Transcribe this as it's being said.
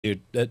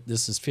Dude,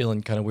 this is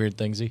feeling kind of weird,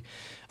 thingsy.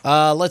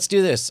 Let's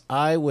do this.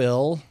 I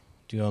will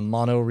do a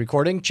mono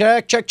recording.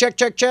 Check, check, check,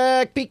 check,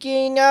 check.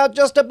 Peaking out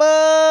just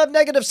above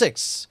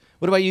 -6.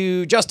 What about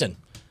you, Justin?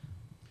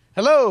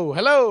 Hello,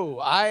 hello.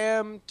 I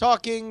am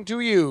talking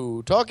to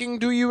you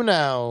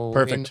now.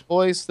 Perfect. In a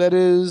voice that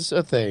is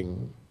a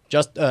thing.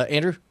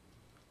 Andrew?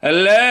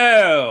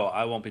 Hello!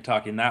 I won't be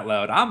talking that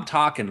loud. I'm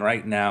talking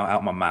right now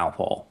out my mouth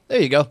hole.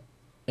 There you go.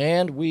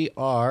 And we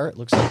are, it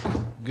looks like,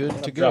 good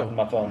to I'm dropping go.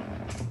 my phone.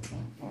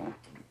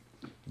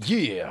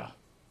 Yeah.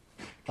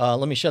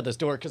 Let me shut this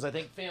door because I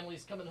think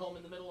family's coming home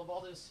in the middle of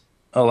all this.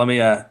 Oh, let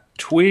me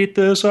tweet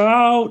this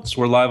out.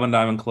 So we're live on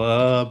Diamond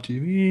Club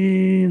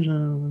TV. So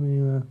let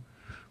me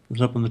put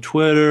this up on the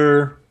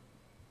Twitter.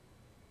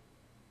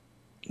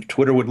 If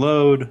Twitter would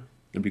load,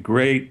 it'd be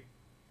great.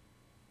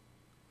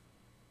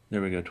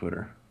 There we go,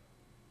 Twitter.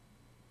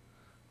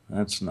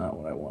 That's not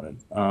what I wanted.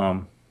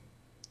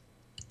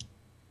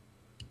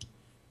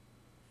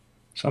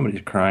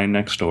 Somebody's crying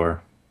next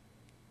door.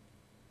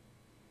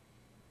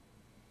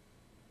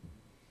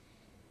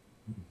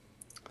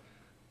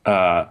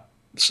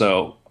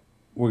 So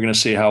we're gonna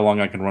see how long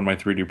I can run my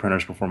 3D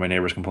printers before my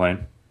neighbors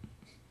complain.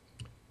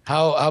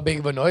 How big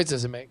of a noise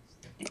does it make?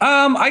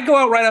 I go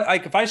out right out,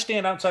 like if I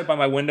stand outside by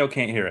my window,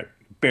 can't hear it.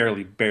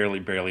 Barely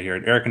hear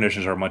it. Air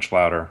conditioners are much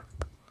louder.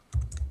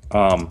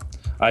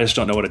 I just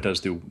don't know what it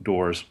does through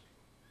doors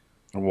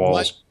or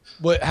walls.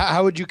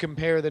 How would you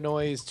compare the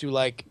noise to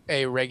like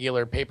a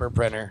regular paper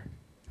printer?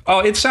 Oh,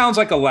 it sounds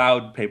like a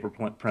loud paper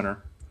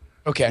printer.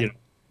 Okay. You know,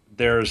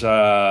 there's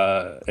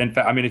in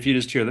fact, I mean, if you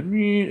just hear the, I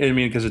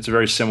mean, because it's a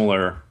very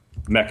similar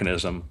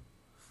mechanism.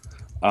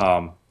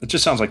 It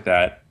just sounds like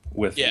that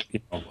with Yeah.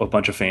 a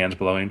bunch of fans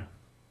blowing.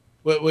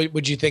 What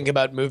would you think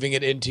about moving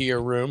it into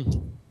your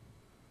room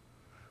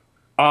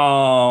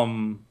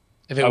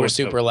if it I were would-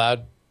 super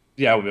loud?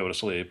 Yeah, I would be able to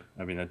sleep.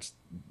 I mean, it's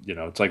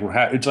it's like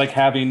it's like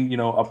having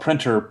a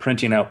printer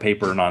printing out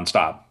paper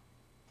nonstop.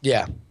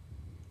 Yeah.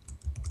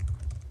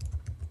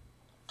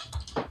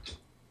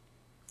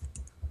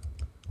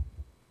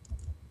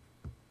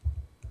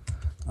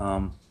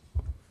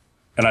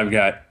 And I've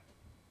got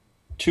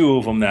two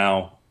of them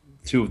now,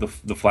 two of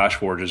the Flash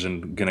Forges,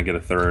 and gonna get a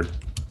third.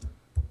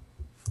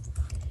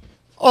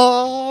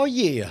 Oh,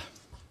 yeah.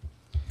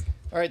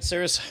 All right,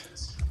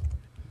 Cyrus.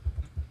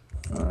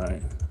 All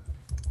right.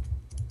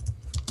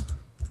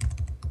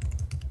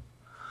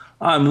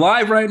 I'm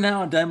live right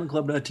now on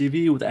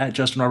DiamondClub.tv with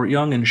 @Justin Robert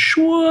Young and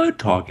Shwa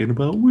talking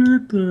about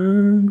weird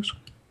things.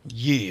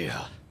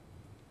 Yeah.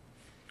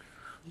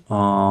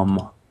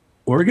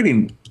 We're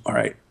getting all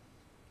right.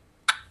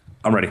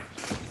 I'm ready.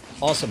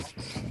 Awesome.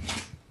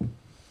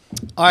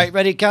 All right,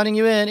 ready? Counting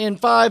you in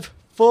 5,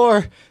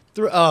 4,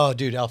 3. Oh,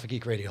 dude, Alpha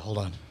Geek Radio. Hold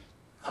on.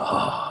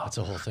 That's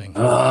a whole thing.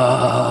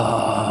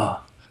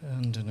 Alpha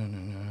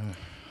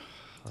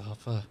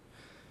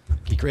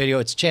Geek Radio.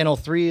 It's channel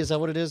 3. Is that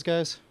what it is,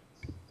 guys?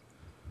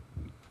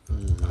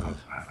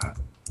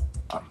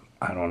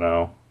 I don't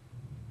know.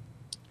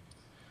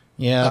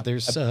 Yeah,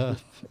 there's.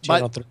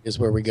 Channel 3 is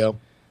where we go.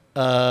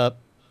 By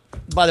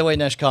the way,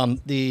 Neshcom,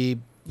 the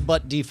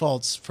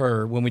defaults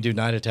for when we do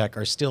Night Attack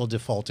are still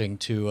defaulting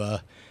to.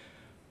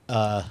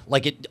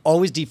 Like it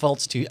always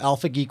defaults to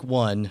Alpha Geek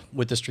 1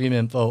 with the stream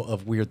info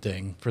of Weird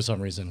Thing for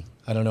some reason.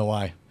 I don't know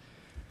why.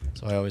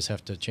 So I always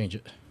have to change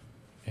it.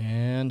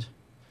 And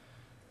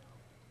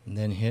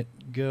then hit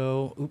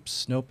go.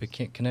 Oops, nope, it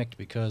can't connect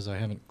because I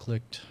haven't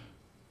clicked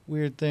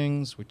Weird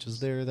Things, which is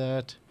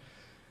that.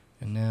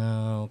 And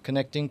now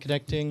connecting.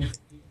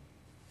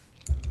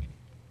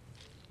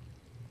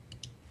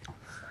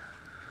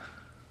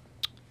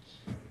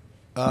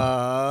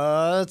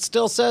 It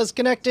still says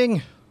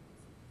connecting.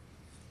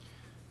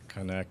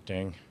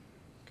 Connecting.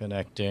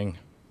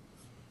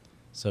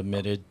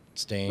 Submitted.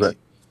 Staying.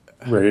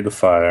 Ready to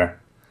fire.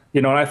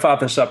 When I thought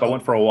this up, I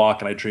went for a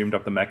walk and I dreamed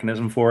up the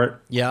mechanism for it.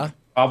 Yeah.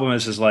 Problem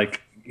is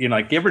like,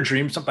 like you ever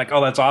dream something like,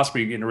 oh, that's awesome,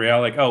 you get into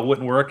reality, like, oh, it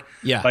wouldn't work.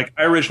 Yeah. Like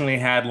I originally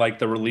had like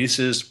the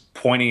releases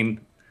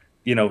pointing,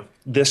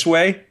 this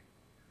way.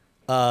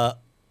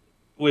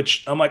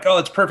 Which I'm like, oh,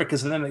 that's perfect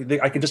because then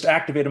I can just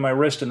activate in my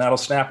wrist and that'll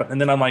snap it. And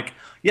then I'm like,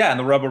 yeah, and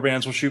the rubber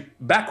bands will shoot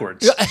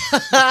backwards.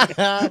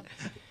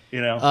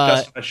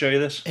 Justin, I show you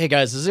this. Hey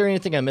guys, is there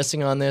anything I'm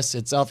missing on this?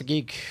 It's Alpha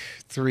Geek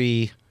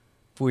 3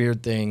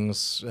 Weird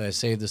Things. I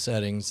saved the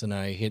settings and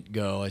I hit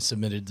go. I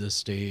submitted the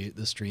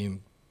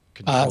stream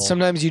control.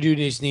 Sometimes you do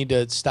just need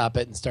to stop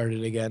it and start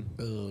it again.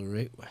 All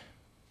right.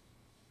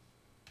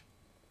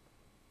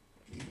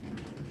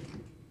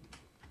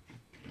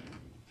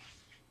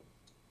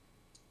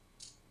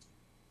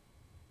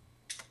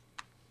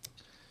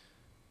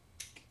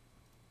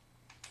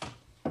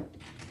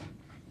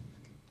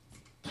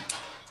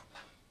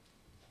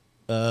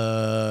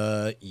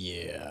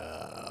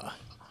 Yeah.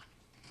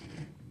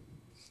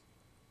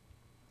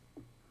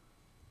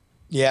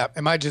 Yeah,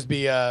 it might just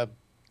be a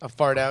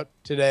fart out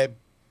today.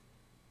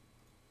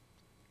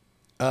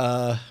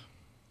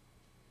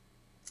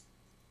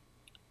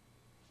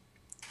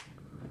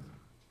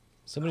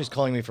 Somebody's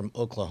calling me from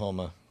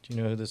Oklahoma. Do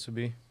you know who this would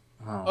be?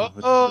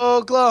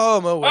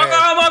 Oklahoma. Where?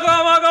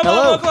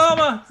 Hello.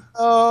 Oklahoma.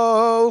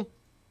 Oh.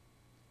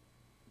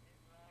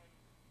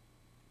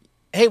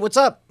 Hey, what's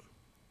up?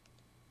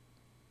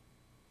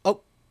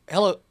 Oh,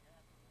 hello.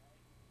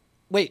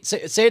 Wait,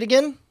 say it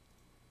again.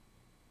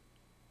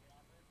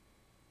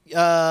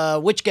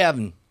 Which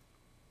Gavin?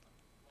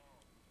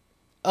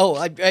 Oh,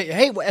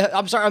 hey,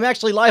 I'm sorry. I'm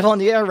actually live on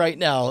the air right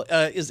now.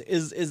 Can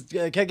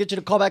I get you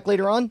to call back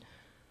later on?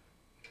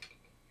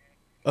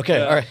 Okay,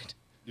 Yeah. all right.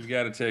 You've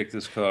got to take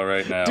this call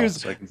right now, Dude.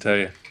 so I can tell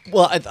you.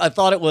 Well, I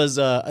thought it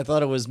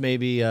was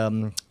maybe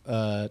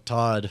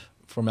Todd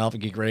from Alpha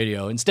Geek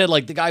Radio. Instead,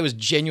 like the guy was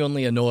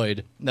genuinely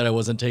annoyed that I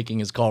wasn't taking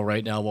his call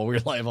right now while we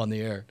were live on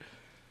the air.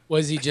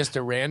 Was he just a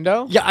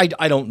rando? Yeah,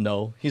 I don't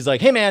know. He's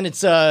like, hey man,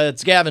 it's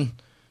Gavin.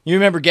 You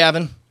remember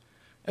Gavin?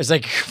 I was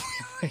like,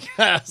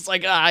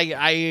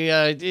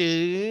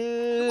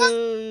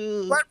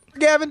 what,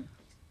 Gavin?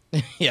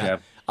 yeah. Yeah.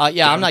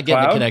 Yeah, I'm not getting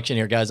a Cloud? connection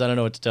here, guys. I don't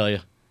know what to tell you.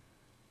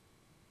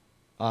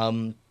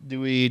 Do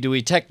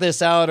we tech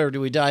this out or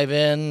do we dive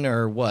in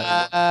or what?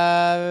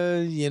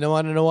 You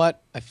know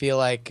what? I feel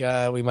like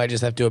we might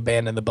just have to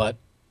abandon the butt.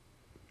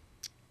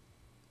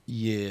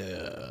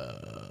 Yeah.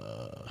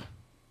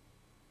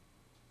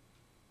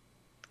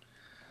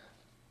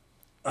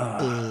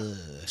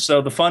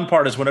 So the fun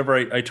part is whenever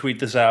I tweet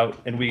this out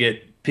and we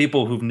get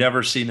people who've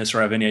never seen this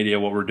or have any idea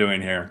what we're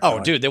doing here. Oh,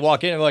 dude, they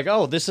walk in and like,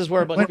 oh, this is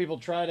where a bunch of people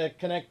try to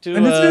connect to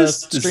When is a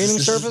this? streaming This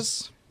is-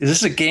 service. Is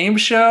this a game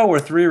show where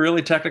three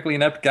really technically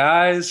inept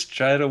guys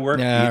try to work?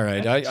 Yeah, all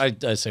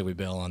right. I say we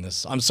bail on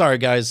this. I'm sorry,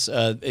 guys.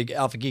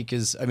 Alpha Geek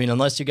is. I mean,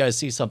 unless you guys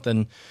see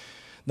something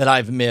that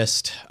I've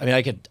missed, I mean,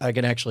 I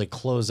can actually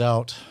close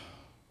out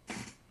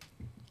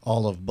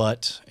all of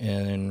Butt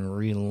and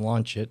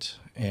relaunch it.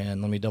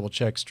 And let me double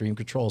check. Stream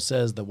Control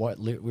says that what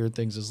Weird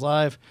Things is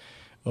live.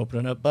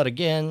 Opening up Butt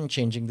again,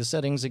 changing the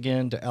settings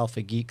again to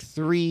Alpha Geek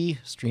 3.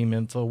 Stream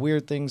info,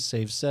 Weird Things,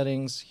 save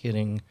settings,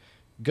 hitting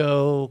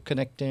go,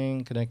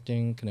 connecting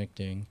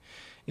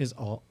is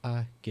all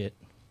I get.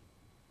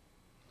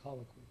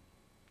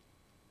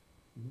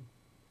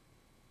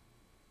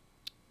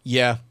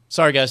 Yeah.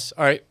 Sorry, guys.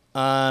 All right.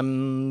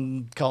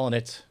 I'm calling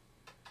it.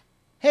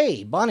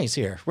 Hey, Bonnie's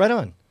here. Right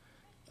on.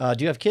 Do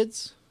you have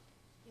kids?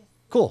 Yes.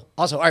 Cool.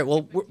 Awesome. All right.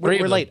 Well,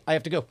 we're late. I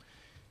have to go.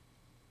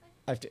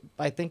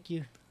 I thank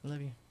you. I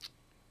love you.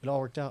 It all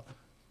worked out.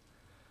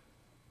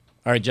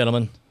 All right,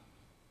 gentlemen.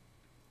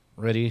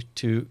 Ready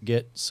to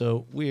get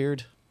so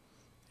weird.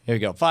 Here we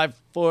go. 5,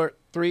 4,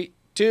 3,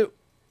 2.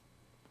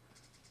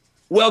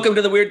 Welcome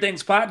to the Weird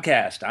Things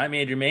Podcast. I'm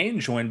Andrew Main,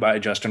 joined by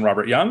Justin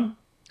Robert Young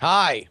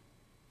Hi.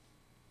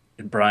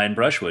 and Brian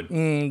Brushwood.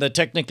 The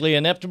technically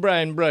inept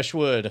Brian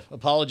Brushwood.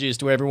 Apologies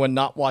to everyone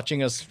not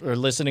watching us or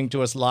listening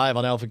to us live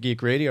on Alpha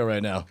Geek Radio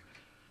right now.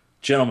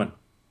 Gentlemen,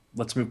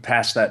 let's move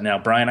past that now.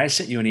 Brian, I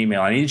sent you an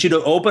email. I need you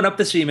to open up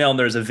this email, and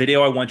there's a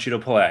video I want you to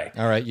play.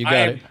 All right, you got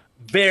I'm it.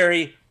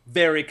 very,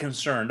 very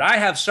concerned. I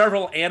have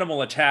several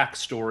animal attack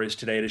stories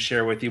today to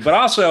share with you, but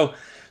also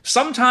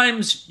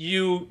sometimes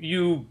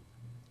when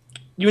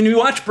you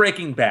watch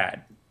Breaking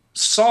Bad,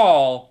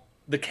 Saul,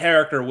 the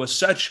character, was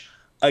such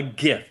a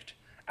gift.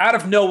 Out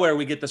of nowhere,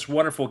 we get this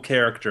wonderful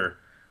character.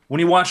 When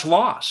you watch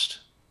Lost,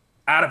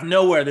 out of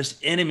nowhere, this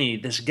enemy,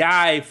 this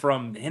guy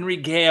from Henry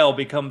Gale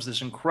becomes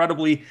this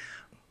incredibly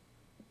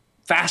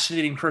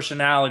fascinating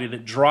personality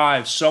that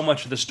drives so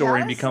much of the story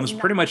and becomes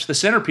pretty much the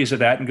centerpiece of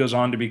that and goes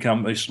on to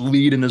become a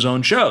lead in his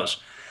own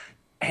shows.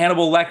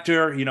 Hannibal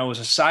Lecter, is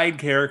a side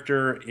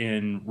character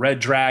in Red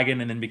Dragon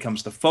and then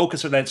becomes the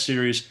focus of that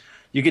series.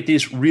 You get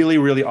these really,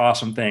 really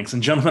awesome things.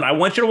 And gentlemen, I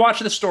want you to watch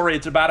the story.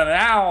 It's about an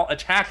owl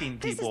attacking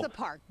people. This is the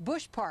park,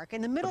 Bush Park,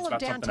 in the middle But of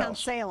it's about something downtown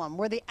else. Salem,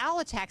 where the owl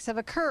attacks have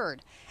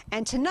occurred.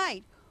 And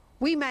tonight,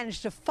 we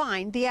managed to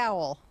find the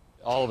owl.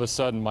 All of a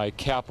sudden, my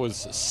cap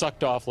was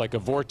sucked off like a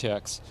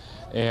vortex,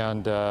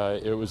 and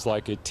it was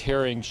like a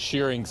tearing,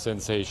 shearing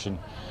sensation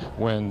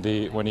when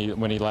he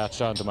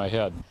latched onto my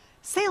head.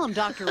 Salem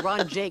doctor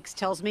Ron Jakes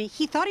tells me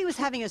he thought he was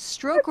having a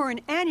stroke or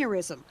an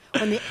aneurysm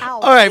when the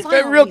owl. All right,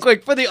 finally... real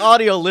quick for the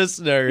audio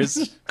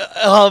listeners.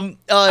 All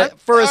right,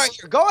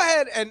 go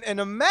ahead and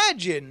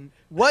imagine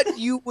what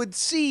you would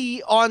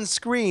see on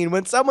screen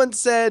when someone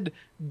said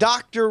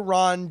Dr.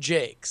 Ron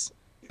Jakes.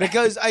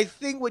 Because I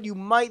think what you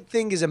might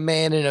think is a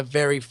man in a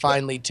very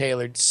finely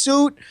tailored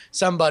suit,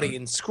 somebody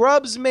in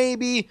scrubs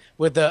maybe,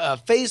 with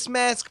a face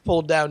mask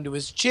pulled down to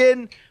his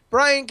chin.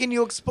 Brian, can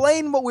you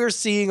explain what we're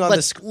seeing on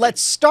the screen? Let's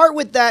start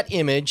with that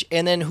image,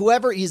 and then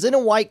he's in a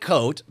white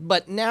coat,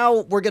 but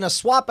now we're going to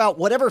swap out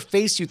whatever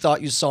face you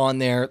thought you saw in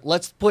there.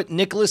 Let's put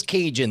Nicolas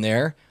Cage in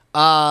there.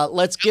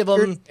 Let's give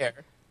him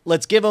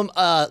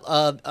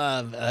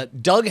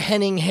Doug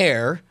Henning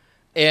hair.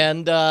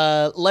 And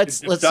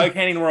let's Doug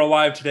Henning were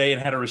alive today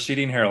and had a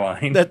receding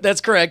hairline.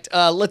 That's correct.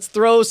 Let's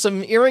throw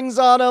some earrings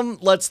on him.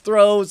 Let's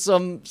throw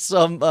some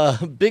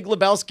Big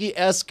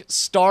Lebowski-esque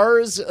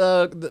stars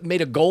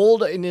made of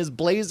gold in his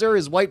blazer,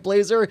 his white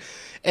blazer,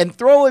 and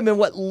throw him in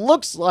what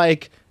looks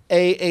like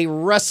a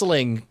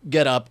wrestling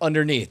getup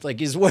underneath, like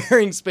he's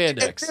wearing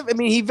spandex. I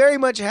mean, he very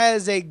much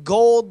has a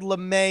gold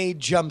lame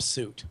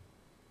jumpsuit.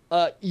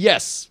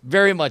 Yes,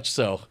 very much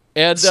so.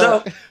 And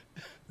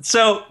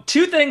So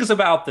two things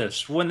about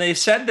this. When they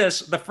said this,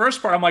 the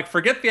first part, I'm like,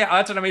 forget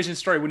that's an amazing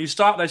story. When I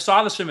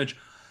saw this image,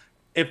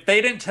 if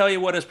they didn't tell you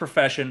what his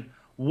profession,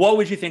 what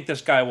would you think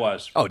this guy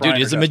was? Oh, dude,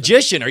 he's a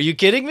magician. Are you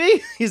kidding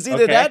me? He's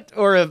either that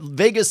or a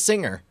Vegas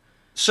singer.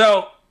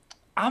 So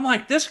I'm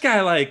like, this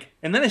guy, like,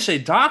 and then they say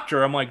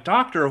doctor. I'm like,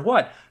 doctor of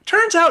what?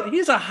 Turns out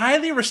he's a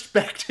highly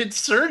respected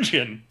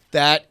surgeon.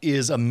 That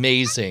is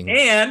amazing.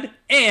 And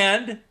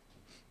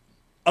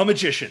a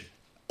magician.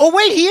 Oh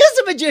wait, he is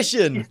a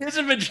magician. He is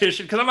a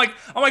magician. Because I'm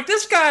like,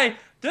 this guy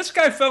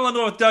fell in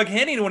love with Doug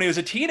Henning when he was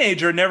a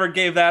teenager and never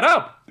gave that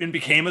up and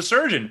became a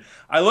surgeon.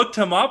 I looked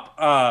him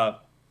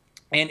up,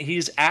 and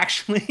he's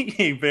actually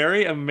a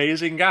very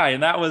amazing guy.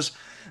 And that was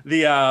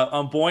the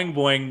on Boing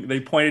Boing. They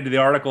pointed to the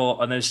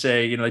article and they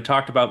say, they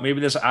talked about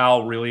maybe this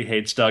owl really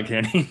hates Doug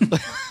Henning.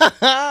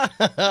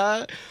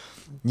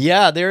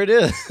 Yeah, there it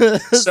is.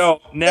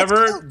 So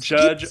never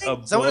judge a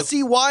book. I want to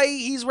see why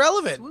he's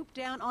relevant. Swoop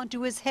down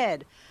onto his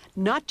head,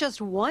 not just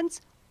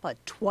once,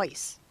 but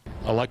twice.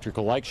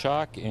 Electrical light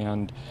shock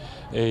and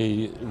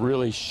a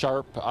really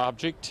sharp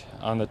object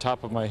on the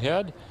top of my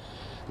head,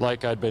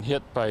 like I'd been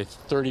hit by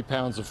 30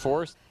 pounds of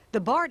force.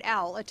 The barred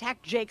owl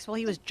attacked Jakes while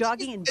he was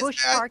jogging in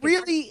Bush Park.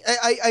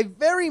 I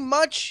very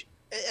much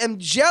am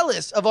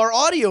jealous of our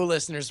audio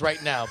listeners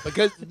right now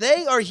because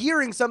they are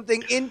hearing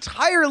something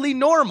entirely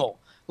normal.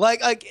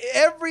 Like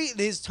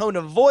his tone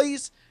of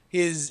voice,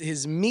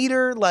 his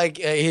meter, like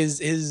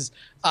his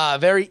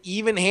very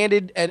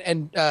even-handed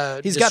and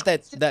he's got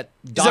that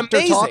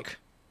doctor talk.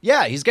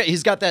 Yeah, he's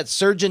got that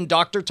surgeon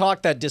doctor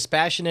talk, that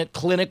dispassionate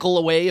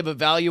clinical way of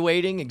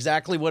evaluating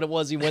exactly what it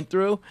was he went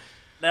through.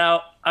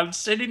 Now, I'm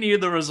sending you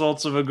the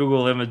results of a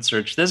Google image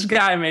search. This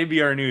guy may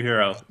be our new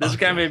hero. This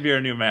guy may be our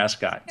new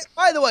mascot.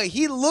 By the way,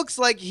 he looks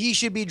like he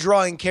should be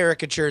drawing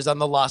caricatures on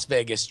the Las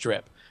Vegas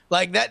Strip.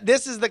 Like that,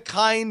 this is the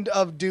kind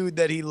of dude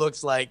that he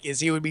looks like.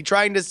 Is he would be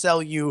trying to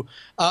sell you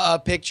a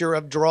picture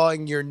of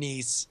drawing your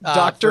niece for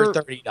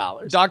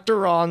 $30. Dr.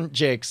 Ron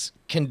Jakes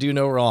can do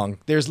no wrong.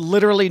 There's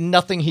literally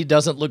nothing he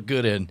doesn't look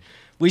good in.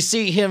 We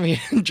see him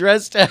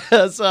dressed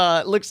as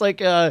looks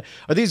like are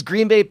these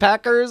Green Bay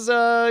Packers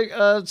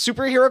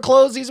superhero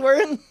clothes he's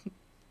wearing?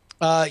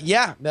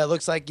 Yeah, that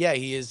looks like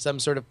he is some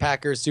sort of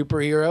Packer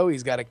superhero.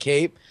 He's got a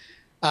cape.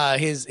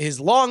 His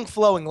long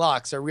flowing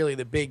locks are really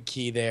the big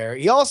key there.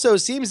 He also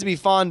seems to be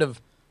fond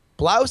of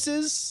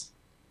blouses.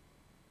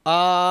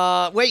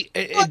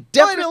 It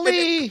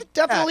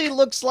definitely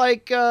looks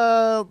like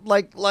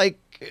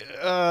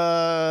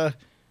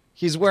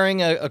he's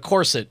wearing a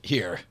corset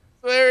here.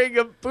 Wearing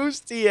a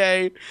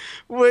bustier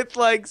with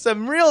like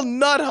some real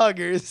nut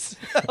huggers,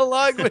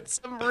 along with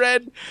some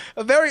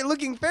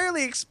looking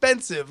fairly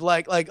expensive,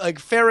 like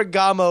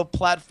Ferragamo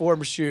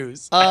platform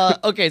shoes.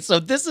 Okay, so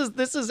this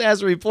is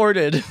as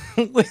reported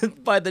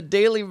by the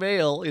Daily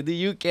Mail in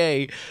the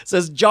UK.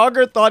 Says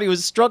jogger thought he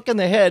was struck in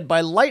the head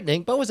by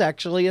lightning, but was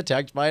actually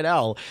attacked by an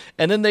owl.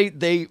 And then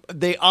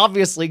they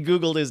obviously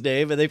Googled his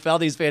name and they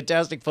found these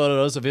fantastic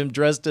photos of him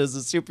dressed as a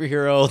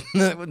superhero,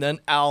 and then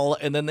owl,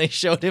 and then they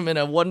showed him in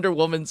a Wonder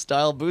Woman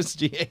style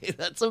bustier.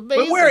 That's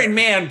amazing. We're wearing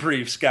man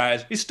briefs,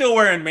 guys. He's still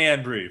wearing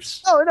man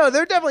briefs. Oh no,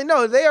 they're definitely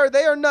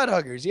they are nut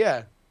huggers.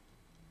 Yeah.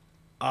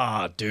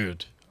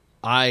 Dude,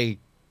 I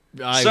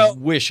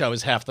wish I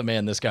was half the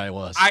man this guy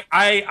was.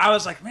 I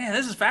was like, man,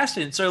 this is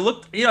fascinating. So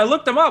I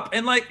looked him up,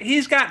 and like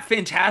he's got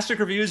fantastic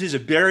reviews. He's a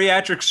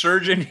bariatric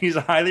surgeon. He's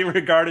a highly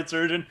regarded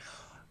surgeon.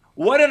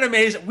 What an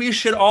amazing! We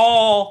should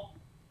all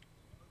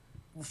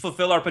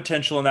fulfill our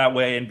potential in that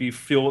way and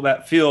feel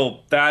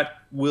that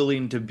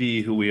willing to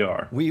be who we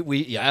are.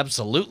 We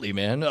absolutely,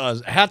 man.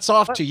 Hats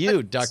off to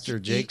you, Dr.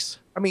 Jakes.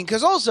 I mean,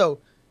 because also,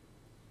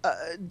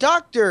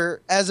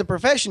 doctor as a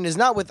profession is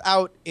not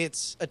without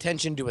its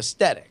attention to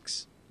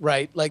aesthetics,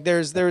 right? Like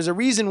there's a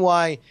reason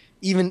why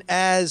even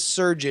as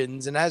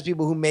surgeons and as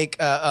people who make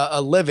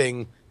a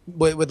living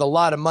with a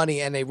lot of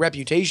money and a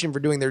reputation for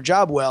doing their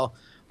job well,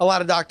 a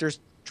lot of doctors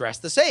dress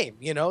the same,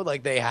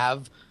 like they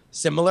have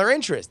similar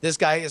interests. This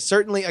guy is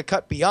certainly a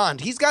cut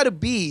beyond. He's got to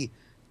be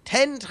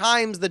 10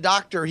 times the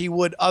doctor he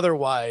would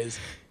otherwise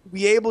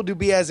be able to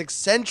be as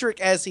eccentric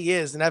as he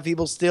is and have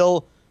people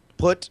still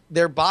put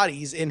their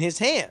bodies in his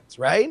hands,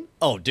 right?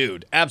 Oh,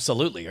 dude,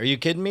 absolutely. Are you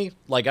kidding me?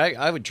 Like,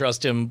 I would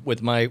trust him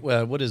with my,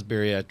 what is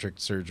bariatric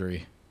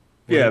surgery?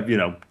 Yeah,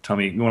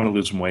 tummy, you want to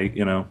lose some weight,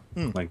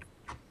 like.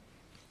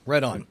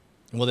 Right on.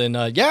 Well, then,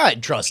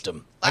 I'd trust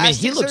him. I mean,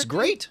 he looks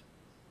great.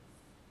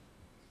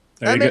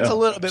 That makes a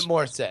little bit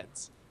more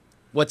sense.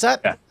 What's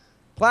that? Yeah.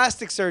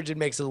 Plastic surgeon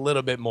makes a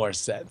little bit more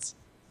sense.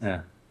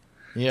 Yeah.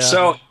 Yeah.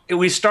 So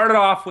we started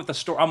off with the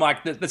story. I'm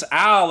like, this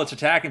owl that's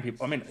attacking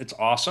people. I mean, it's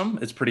awesome.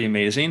 It's pretty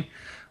amazing.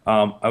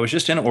 I was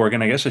just in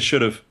Oregon. I guess I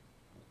should have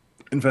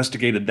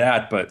investigated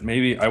that, but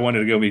maybe I wanted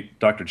to go meet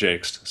Dr.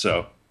 Jakes.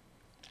 So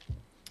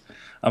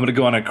I'm going to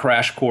go on a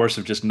crash course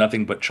of just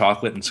nothing but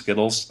chocolate and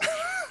Skittles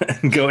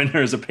and go in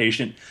there as a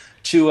patient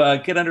to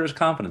get under his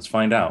confidence,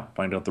 find out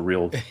the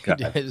real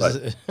guy.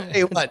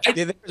 Hey, what?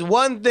 There's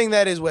one thing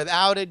that is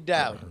without a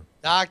doubt.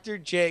 Dr.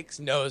 Jakes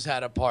knows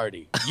how to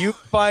party. You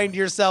find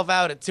yourself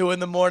out at 2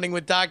 a.m.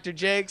 with Dr.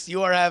 Jakes,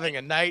 you are having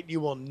a night you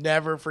will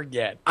never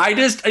forget.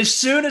 As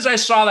soon as I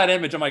saw that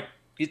image, I'm like,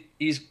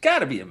 he's got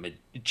to be a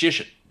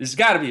magician. There's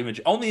got to be a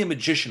magician. Only a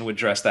magician would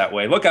dress that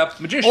way. Look up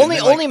magician.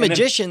 Only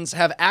magicians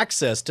have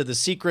access to the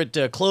secret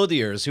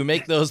clothiers who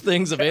make those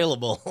things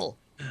available.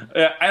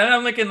 And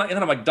I'm like, and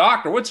then I'm like,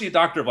 doctor, what's he a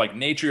doctor of, like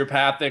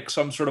naturopathic,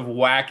 some sort of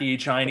wacky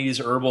Chinese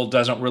herbal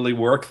doesn't really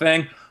work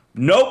thing?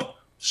 Nope.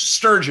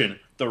 Sturgeon,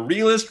 the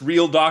realest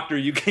real doctor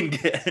you can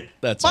get.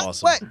 That's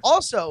awesome. But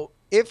also,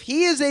 if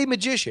he is a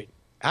magician,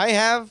 I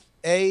have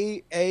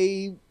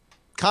a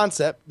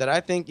concept that I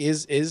think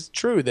is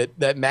true,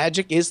 that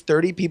magic is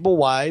 30 people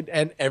wide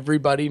and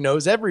everybody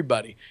knows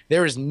everybody.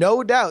 There is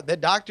no doubt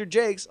that Dr.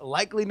 Jakes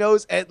likely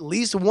knows at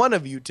least one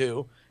of you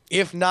two,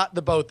 if not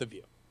the both of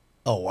you.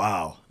 Oh,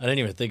 wow. I didn't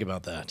even think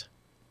about that.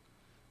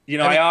 You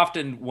know, I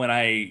often, when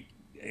I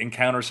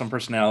encounter some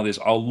personalities,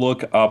 I'll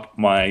look up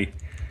my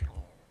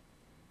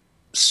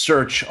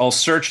search. I'll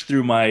search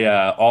through my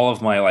all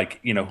of my, like,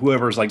 you know,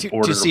 whoever's like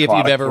ordered to see if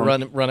you've ever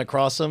run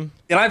across them.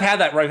 And I've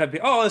had that. Right? I've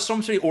had,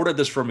 somebody ordered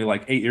this for me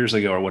like 8 years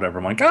ago or whatever.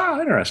 I'm like,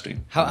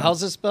 interesting.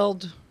 How's it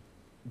spelled?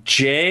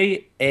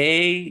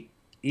 Jaekes.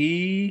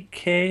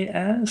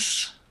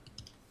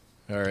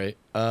 All right.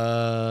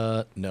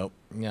 Nope.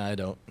 Yeah, I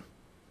don't.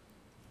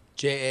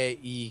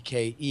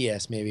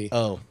 Jaekes, maybe.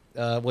 Oh,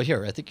 well,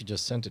 here, I think you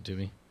just sent it to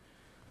me.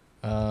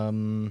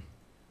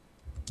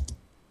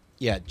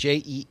 Yeah,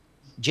 Jaecks.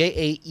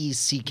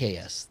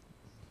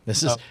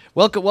 This is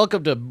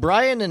welcome to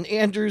Brian and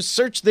Andrew's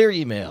Search Their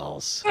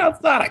Emails. Well,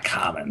 it's not a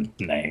common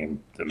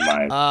name to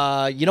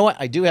my. You know what?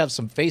 I do have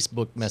some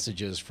Facebook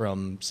messages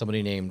from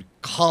somebody named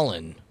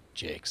Colin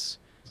Jakes.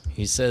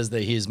 He says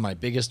that he is my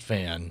biggest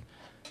fan.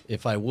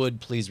 If I would,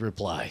 please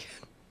reply.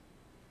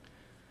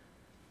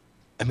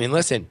 I mean,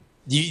 listen,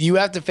 you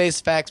have to face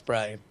facts,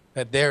 Brian,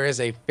 that there is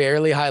a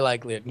fairly high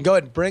likelihood. And go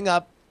ahead and bring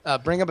up a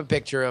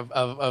picture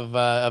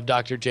of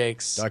Dr.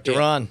 Jakes. Dr.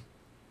 Ron.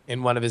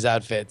 In one of his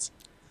outfits.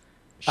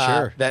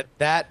 Sure.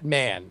 That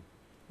man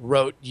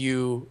wrote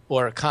you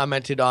or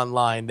commented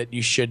online that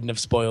you shouldn't have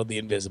spoiled the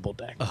invisible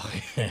deck. Oh.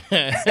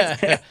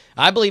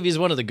 I believe he's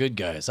one of the good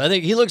guys. I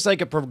think he looks like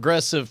a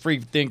progressive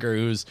free thinker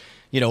who's,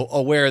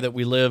 aware that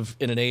we live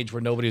in an age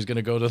where nobody's going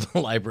to go to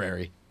the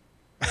library.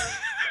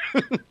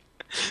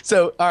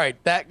 So, all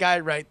right, that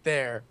guy right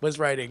there was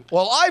writing,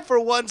 well, I, for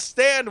one,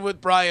 stand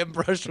with Brian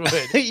Brushwood.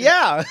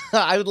 Yeah,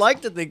 I would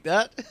like to think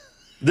that.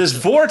 This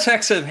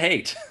vortex of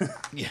hate.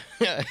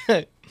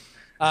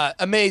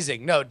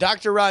 Amazing. No,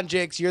 Dr. Ron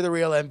Jakes, you're the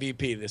real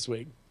MVP this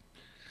week.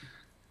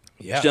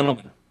 Yeah.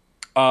 Gentlemen,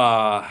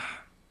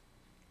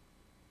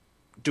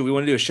 do we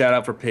want to do a shout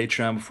out for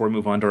Patreon before we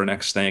move on to our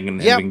next thing?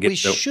 And yeah, we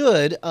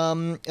should,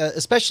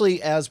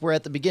 especially as we're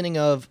at the beginning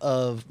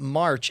of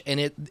March,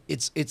 and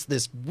it's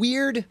this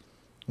weird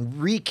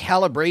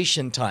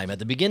recalibration time. At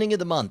the beginning of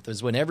the month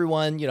is when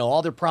everyone,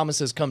 all their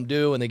promises come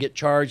due and they get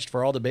charged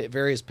for all the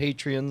various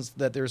Patreons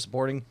that they're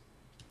supporting.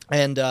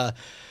 And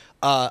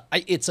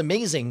it's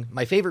amazing.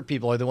 My favorite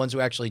people are the ones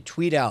who actually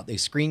tweet out. They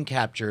screen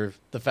capture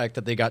the fact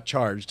that they got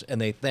charged, and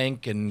they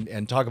thank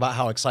and talk about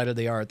how excited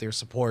they are at their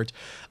support.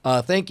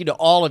 Thank you to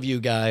all of you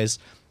guys.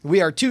 We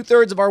are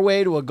 2/3 of our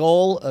way to a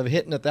goal of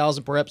hitting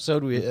 1,000 per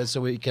episode, so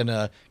we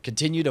can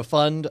continue to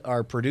fund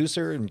our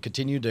producer and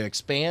continue to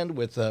expand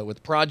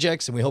with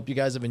projects. And we hope you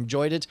guys have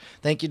enjoyed it.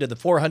 Thank you to the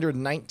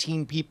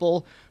 419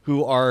 people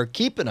who are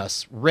keeping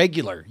us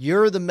regular.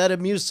 You're the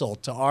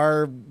Metamucil to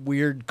our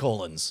weird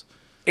colons.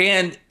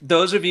 And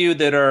those of you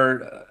that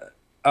are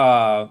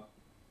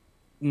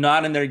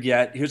not in there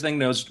yet, here's the thing: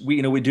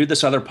 we do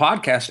this other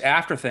podcast,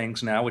 After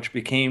Things, now, which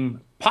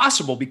became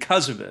possible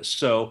because of this.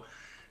 So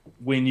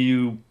when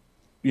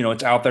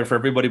it's out there for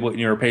everybody, when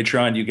you're a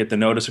Patreon, you get the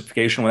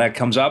notification when that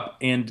comes up.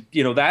 And,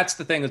 that's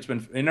the thing that's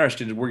been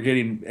interesting. We're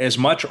getting as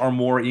much or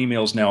more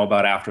emails now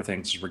about After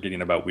Things as we're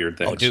getting about weird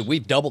things. Oh, dude,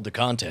 we've doubled the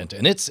content,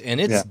 and it's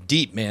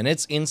deep, man.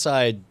 It's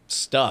inside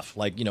stuff.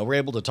 Like, we're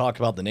able to talk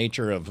about the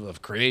nature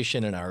of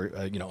creation and our,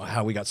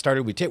 how we got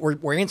started.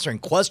 We're answering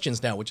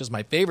questions now, which is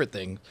my favorite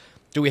thing.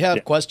 Do we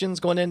have questions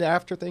going into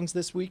After Things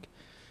this week?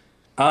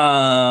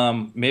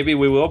 Maybe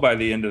we will by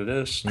the end of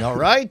this. All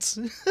right.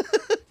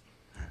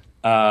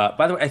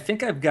 By the way, I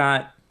think I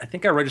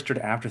registered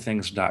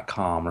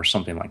afterthings.com or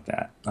something like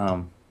that.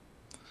 No,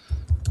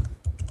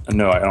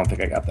 I don't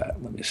think I got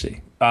that. Let me see.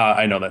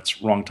 I know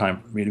that's wrong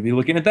time for me to be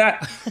looking at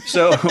that.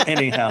 So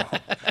anyhow,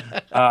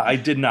 I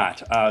did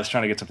not. I was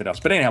trying to get something else.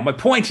 But anyhow, my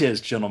point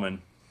is,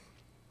 gentlemen,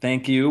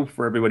 thank you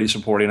for everybody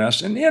supporting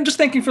us, and just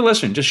thank you for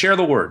listening. Just share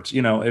the words.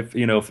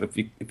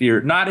 If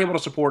you're not able to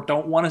support,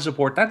 don't want to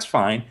support, that's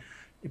fine.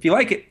 If you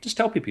like it, just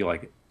tell people you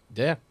like it.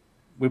 Yeah,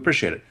 we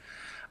appreciate it.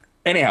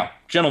 Anyhow,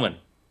 gentlemen,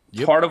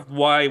 part of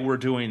why we're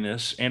doing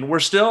this, and we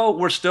want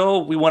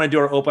to do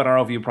our open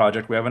ROV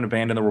project. We haven't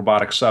abandoned the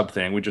robotic sub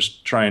thing. We're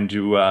just trying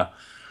to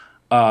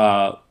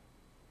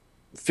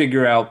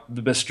figure out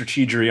the best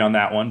strategy on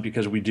that one,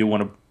 because we do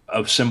want to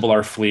assemble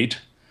our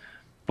fleet.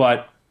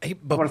 But Hey,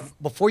 but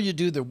before you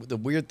do the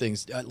weird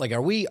things, like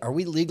are we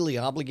legally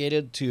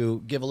obligated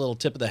to give a little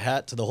tip of the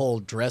hat to the whole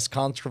dress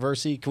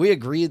controversy? Can we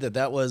agree that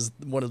that was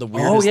one of the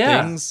weirdest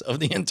things of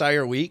the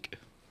entire week?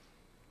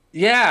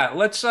 Yeah,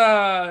 let's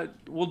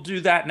we'll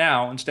do that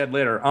now instead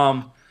later.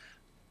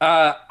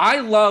 I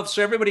love,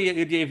 so everybody,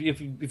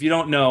 if you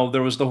don't know,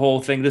 there was the whole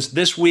thing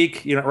this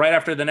week, right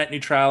after the net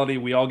neutrality,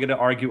 we all get to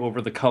argue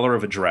over the color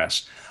of a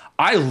dress.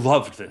 I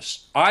loved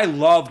this. I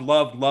loved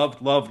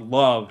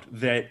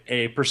that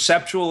a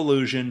perceptual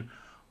illusion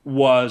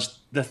was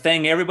the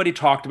thing everybody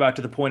talked about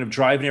to the point of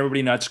driving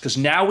everybody nuts, because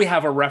now we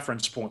have a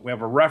reference point. We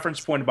have a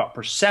reference point about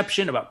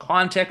perception, about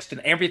context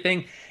and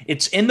everything.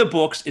 It's in the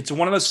books. It's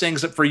one of those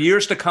things that for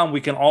years to come,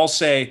 we can all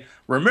say,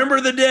 remember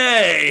the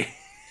day.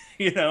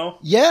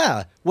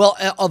 Yeah. Well,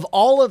 of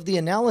all of the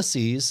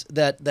analyses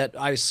that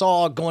I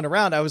saw going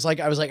around, I was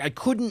like, I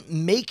couldn't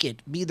make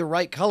it be the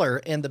right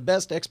color, and the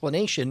best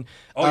explanation.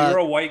 Oh, you're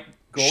a white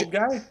gold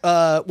guy?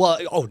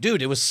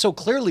 Dude, it was so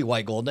clearly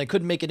white gold, and I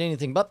couldn't make it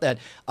anything but that.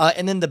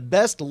 And then the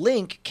best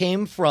link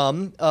came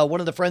from one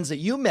of the friends that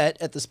you met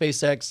at the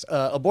SpaceX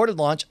aborted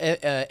launch,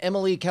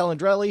 Emily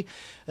Calandrelli,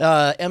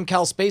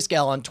 MCal Space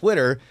Gal on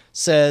Twitter,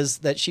 says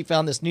that she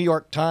found this New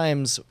York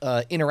Times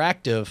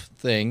interactive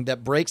thing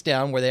that breaks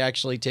down where they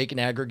actually take an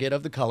aggregate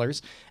of the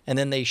colors, and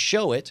then they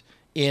show it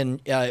in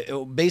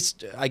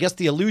I guess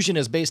the illusion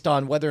is based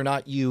on whether or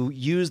not you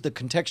use the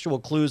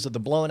contextual clues of the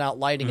blown out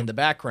lighting in the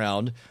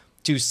background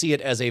to see it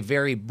as a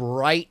very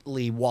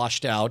brightly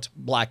washed out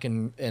black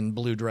and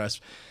blue dress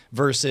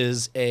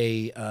versus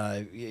a,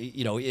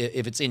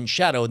 if it's in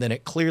shadow, then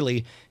it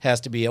clearly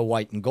has to be a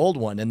white and gold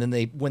one. And then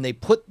when they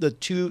put the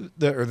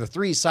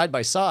three side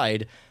by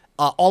side,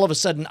 all of a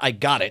sudden I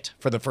got it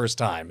for the first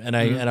time. And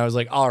I was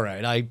like, all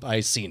right, I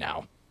see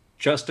now.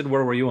 Justin,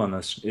 where were you on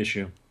this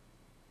issue?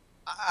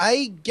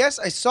 I guess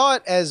I saw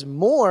it as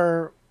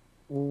more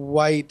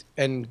white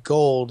and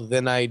gold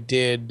than I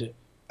did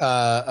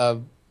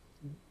blue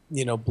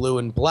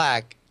and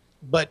black,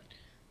 but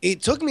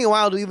it took me a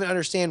while to even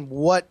understand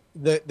what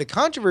the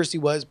controversy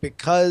was,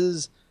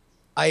 because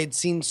I had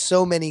seen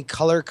so many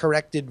color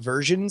corrected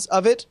versions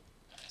of it.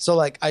 So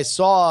like I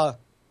saw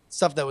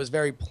stuff that was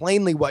very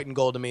plainly white and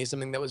gold to me,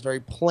 something that was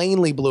very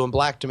plainly blue and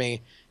black to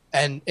me,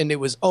 and it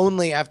was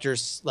only after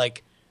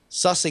like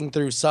sussing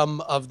through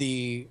some of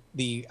the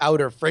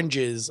outer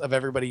fringes of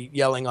everybody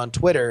yelling on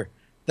Twitter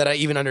that I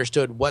even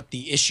understood what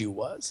the issue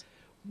was.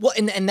 Well,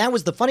 and that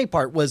was the funny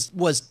part was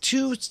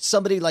to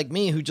somebody like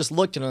me who just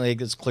looked and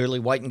like, it's clearly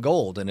white and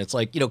gold, and it's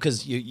like,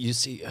 because you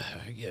see,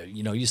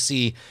 you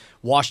see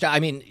washed out. I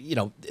mean,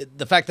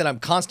 the fact that I'm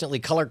constantly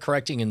color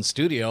correcting in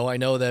studio, I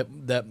know that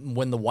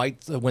when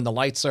the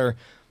lights are,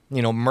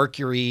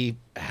 mercury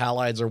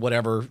halides or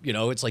whatever,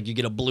 it's like you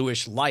get a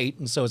bluish light,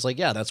 and so it's like,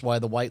 yeah, that's why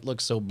the white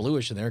looks so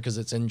bluish in there, because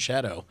it's in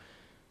shadow.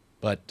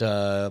 But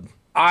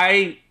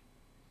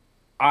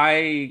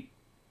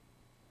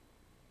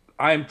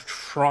I'm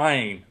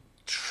trying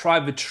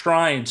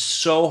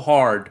so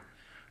hard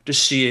to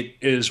see it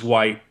as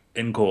white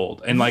and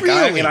gold, and like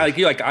really?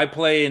 I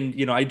play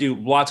and I do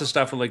lots of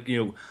stuff with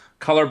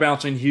color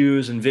balancing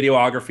hues and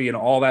videography and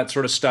all that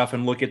sort of stuff,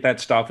 and look at that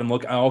stuff and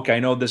look, okay, I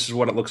know this is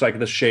what it looks like,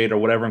 this shade or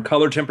whatever, and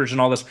color temperature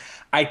and all this.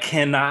 I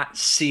cannot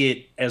see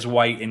it as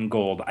white and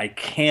gold. I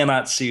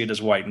cannot see it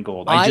as white and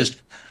gold. I've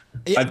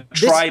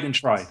tried and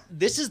tried.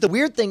 This is the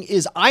weird thing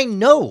is I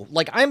know,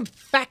 like I'm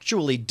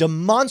factually,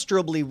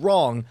 demonstrably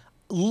wrong.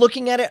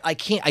 Looking at it,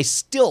 I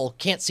still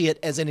can't see it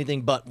as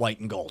anything but white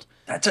and gold.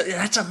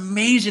 That's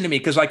amazing to me,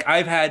 because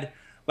I've had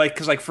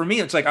because for me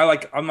it's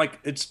I'm like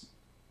it's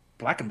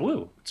black and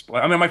blue.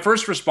 My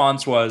first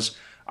response was,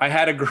 I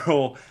had a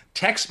girl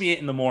text me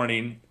in the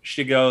morning.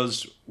 She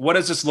goes, "What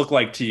does this look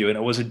like to you?" And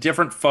it was a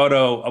different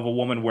photo of a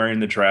woman wearing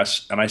the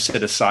dress, and I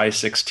said a size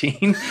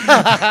 16.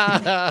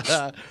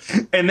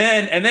 and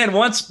then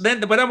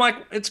I'm like,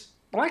 it's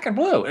black and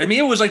blue. I mean,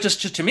 it was like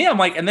just to me. I'm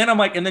like, and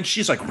then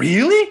she's like,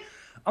 really?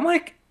 I'm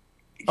like,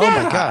 yeah.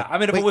 Oh my God. I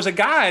mean, if it was a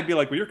guy, I'd be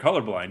like, well, you're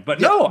colorblind. But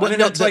no,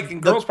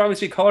 girls probably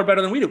see color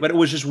better than we do. But it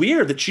was just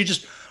weird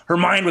that her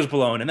mind was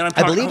blown. And then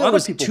I believe it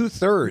was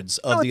 2/3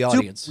 of the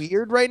audience.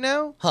 Weird right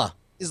now,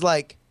 is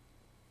like,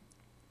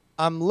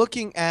 I'm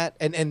looking at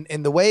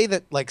and the way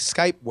that like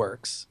Skype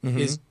works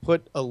is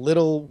put a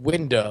little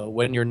window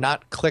when you're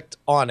not clicked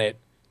on it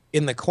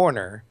in the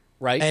corner,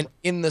 right? And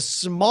in the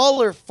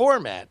smaller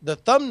format, the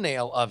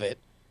thumbnail of it,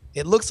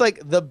 it looks like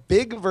the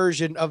big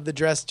version of the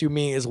dress to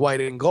me is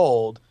white and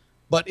gold,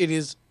 but it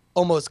is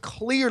almost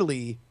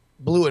clearly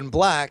blue and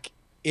black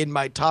in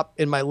my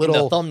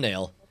little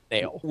thumbnail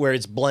where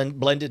it's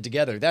blended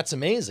together. That's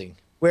amazing.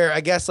 Where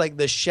I guess like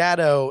the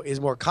shadow is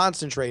more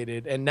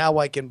concentrated, and now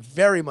I can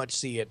very much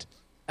see it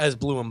as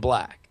blue and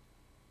black.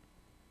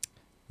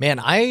 Man,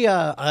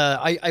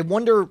 I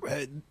wonder.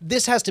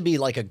 This has to be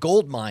like a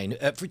gold mine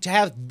to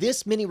have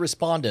this many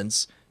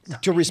respondents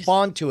to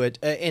respond to it,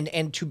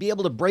 and to be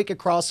able to break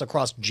across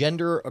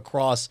gender,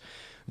 across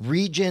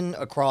region,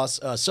 across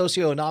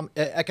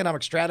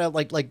socioeconomic strata,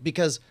 like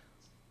because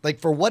Like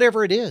for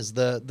whatever it is,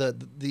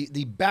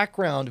 the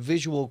background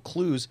visual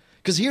clues.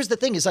 Because here's the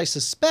thing: is I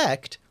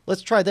suspect.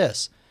 Let's try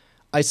this.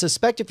 I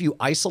suspect if you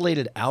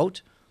isolated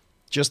out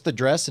just the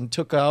dress and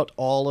took out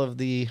all of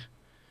the,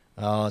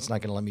 oh, it's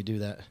not going to let me do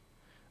that.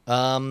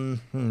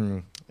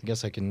 I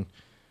guess I can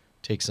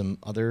take some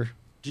other.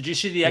 Did you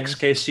see the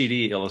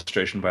XKCD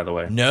illustration, by the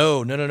way? No.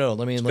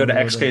 Let me go to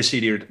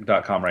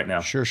xkcd.com right now.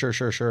 Sure.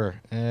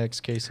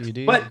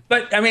 XKCD.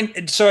 But I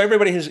mean, so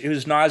everybody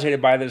who's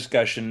nauseated by the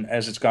discussion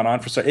as it's gone on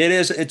for so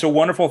it's a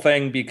wonderful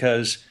thing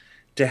because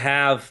to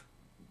have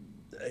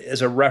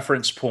as a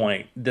reference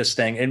point this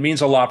thing, it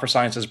means a lot for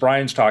science, as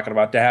Brian's talking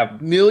about, to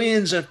have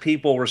millions of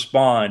people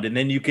respond, and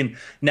then you get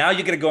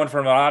to go in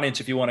front of an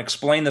audience if you want to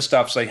explain the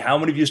stuff. Say, how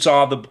many of you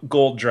saw the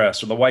gold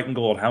dress or the white and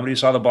gold? How many of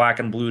you saw the black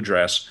and blue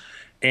dress?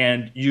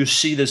 And you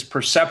see this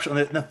perception,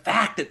 and the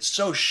fact that it's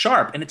so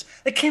sharp, and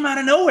it came out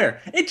of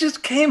nowhere. It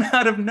just came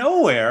out of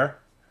nowhere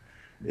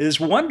is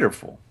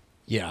wonderful.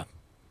 Yeah.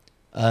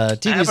 I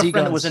have a friend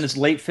that was in his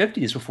late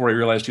 50s before he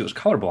realized he was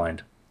colorblind.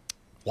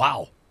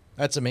 Wow.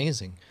 That's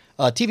amazing.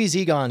 TV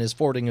Zegon is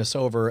forwarding us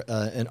over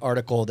an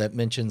article that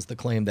mentions the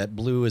claim that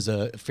blue is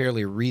a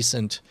fairly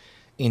recent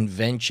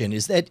invention.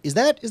 Is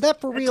that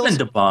for real? It's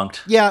been debunked.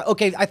 Yeah,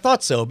 okay, I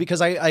thought so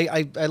because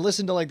I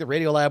listened to like the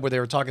Radio Lab where they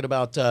were talking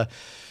about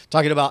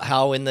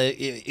how in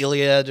the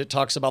Iliad it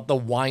talks about the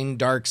wine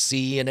dark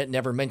sea and it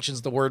never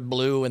mentions the word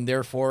blue, and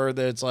therefore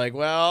it's like,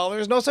 well,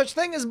 there's no such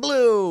thing as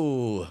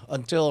blue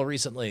until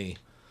recently.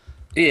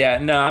 Yeah,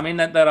 no, I mean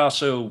that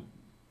also,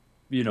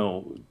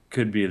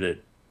 could be that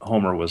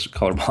Homer was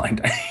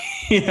colorblind.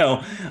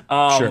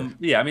 Sure.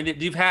 Yeah, I mean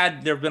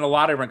there have been a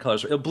lot of different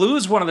colors. Blue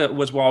is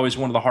was always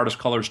one of the hardest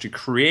colors to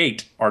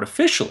create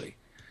artificially.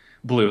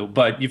 Blue,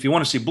 but if you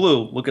want to see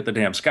blue, look at the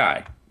damn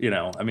sky.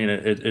 I mean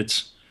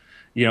it's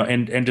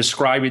and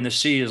describing the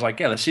sea is like,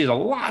 yeah, the sea is a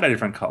lot of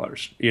different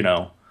colors. You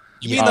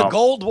mean the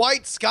gold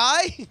white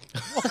sky?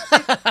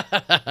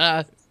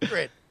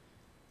 Great.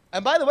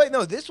 And by the way,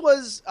 no, this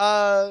was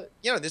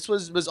this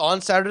was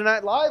on Saturday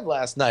Night Live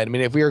last night. I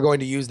mean, if we were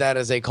going to use that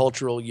as a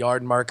cultural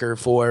yard marker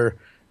for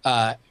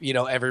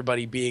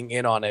everybody being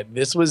in on it,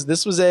 this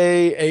was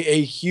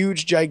a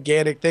huge,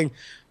 gigantic thing,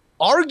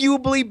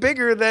 arguably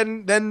bigger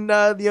than the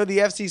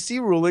FCC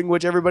ruling,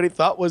 which everybody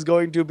thought was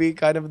going to be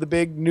kind of the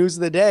big news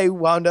of the day,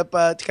 wound up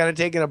kind of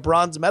taking a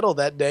bronze medal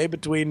that day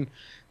between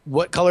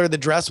what color the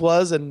dress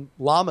was and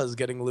llamas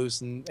getting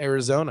loose in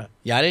Arizona.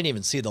 Yeah, I didn't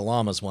even see the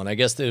llamas one. I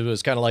guess it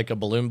was kind of like a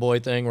Balloon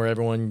Boy thing where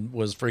everyone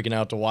was freaking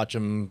out to watch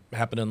them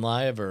happening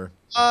live, or?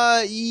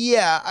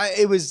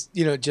 It was,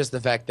 just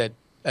the fact that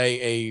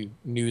a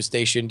news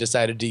station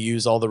decided to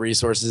use all the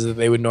resources that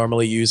they would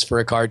normally use for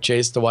a car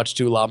chase to watch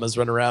two llamas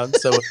run around.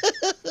 So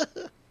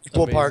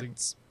equal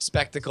parts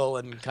spectacle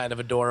and kind of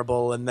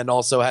adorable, and then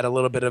also had a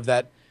little bit of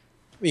that,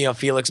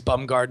 Felix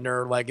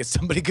Baumgartner, like, is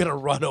somebody going to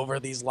run over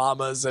these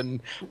llamas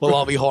and we'll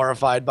all be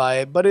horrified by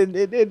it? But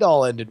it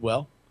all ended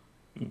well.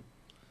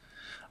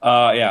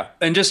 Yeah.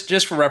 And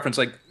just for reference,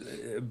 like,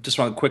 just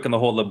want to quick on the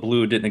whole, the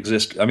blue didn't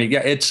exist. I mean, yeah,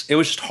 it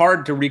was just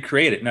hard to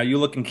recreate it. Now, you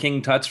look in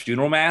King Tut's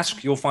funeral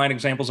mask, you'll find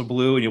examples of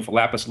blue, and you'll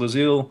lapis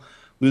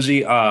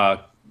lazuli,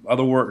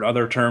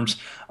 other terms.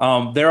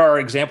 There are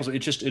examples.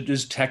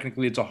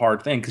 It's a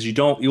hard thing because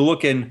you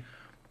look in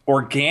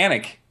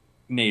organic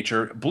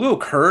nature, blue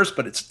occurs,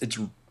 but it's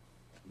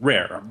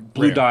rare.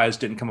 Blue dyes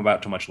didn't come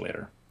about too much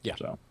later. Yeah.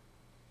 So,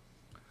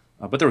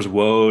 but there was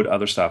woad,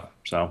 other stuff.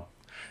 So,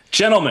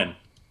 gentlemen,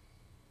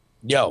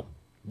 yo,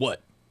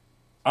 what?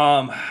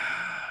 I've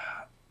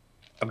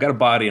got a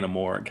body in a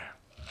morgue.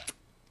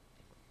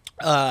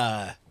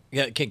 Yeah.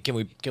 Can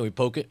we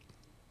poke it?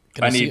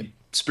 I need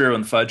Spiro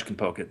and Fudge can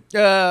poke it.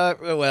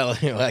 Well,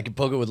 I can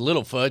poke it with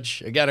little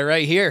Fudge. I got it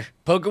right here.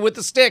 Poke it with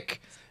the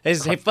stick. Hey,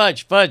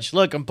 Fudge,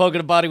 look, I'm poking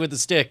a body with the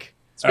stick.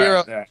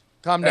 Spiro,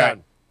 calm down.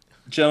 Right.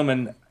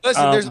 Gentlemen.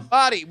 Listen, there's a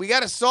body. We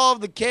got to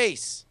solve the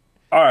case.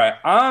 All right.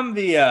 I'm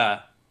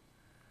the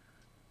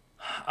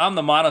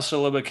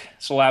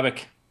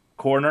monosyllabic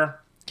coroner,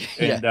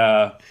 and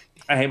I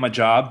hate my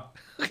job.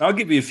 I'll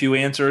give you a few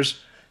answers.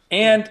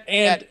 And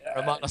a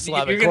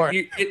monosyllabic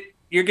coroner.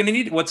 You're going to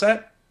need, what's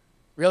that?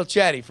 Real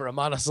chatty for a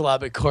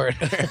monosyllabic coroner.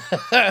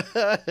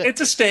 It's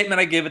a statement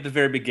I give at the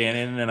very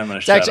beginning, and then I'm going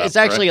to shut up. It's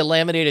actually a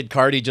laminated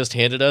card he just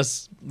handed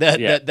us.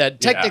 That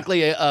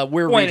technically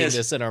we're reading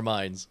this in our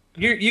minds.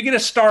 You're going to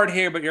start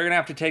here, but you're going to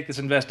have to take this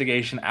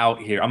investigation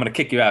out here. I'm going to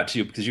kick you out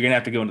too because you're going to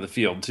have to go into the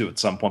field too at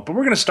some point. But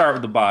we're going to start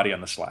with the body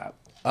on the slab,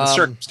 the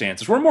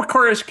circumstances. We're more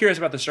curious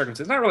about the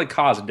circumstances, not really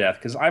cause of death,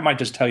 because I might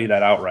just tell you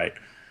that outright.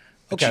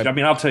 But okay. I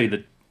mean, I'll tell you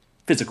the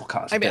physical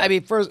cause. I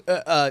mean, first,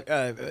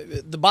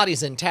 the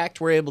body's intact.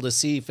 We're able to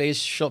see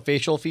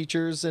facial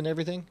features and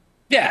everything.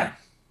 Yeah.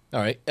 All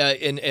right.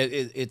 And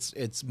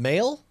it's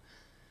male.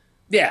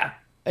 Yeah.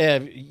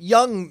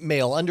 Young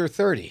male, under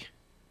 30.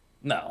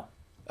 No.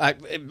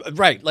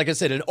 Right. Like I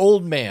said, an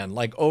old man,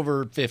 like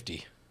over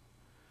 50.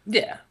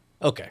 Yeah.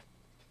 Okay.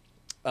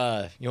 You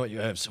know what? You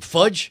have some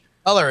Fudge.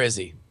 Color is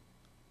he?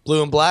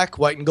 Blue and black,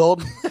 white and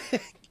gold.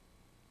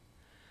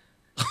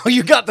 Oh,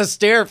 you got the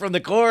stare from the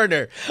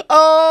coroner.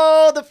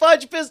 Oh, the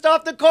fudge pissed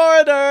off the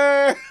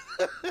coroner.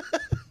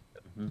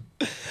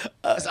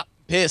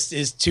 Pissed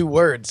is 2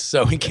 words,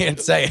 so he can't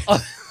say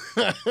it.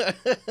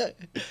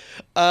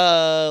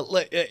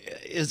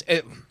 Is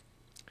it?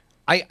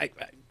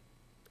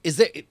 Is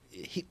there?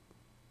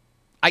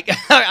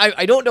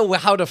 I don't know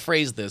how to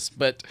phrase this,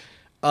 but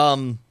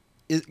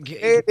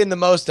In the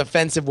most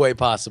offensive way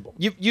possible.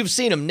 you've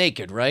seen him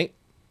naked, right?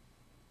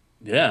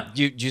 Yeah.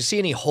 Do you see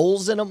any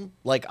holes in him?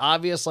 Like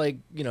obvious, like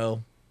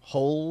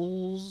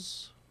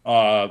holes.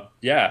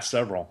 Yeah,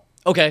 several.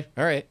 Okay,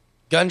 all right.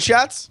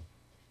 Gunshots?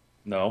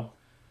 No.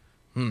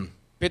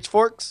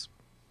 Pitchforks?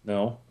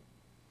 No.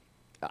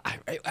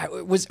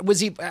 Was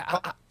he?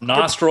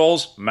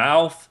 Nostrils,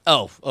 mouth.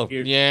 Oh,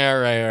 yeah,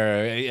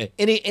 right.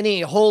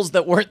 Any holes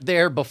that weren't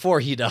there before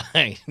he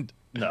died?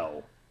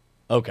 No.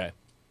 Okay.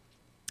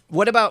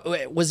 What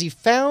about? Was he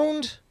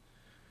found?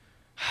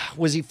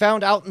 Was he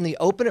found out in the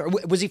open, or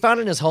was he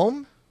found in his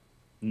home?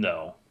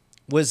 No.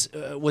 Was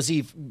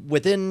he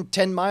within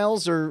 10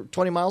 miles or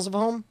 20 miles of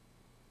home?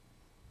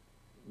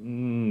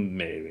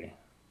 Maybe.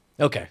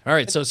 Okay, all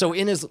right. So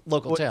in his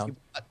local town.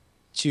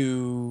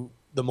 To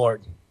the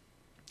morgue.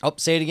 Oh,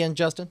 say it again,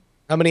 Justin.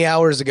 How many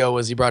hours ago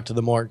was he brought to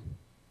the morgue?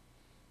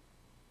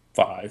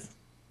 5.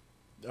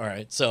 All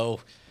right, so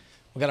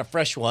we got a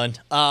fresh one.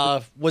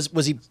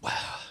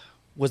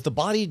 Was the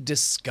body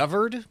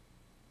discovered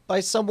by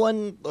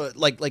someone or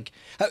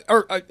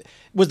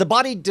was the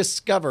body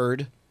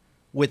discovered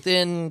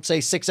within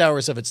say 6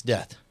 hours of its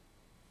death?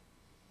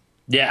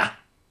 Yeah.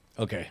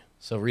 Okay,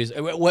 so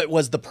what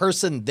was the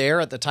person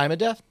there at the time of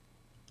death?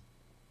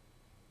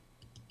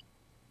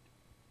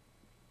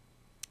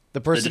 The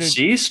person The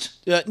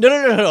deceased?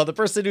 No. The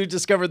person who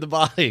discovered the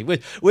body.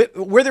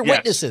 Were there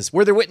witnesses?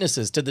 Were there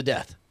witnesses to the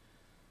death?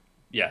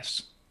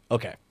 Yes.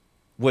 Okay.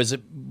 Was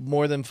it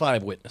more than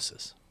 5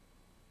 witnesses?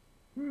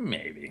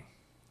 Maybe.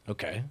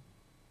 Okay.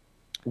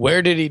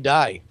 Where did he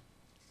die?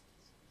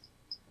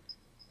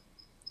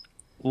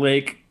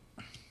 Lake.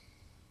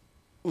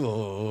 Was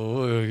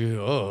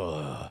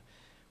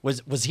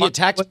he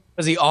attacked?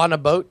 Was he on a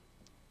boat?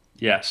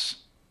 Yes.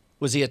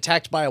 Was he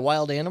attacked by a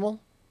wild animal?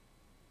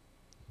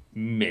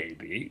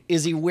 Maybe.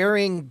 Is he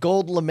wearing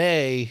gold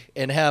lame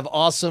and have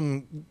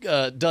awesome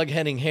Doug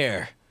Henning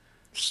hair?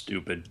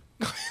 Stupid.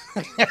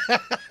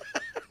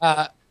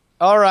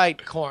 All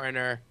right,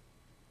 coroner.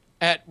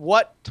 At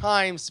what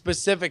time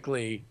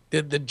specifically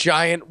did the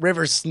giant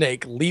river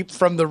snake leap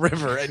from the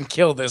river and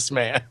kill this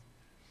man?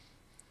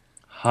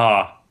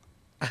 Ha.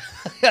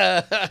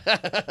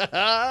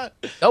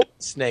 Nope,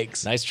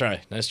 snakes. Nice try.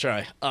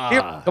 Here,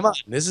 come on.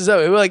 This is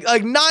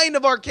like 9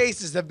 of our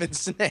cases have been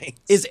snakes.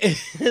 Is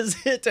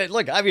it?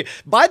 Look, I mean,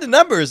 by the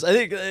numbers, I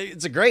think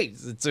it's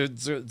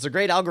a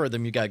great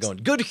algorithm you got going.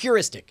 Good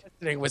heuristic.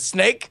 With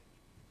snake?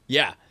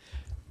 Yeah.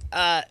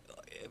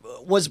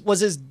 Was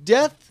his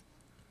death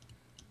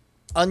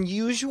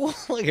unusual?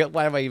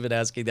 Why am I even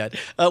asking that?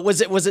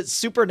 Was it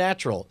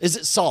supernatural? Is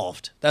it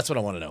solved? That's what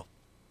I want to know.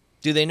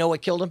 Do they know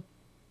what killed him?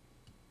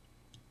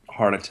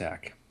 Heart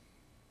attack.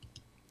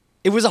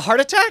 It was a heart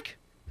attack?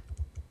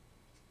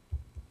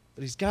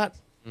 But he's got...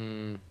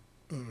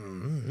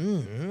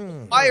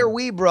 Why are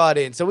we brought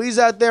in? So he's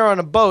out there on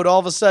a boat. All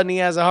of a sudden he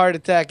has a heart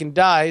attack and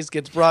dies,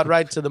 gets brought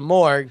right to the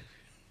morgue.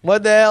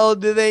 What the hell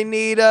do they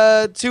need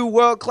 2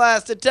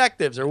 world-class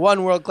detectives or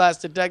 1 world-class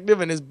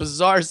detective and his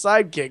bizarre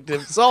sidekick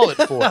to solve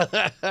it for?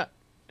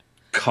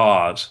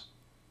 Cause.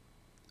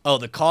 Oh,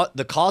 the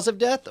cause of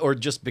death or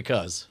just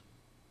because?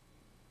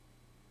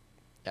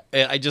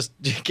 I just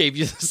gave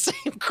you the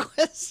same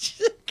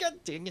question. God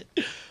dang it.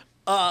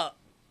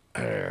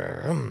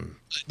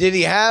 Did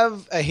he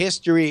have a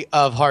history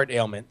of heart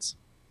ailments?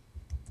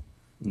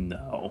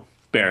 No.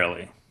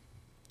 Barely.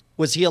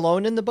 Was he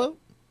alone in the boat?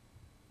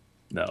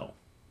 No.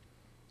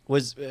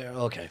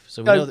 Okay,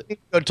 so we know that.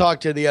 Go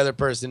talk to the other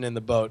person in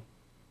the boat.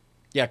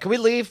 Yeah, can we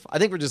leave? I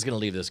think we're just gonna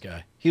leave this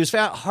guy. He was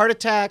found heart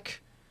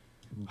attack.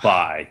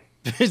 Bye.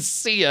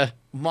 See ya,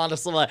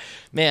 monosyllabic.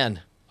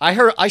 Man,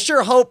 I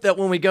sure hope that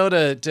when we go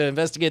to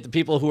investigate the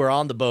people who are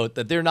on the boat,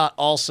 that they're not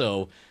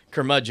also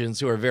curmudgeons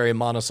who are very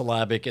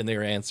monosyllabic in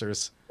their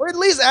answers. Or at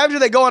least after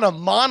they go on a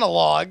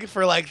monologue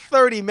for like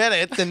 30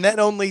 minutes and then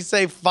only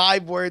say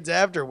 5 words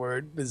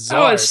afterward.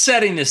 Bizarre. I was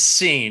setting the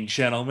scene,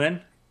 gentlemen.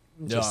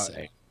 Just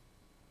saying.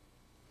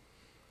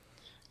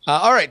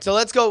 All right, so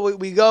let's go.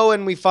 We go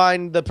and we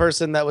find the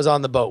person that was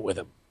on the boat with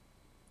him.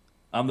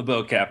 I'm the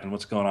boat captain.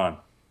 What's going on?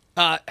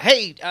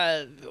 Hey,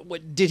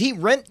 did he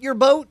rent your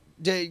boat?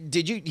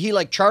 Did he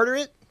like charter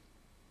it?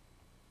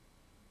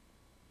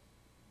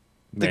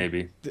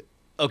 Maybe.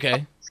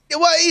 Okay.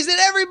 Well, isn't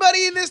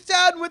everybody in this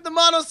town with the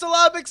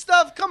monosyllabic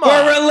stuff? Come on.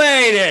 We're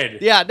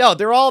related. Yeah, no,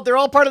 they're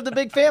all part of the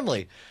big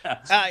family.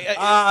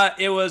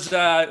 It was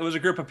a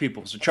group of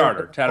people. It's a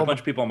charter. Had a bunch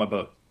of people on my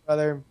boat.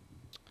 Brother.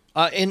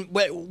 And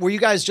were you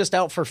guys just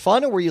out for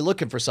fun, or were you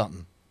looking for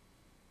something?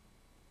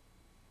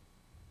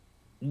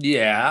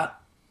 Yeah.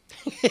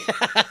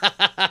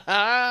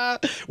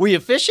 Were you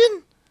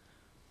fishing?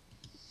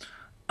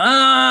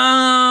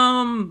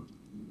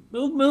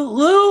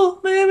 little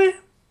maybe.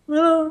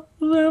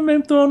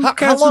 Maybe throwing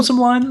cats in some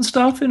lines and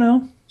stuff, you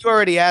know. You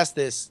already asked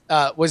this.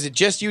 Was it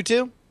just you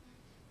two?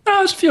 No,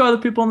 there's a few other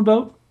people on the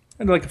boat.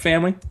 And like a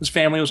family. His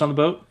family was on the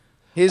boat.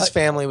 His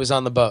family was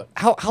on the boat.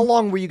 How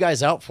long were you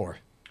guys out for?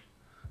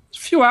 It's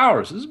a few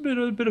hours. It was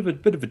a bit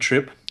of a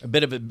trip. A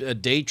bit of a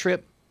day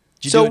trip.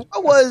 So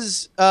what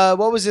was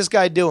this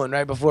guy doing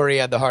right before he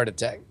had the heart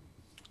attack?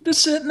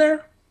 Just sitting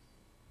there.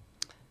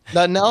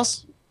 Nothing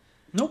else?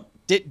 Nope.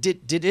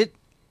 Did it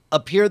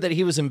appear that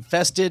he was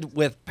infested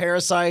with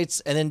parasites,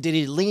 and then did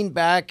he lean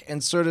back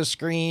and sort of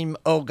scream,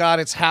 "Oh God,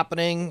 it's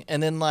happening,"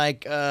 and then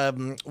like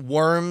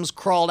worms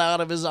crawled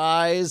out of his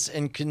eyes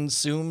and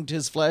consumed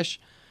his flesh?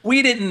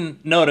 We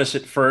didn't notice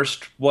at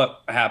first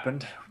what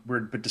happened. We're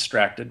a bit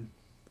distracted.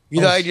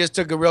 You know, he just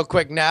took a real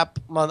quick nap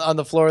on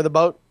the floor of the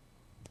boat?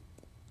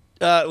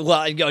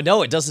 Well,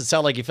 no, it doesn't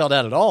sound like he fell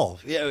down at all.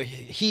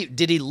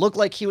 Did he look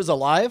like he was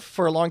alive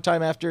for a long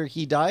time after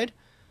he died?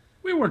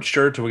 We weren't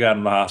sure until we got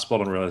in the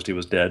hospital and realized he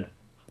was dead.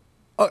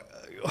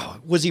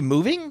 Was he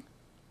moving?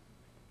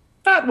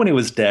 Not when he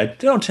was dead.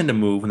 They don't tend to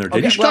move when they're dead.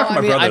 Okay, You should talk to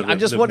my brother. I'm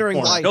just wondering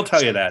why. He'll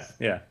tell you that.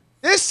 Yeah.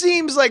 This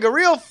seems like a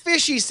real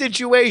fishy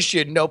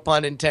situation, no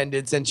pun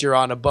intended, since you're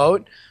on a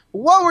boat.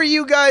 What were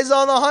you guys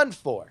on the hunt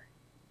for?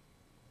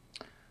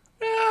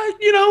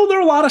 You know, there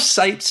are a lot of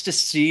sights to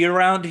see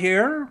around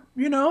here.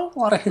 You know, a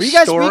lot of Were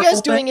historical you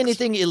guys doing things.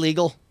 anything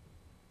illegal?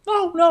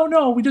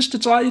 No. We just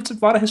it's a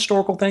lot of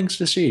historical things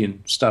to see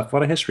and stuff. A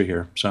lot of history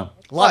here. So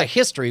A lot of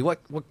history. What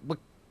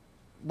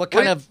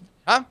kind of?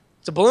 Huh?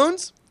 It's a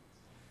balloons?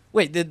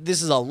 Wait,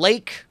 this is a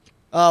lake.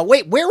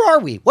 Wait, where are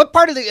we? What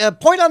part of the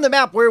point on the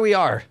map where we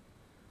are?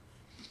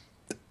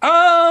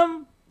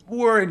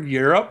 we're in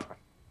Europe.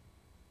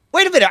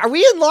 Wait a minute, are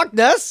we in Loch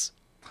Ness?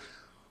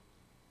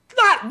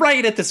 Not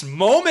right at this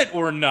moment,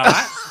 we're not.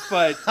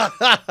 But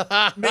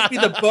maybe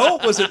the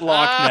boat was at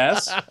Loch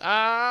Ness.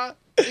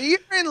 You're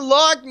in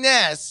Loch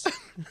Ness,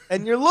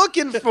 and you're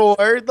looking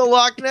for the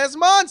Loch Ness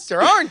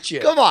Monster, aren't you?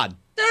 Come on.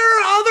 There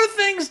are other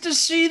things to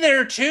see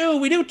there, too.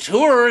 We do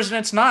tours, and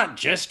it's not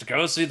just to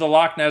go see the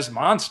Loch Ness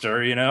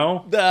Monster, you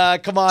know?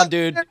 Come on,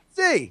 dude. Let's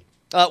see.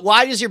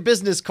 Why does your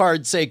business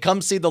card say,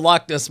 come see the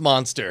Loch Ness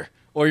Monster,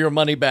 or your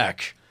money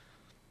back?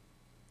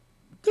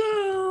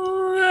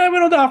 We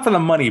don't offer the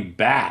money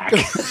back.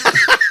 Gotta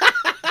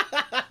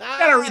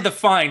read the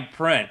fine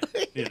print,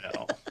 you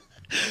know.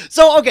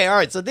 So, okay, all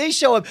right. So they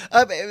show up.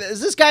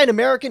 Is this guy an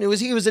American?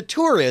 He was a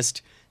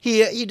tourist.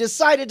 He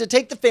decided to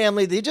take the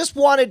family. They just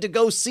wanted to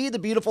go see the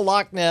beautiful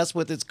Loch Ness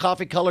with its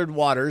coffee-colored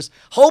waters,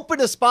 hoping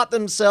to spot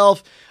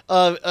themselves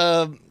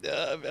a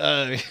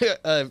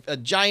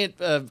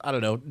giant, I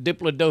don't know,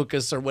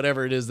 Diplodocus or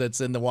whatever it is that's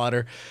in the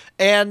water.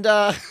 And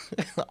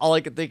all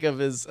I can think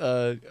of is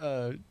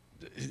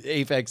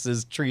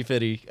Apex's Tree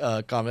Fitty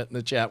comment in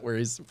the chat where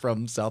he's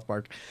from South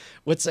Park.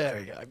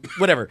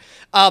 Whatever.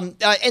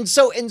 And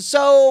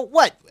so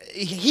what?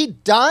 He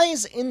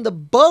dies in the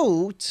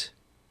boat.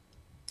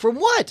 From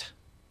what?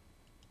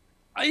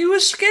 He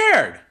was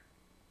scared.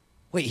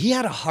 Wait, he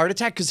had a heart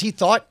attack because he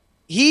thought...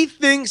 He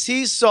thinks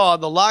he saw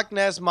the Loch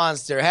Ness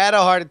Monster, had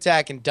a heart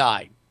attack, and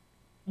died.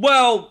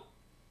 Well,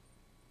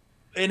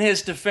 in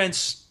his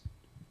defense,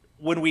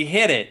 when we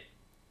hit it,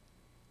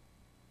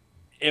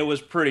 it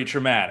was pretty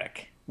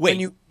traumatic. Wait.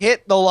 When you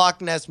hit the Loch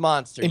Ness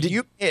Monster, And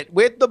you hit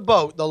with the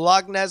boat the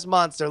Loch Ness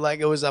Monster like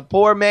it was a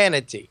poor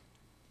manatee.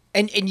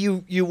 And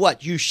you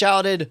what? You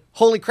shouted,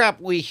 holy crap,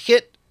 we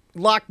hit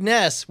Loch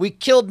Ness. We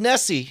killed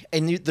Nessie.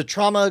 And the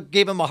trauma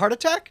gave him a heart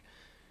attack?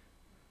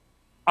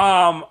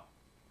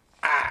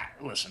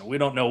 Listen, we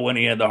don't know when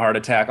he had the heart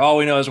attack. All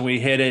we know is we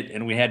hit it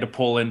and we had to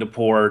pull into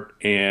port,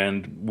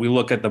 and we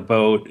look at the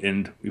boat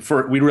and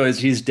we realize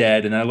he's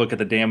dead, and I look at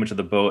the damage of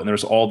the boat, and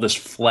there's all this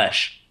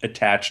flesh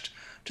attached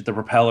to the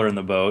propeller in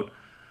the boat.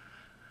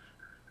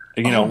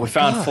 And, you know, we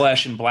found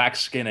flesh and black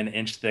skin an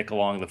inch thick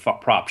along the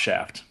prop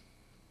shaft.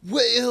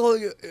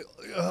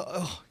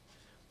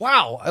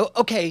 Wow.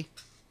 Okay.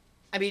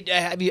 I mean,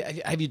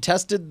 have you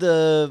tested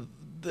the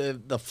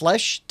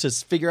flesh to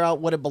figure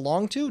out what it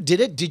belonged to?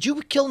 Did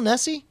you kill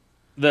Nessie?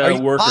 Are The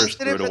you workers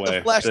threw positive it that away.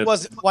 the flesh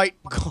wasn't white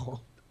gold?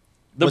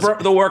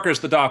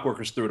 The dock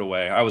workers threw it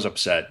away. I was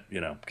upset,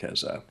 you know,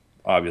 because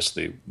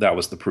obviously that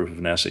was the proof of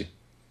Nessie.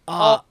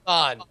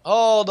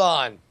 Hold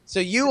on. So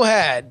you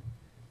had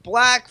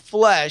black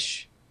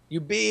flesh.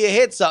 You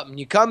hit something.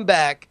 You come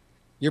back.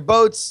 Your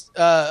boat's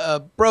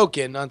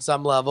broken on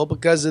some level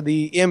because of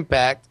the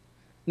impact.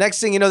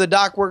 Next thing you know, the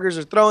dock workers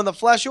are throwing the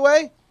flesh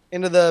away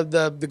into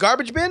the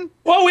garbage bin.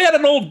 Well, we had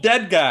an old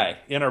dead guy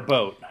in our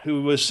boat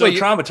who was so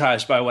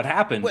traumatized by what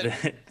happened. What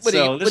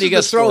So are this you is going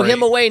the to throw story.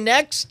 him away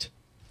next?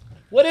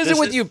 What is it This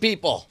with is- you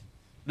people?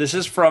 This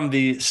is from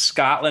the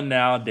Scotland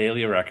Now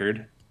Daily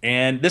Record.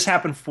 And this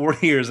happened 4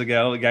 years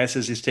ago. The guy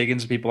says he's taking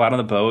some people out on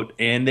the boat,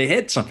 and they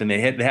hit something.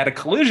 They had a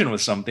collision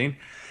with something,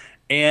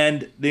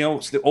 And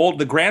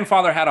the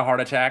grandfather had a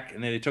heart attack,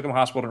 and they took him to the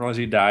hospital and realized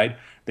he died.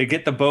 They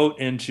get the boat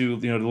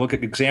into to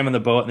examine the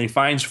boat, and he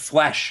finds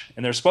flesh.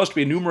 And there's supposed to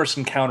be numerous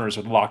encounters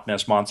with Loch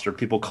Ness monster,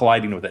 people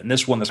colliding with it. And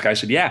this guy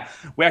said, "Yeah,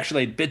 we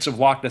actually had bits of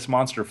Loch Ness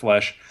monster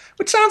flesh,"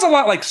 which sounds a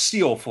lot like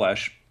seal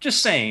flesh.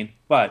 Just saying,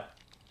 but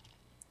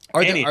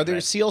are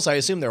there seals? I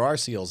assume there are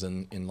seals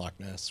in Loch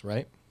Ness,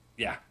 right?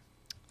 Yeah,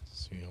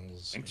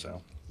 seals. I think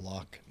so.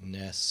 Loch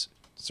Ness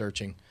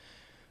searching.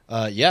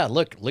 Yeah,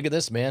 look at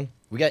this, man.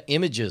 We got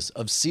images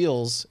of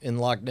seals in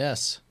Loch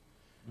Ness,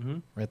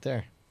 right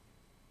there.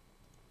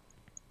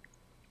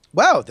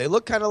 Wow, they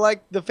look kind of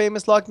like the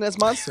famous Loch Ness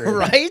monster,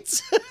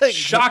 right?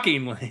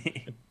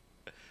 Shockingly.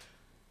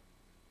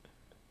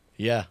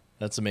 Yeah,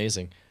 that's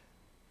amazing.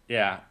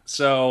 Yeah,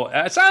 so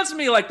it sounds to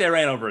me like they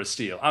ran over a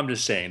seal. I'm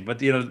just saying, but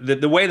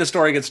the way the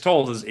story gets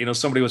told is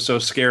somebody was so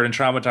scared and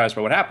traumatized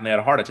by what happened, they had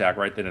a heart attack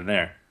right then and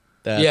there.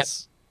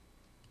 That's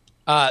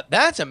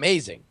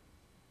amazing.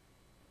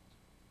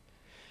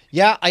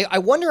 Yeah, I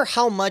wonder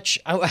how much.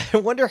 I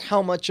wonder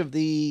how much of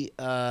the.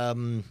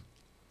 Oh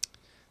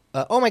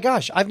my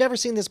gosh, I've never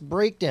seen this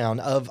breakdown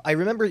of. I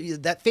remember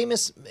that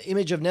famous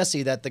image of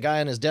Nessie that the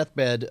guy on his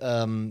deathbed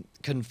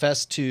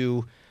confessed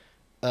to.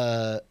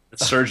 The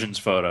surgeon's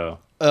photo.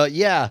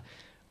 Yeah.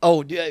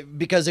 Oh,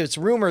 because it's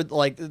rumored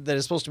that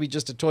it's supposed to be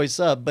just a toy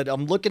sub, but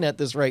I'm looking at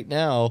this right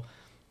now.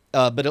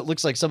 But it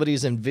looks like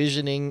somebody's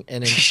envisioning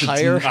an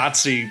entire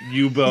Nazi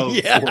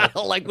U-boat. Yeah,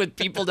 like with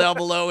people down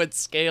below at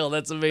scale.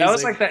 That's amazing. That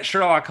was like that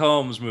Sherlock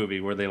Holmes movie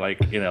where they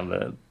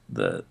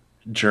the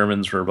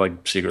Germans were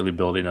secretly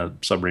building a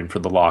submarine for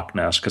the Loch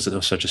Ness because it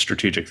was such a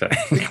strategic thing.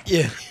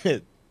 Yeah.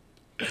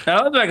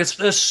 Now, it looks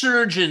like a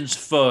surgeon's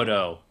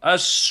photo. A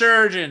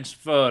surgeon's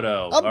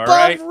photo.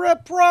 Above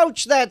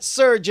reproach, that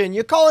surgeon.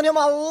 You're calling him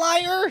a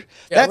liar?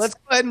 Yeah, let's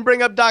go ahead and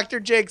bring up Dr.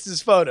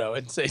 Jakes' photo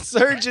and say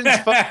surgeon's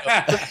photo.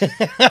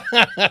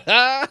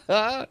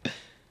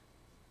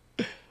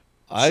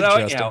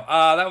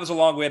 That was a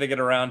long way to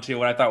get around to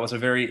what I thought was a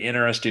very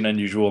interesting,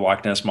 unusual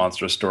Loch Ness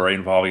Monster story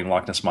involving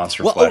Loch Ness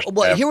Monster flesh.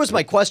 Well, here was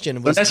my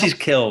question. Nessie's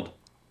killed.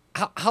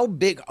 How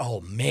big?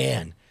 Oh,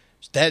 man.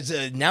 That's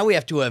now we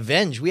have to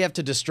avenge. We have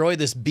to destroy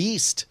this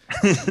beast.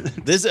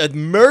 This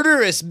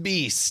murderous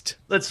beast.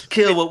 Let's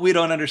kill what we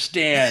don't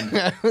understand.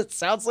 It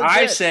sounds like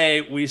I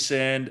say we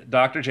send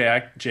Dr.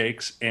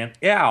 Jakes and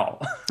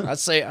Al. I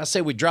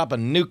say we drop a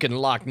nuke in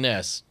Loch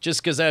Ness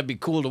just because that'd be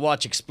cool to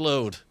watch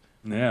explode.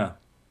 Yeah,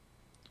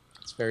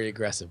 it's very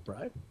aggressive,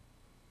 Brian.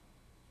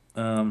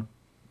 Do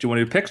you want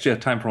to do picks? Do you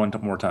have time for one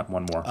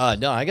more?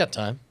 No, I got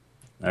time.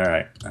 All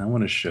right, I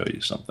want to show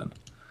you something.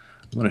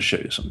 I'm going to show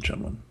you something,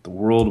 gentlemen. The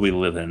world we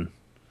live in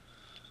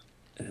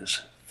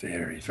is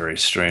very, very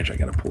strange. I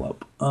got to pull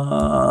up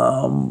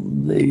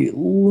the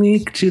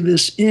link to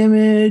this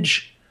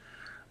image.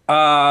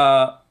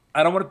 I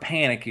don't want to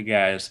panic, you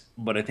guys,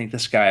 but I think the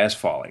sky is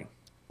falling.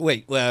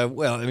 Wait,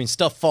 well, I mean,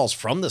 stuff falls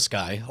from the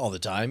sky all the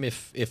time.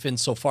 If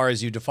insofar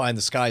as you define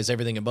the sky as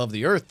everything above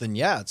the earth, then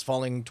yeah, it's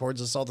falling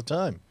towards us all the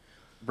time.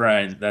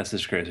 Brian, that's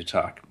just crazy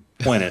talk.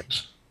 Point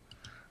is,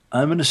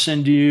 I'm going to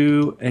send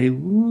you a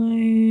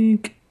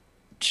link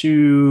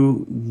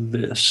to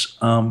this.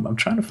 I'm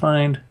trying to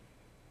find.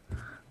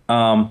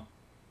 I'm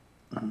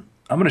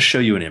going to show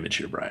you an image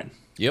here, Brian.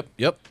 Yep.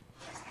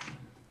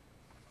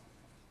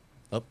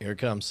 Oh, here it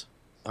comes.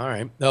 All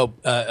right. Oh,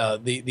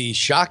 the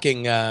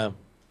shocking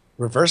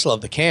reversal of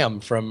the cam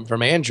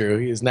from Andrew.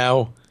 He is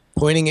now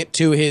pointing it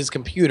to his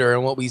computer,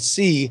 and what we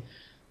see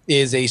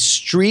is a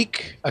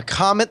streak, a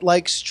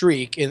comet-like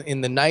streak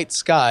in the night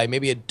sky,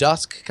 maybe a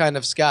dusk kind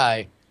of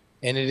sky,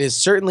 and it is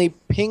certainly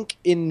pink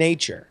in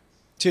nature.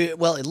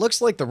 Well, it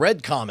looks like the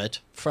Red Comet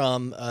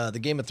from the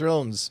Game of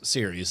Thrones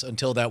series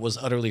until that was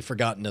utterly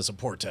forgotten as a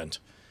portent.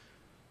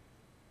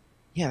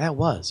 Yeah, that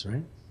was,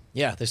 right?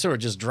 Yeah, they sort of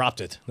just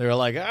dropped it. They were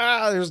like,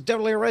 there's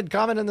definitely a red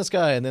comet in the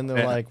sky. And then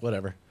they're like,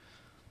 whatever.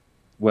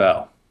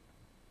 Well,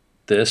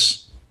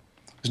 there's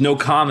no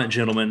comet,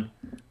 gentlemen.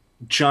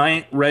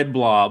 Giant red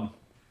blob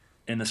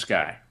in the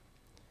sky.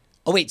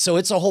 Oh, wait, so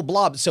it's a whole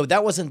blob. So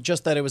that wasn't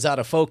just that it was out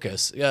of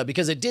focus,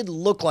 because it did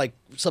look like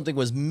something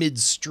was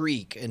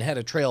mid-streak and had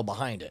a trail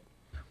behind it.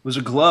 It was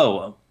a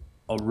glow,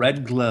 a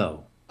red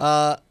glow.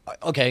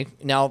 Okay,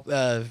 now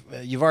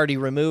you've already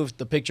removed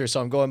the picture,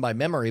 so I'm going by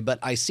memory, but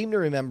I seem to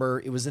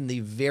remember it was in the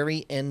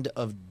very end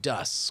of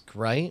dusk,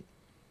 right?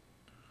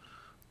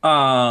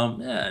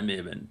 Yeah, it may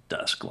have been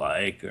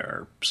dusk-like,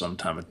 or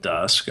sometime at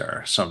dusk,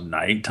 or some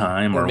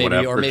nighttime, or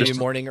whatever. Or maybe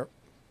morning, or...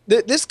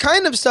 This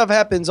kind of stuff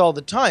happens all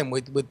the time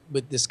with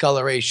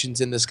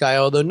discolorations in the sky,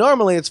 although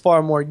normally it's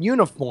far more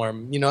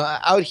uniform. You know,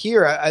 out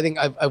here, I think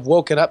I've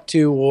woken up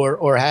to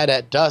or had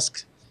at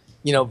dusk,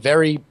 you know,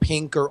 very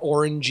pink or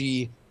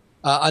orangey,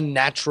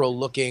 unnatural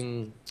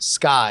looking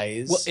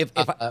skies.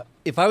 Well,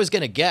 if I was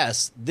going to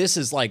guess, this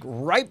is like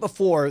right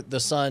before the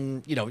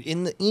sun, you know,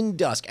 in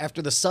dusk, after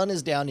the sun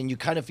is down and you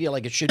kind of feel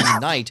like it should be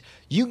night,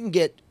 you can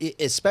get,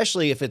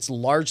 especially if it's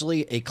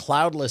largely a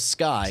cloudless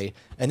sky,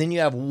 and then you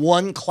have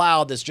one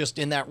cloud that's just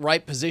in that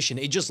right position.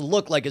 It just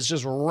looked like it's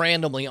just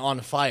randomly on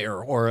fire,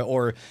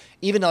 or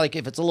even like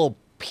if it's a little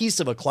piece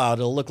of a cloud,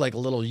 it'll look like a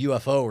little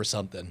UFO or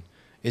something.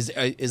 Is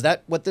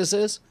that what this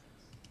is?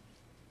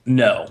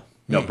 No,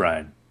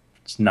 Brian.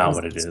 It's not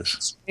what it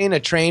is. In a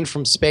train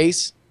from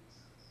space.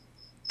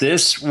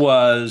 This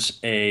was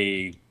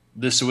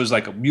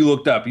like you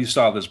looked up, you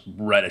saw this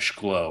reddish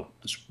glow,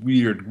 this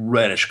weird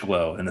reddish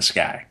glow in the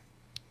sky.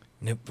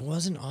 And it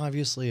wasn't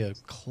obviously a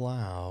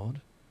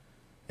cloud.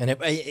 And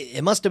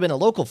it must have been a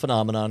local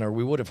phenomenon, or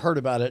we would have heard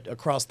about it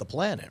across the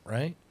planet,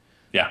 right?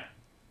 Yeah.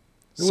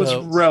 It was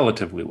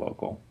relatively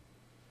local.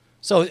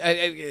 So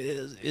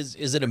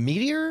is it a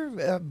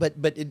meteor?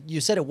 But you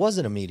said it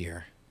wasn't a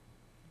meteor.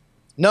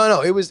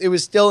 No, it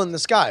was still in the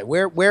sky.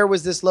 Where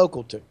was this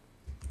local to?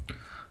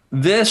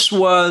 This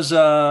was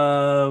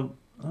let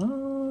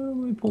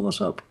me pull this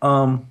up.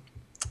 Let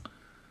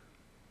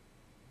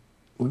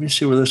me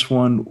see where this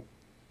one.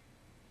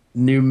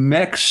 New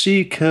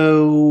Mexico.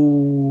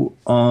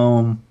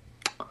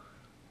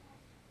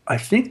 I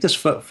think this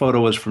photo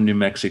was from New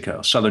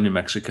Mexico, southern New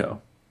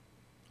Mexico.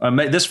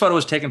 This photo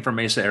was taken from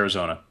Mesa,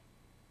 Arizona.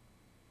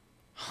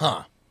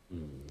 Huh.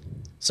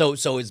 So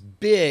it's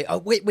big. Oh,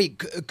 wait.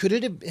 Could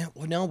it have?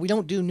 No, we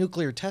don't do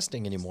nuclear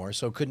testing anymore,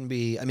 so it couldn't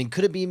be. I mean,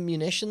 could it be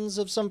munitions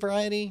of some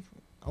variety,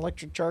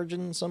 electric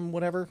charging, some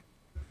whatever?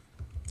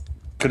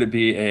 Could it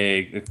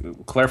be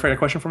clarify that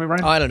question for me,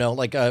 Brian? I don't know,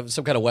 like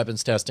some kind of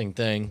weapons testing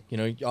thing. You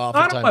know,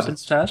 oftentimes not a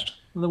weapons test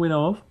that we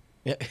know of.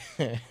 Yeah.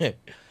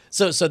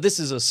 So this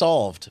is a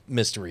solved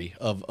mystery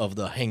of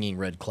the hanging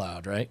red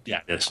cloud, right?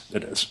 Yeah,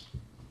 it is.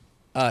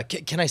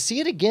 Can I see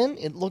it again?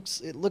 It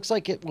looks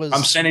like it was.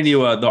 I'm sending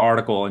you the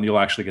article, and you'll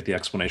actually get the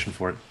explanation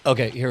for it.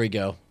 Okay, here we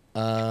go.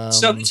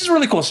 So this is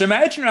really cool. So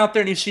imagine you're out there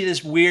and you see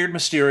this weird,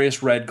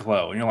 mysterious red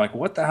glow, and you're like,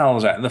 "What the hell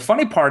is that?" And the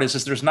funny part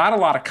is there's not a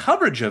lot of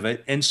coverage of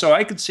it, and so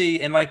I could see,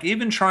 and like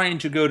even trying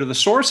to go to the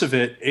source of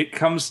it, it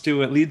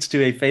leads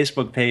to a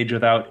Facebook page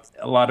without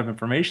a lot of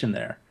information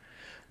there.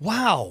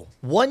 Wow.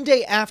 One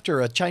day after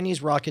a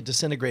Chinese rocket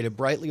disintegrated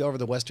brightly over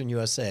the western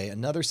USA,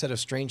 another set of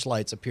strange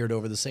lights appeared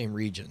over the same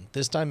region.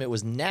 This time it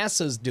was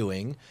NASA's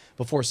doing.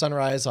 Before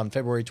sunrise on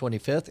February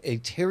 25th, a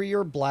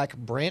Terrier Black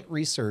Brant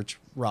Research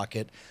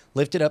rocket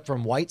lifted up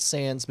from White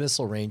Sands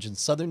Missile Range in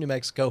southern New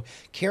Mexico,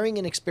 carrying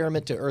an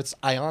experiment to Earth's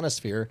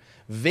ionosphere.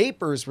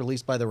 Vapors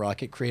released by the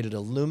rocket created a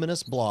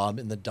luminous blob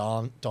in the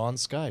dawn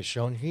sky,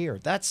 shown here.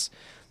 That's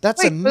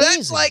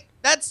amazing.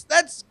 That's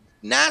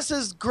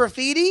NASA's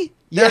graffiti?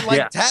 They're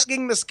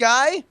tagging the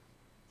sky?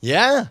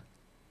 Yeah.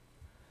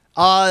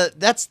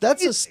 That's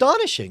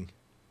astonishing.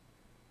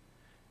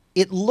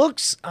 It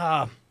looks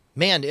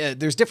man,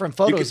 there's different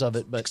photos of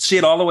it, but see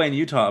it all the way in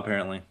Utah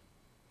apparently.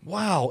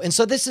 Wow. And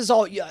so this is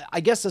all, I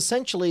guess,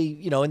 essentially,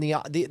 you know, in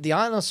the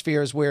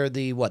ionosphere is where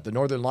the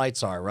northern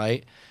lights are,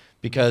 right?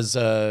 Because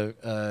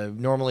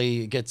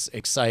normally it gets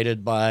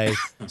excited by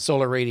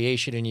solar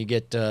radiation and you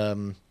get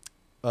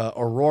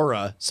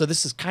aurora. So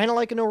this is kind of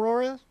like an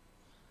aurora?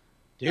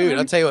 Dude,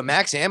 I'll tell you what,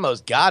 Max Ammo's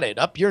got it.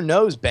 Up your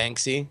nose,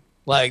 Banksy.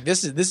 Like,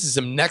 this is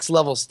some next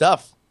level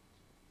stuff.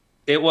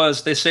 It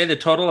was, they say the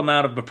total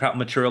amount of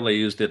material they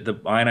used, the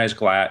ionized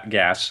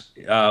gas,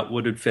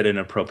 would fit in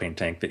a propane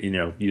tank that,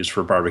 use for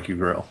a barbecue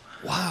grill.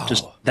 Wow.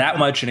 Just that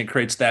much, and it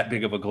creates that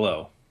big of a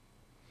glow.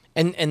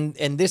 And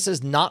this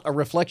is not a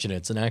reflection.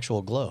 It's an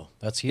actual glow.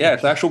 That's huge. Yeah,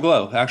 it's actual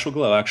glow.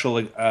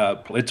 Actually,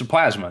 it's a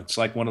plasma. It's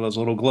like one of those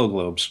little glow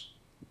globes.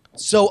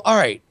 So, all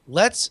right,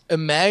 let's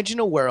imagine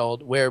a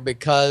world where,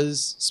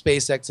 because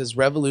SpaceX has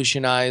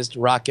revolutionized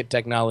rocket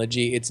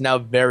technology, it's now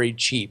very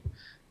cheap.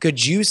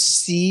 Could you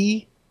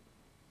see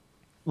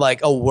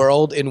like a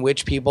world in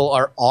which people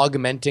are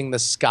augmenting the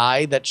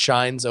sky that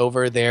shines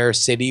over their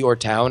city or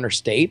town or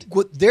state?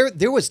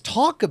 There was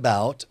talk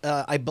about,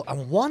 I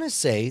want to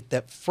say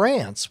that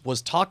France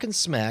was talking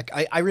smack.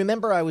 I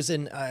remember I was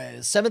in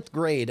 7th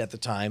grade at the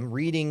time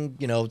reading,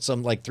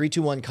 some like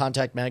 321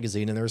 Contact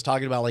magazine, and there was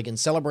talking about like in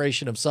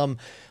celebration of some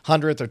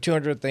 100th or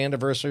 200th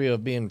anniversary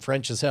of being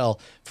French as hell,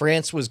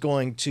 France was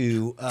going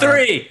to...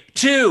 3,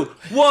 2,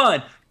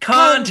 1...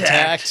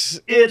 Contact.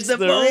 It's the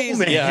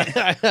moment.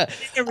 Yeah.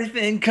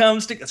 Everything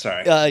comes together.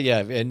 Sorry. Yeah.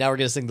 And now we're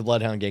going to sing the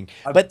Bloodhound Gang.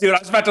 But dude, I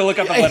was about to look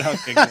up the Bloodhound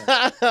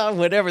Gang.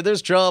 Whenever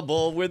there's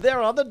trouble, we're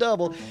there on the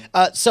double.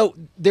 So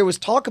there was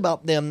talk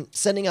about them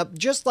setting up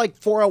just like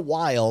for a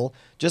while,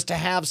 just to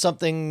have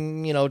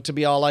something, to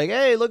be all like,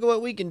 hey, look at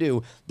what we can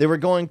do. They were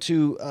going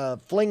to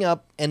fling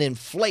up and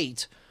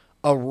inflate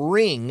a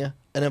ring, an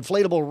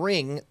inflatable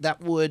ring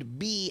that would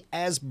be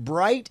as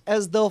bright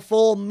as the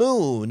full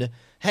moon,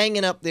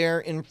 hanging up there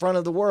in front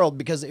of the world,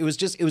 because it was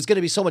going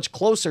to be so much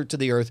closer to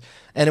the Earth,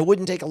 and it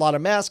wouldn't take a lot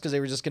of mass because they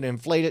were just going to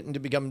inflate it and to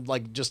become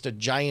like just a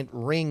giant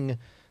ring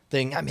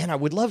thing. I mean, I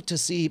would love to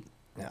see.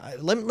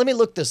 Let me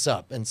look this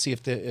up and see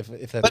if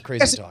that's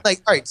crazy talk.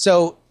 Like, all right,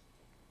 so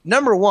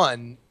number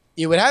one,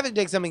 you would have to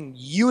take something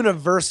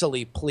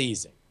universally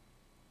pleasing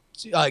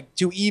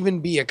to even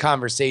be a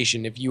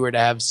conversation. If you were to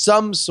have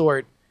some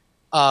sort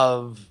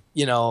of,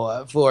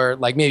 for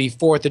like maybe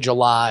 4th of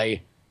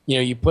July,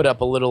 you put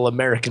up a little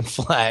American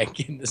flag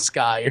in the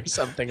sky or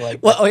something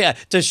like Well, that. oh yeah,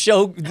 to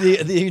show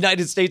the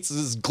United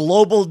States'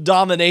 global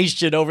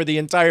domination over the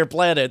entire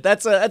planet.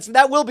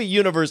 That will be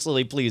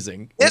universally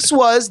pleasing. This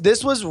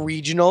was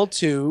regional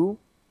to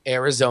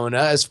Arizona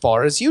as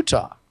far as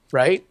Utah,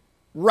 right?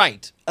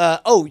 Right.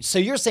 So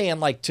you're saying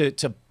like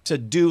to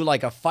do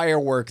like a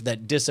firework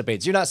that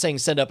dissipates. You're not saying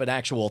send up an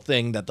actual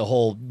thing that the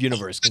whole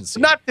universe can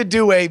see. Not to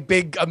do a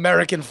big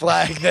American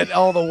flag that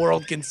all the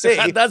world can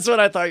see. That's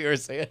what I thought you were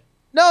saying.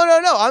 No.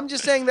 I'm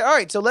just saying that. All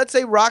right, so let's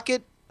say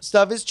rocket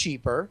stuff is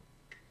cheaper,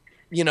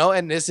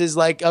 and this is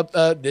like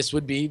this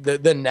would be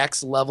the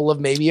next level of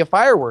maybe a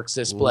fireworks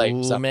display.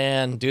 Ooh,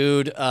 man,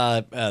 dude,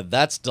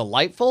 that's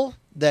delightful.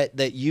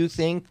 That you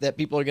think that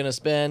people are going to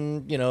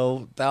spend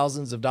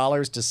thousands of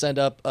dollars to send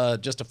up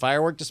just a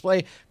firework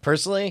display.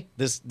 Personally,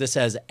 this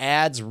has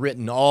ads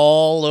written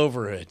all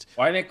over it.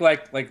 Well, I think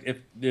like if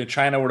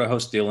China were to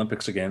host the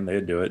Olympics again,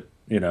 they'd do it.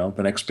 The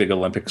next big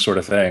Olympic sort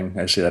of thing.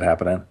 I see that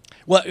happening.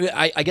 Well,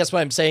 I guess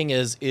what I'm saying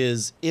is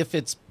if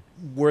it's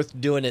worth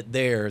doing it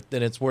there,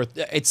 then it's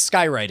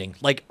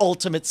skywriting, like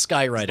ultimate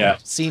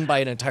skywriting, seen by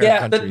an entire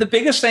country. Yeah, the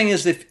biggest thing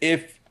is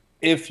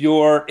if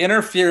you're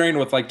interfering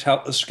with like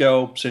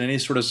telescopes and any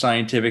sort of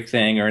scientific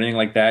thing or anything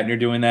like that, and you're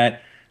doing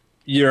that,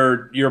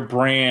 your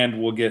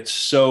brand will get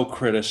so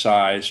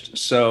criticized,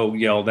 so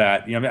yelled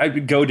at.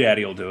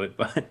 GoDaddy will do it,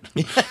 but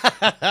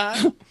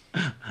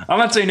I'm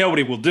not saying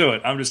nobody will do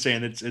it. I'm just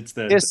saying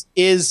this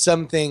is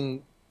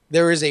something.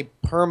 There is a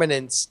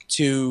permanence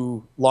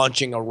to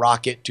launching a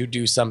rocket to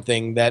do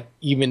something that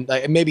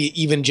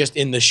maybe even just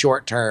in the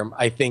short term,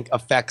 I think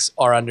affects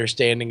our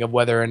understanding of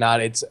whether or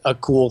not it's a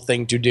cool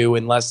thing to do,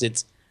 unless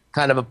it's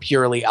kind of a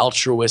purely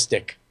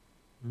altruistic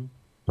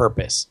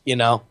purpose,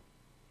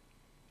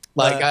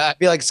 Like I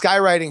feel like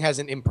skywriting has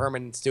an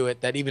impermanence to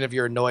it that even if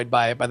you're annoyed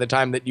by it, by the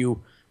time that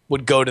you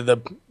would go to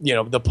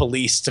the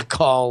police to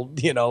call,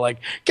 like,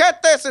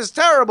 get this is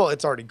terrible,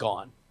 it's already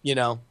gone,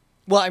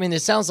 Well, I mean,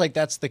 it sounds like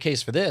that's the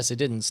case for this. It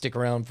didn't stick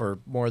around for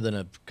more than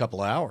a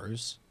couple of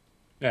hours.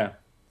 Yeah.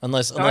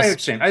 Unless I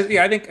understand.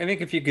 I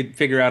think if you could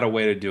figure out a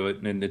way to do it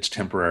and it's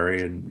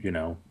temporary,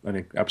 and I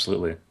think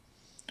absolutely.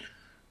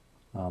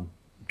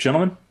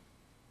 Gentlemen,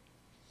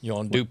 you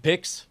want to do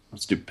picks?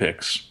 Let's do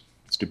picks.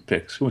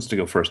 Who wants to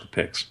go first with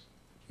picks?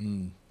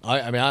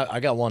 I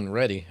got one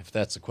ready. If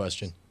that's the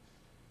question.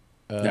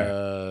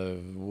 Yeah.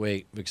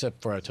 Wait,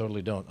 except for I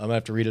totally don't. I'm gonna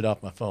have to read it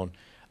off my phone.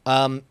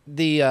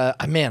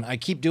 I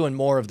keep doing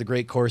more of the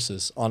great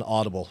courses on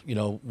Audible.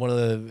 One of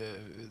the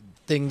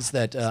things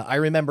that I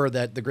remember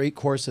that the great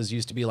courses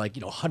used to be like,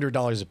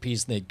 $100 a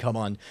piece, and they'd come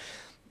on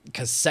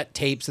cassette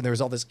tapes, and there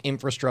was all this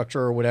infrastructure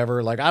or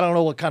whatever. Like, I don't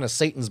know what kind of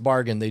Satan's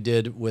bargain they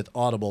did with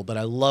Audible, but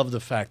I love the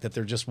fact that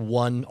they're just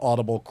one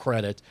Audible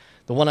credit.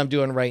 The one I'm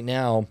doing right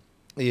now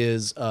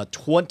is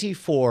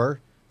 24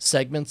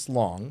 segments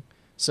long.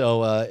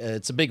 So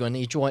it's a big one.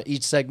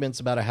 Each segment's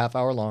about a half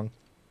hour long.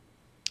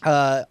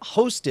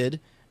 Hosted,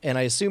 and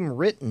I assume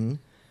written,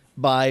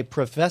 by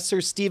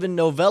Professor Steven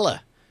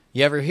Novella.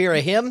 You ever hear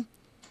of him?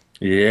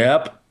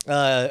 Yep.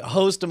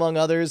 Host, among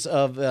others,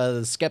 of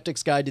the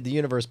Skeptic's Guide to the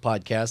Universe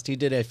podcast. He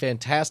did a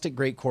fantastic,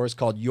 great course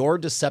called Your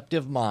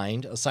Deceptive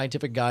Mind, a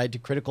scientific guide to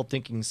critical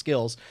thinking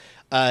skills.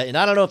 And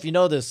I don't know if you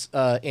know this,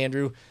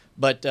 Andrew,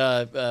 but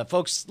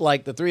folks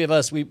like the three of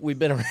us, we've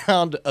been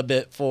around a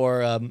bit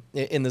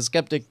in the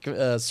skeptic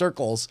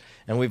circles,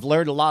 and we've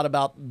learned a lot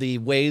about the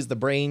ways the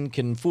brain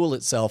can fool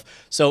itself.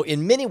 So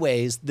in many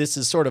ways, this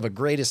is sort of a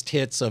greatest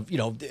hits of,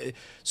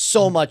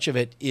 so much of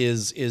it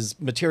is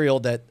material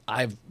that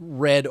I've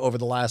read over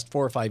the last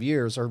 4 or 5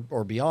 years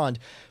or beyond,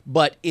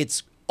 but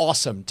it's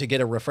awesome to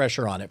get a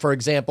refresher on it. For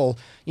example,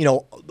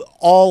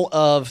 all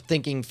of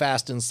Thinking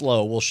Fast and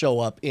Slow will show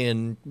up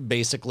in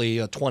basically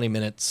a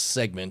 20-minute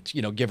segment,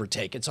 give or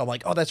take. And so I'm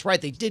like, oh, that's right,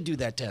 they did do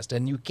that test,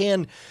 and you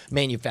can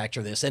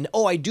manufacture this. And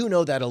I do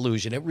know that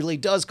illusion. It really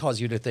does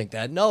cause you to think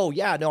that. No,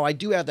 I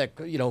do have that.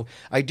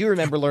 I do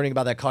remember learning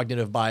about that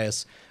cognitive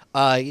bias.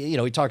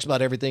 He talks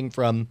about everything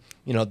from,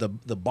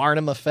 the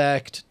Barnum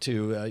effect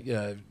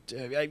to,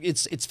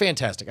 it's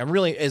fantastic. I'm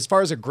really, as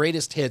far as the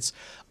greatest hits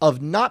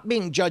of not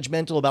being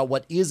judgmental about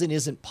what is and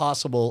isn't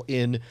possible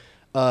in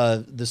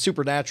the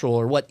supernatural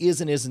or what is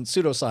and isn't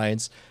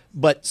pseudoscience,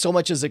 but so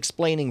much as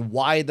explaining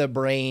why the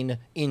brain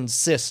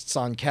insists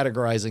on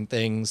categorizing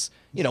things,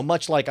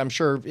 much like I'm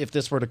sure if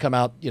this were to come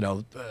out,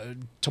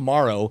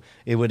 tomorrow,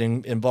 it would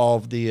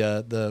involve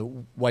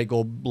the white,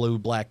 gold, blue,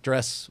 black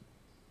dress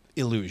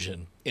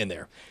illusion in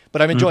there,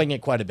 but I'm enjoying it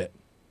quite a bit.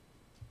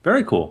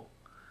 Very cool.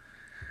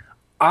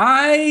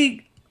 I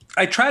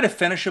try to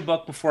finish a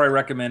book before I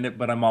recommend it,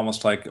 but I'm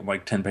almost like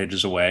 10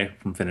 pages away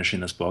from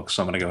finishing this book,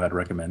 so I'm going to go ahead and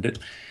recommend it.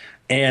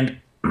 And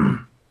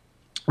I'm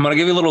going to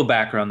give you a little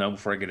background, though,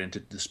 before I get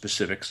into the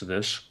specifics of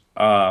this.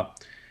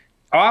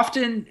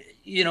 Often,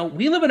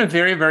 we live in a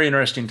very, very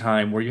interesting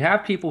time where you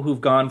have people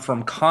who've gone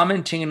from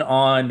commenting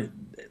on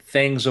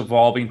things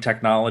evolving,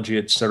 technology,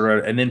 et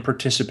cetera, and then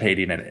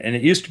participating in it. And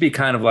it used to be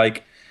kind of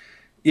like,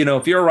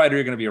 if you're a writer,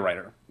 you're going to be a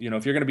writer.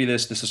 If you're going to be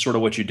this is sort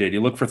of what you did. You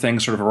look for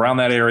things sort of around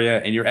that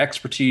area, and your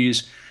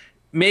expertise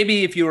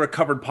maybe if you were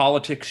covered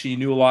politics, you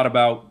knew a lot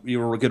about, you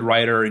were a good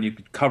writer and you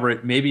could cover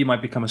it. Maybe you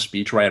might become a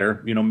speech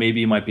writer. You know,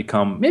 maybe you might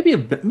become maybe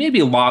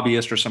a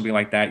lobbyist or something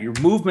like that. Your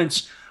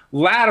movements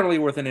laterally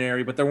within an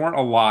area, but there weren't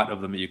a lot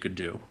of them that you could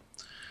do.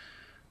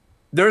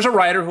 There's a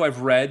writer who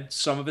I've read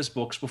some of his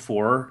books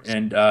before,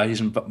 and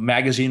he's a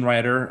magazine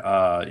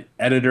writer,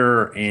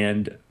 editor,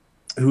 and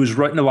who's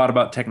written a lot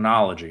about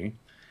technology.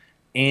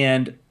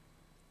 And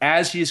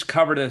as he's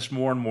covered this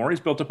more and more, he's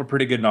built up a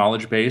pretty good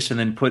knowledge base, and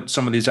then put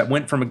some of these that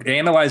went from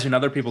analyzing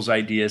other people's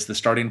ideas to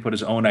starting to put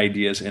his own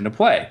ideas into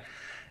play.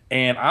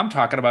 And I'm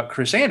talking about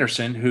Chris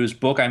Anderson, whose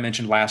book I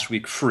mentioned last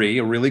week, Free,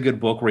 a really good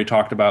book where he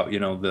talked about, you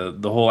know,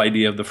 the whole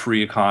idea of the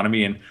free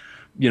economy and,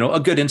 you know, a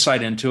good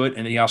insight into it.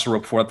 And he also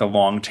wrote for it The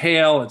Long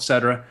Tail,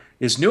 etc.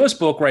 His newest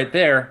book right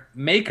there,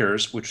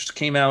 Makers, which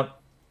came out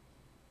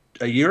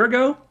a year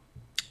ago.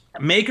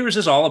 Makers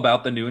is all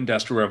about the new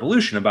industrial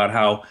revolution, about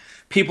how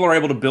people are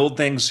able to build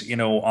things, you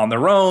know, on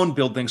their own,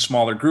 build things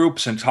smaller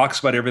groups, and talks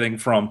about everything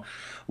from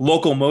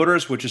Local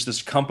Motors, which is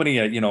this company,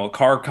 you know, a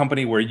car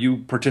company where you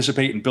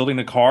participate in building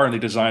a car and they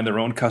design their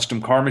own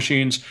custom car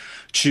machines,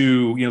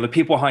 to, you know, the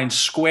people behind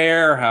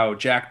Square, how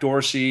Jack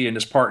Dorsey and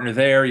his partner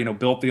there, you know,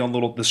 built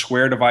the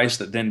Square device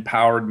that then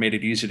made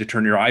it easy to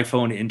turn your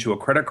iPhone into a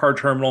credit card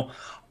terminal.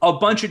 A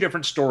bunch of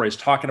different stories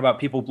talking about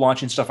people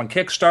launching stuff on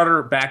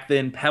Kickstarter. Back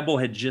then, Pebble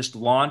had just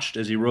launched,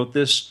 as he wrote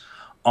this,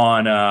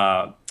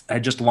 had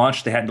just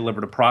launched. They hadn't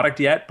delivered a product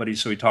yet, but he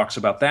talks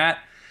about that.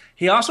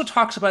 He also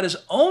talks about his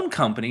own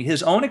company,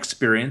 his own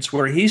experience,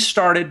 where he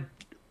started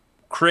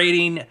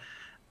creating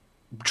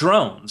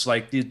drones,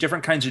 like these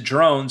different kinds of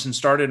drones, and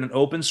started an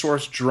open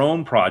source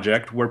drone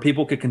project where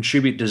people could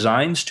contribute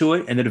designs to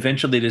it, and then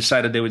eventually they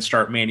decided they would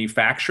start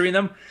manufacturing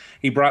them.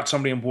 He brought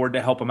somebody on board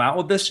to help him out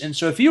with this. And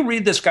so if you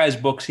read this guy's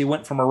books, he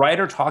went from a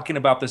writer talking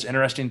about this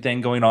interesting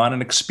thing going on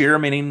and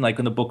experimenting, like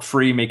in the book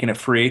Free, making it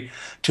free,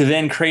 to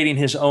then creating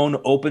his own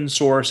open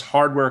source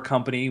hardware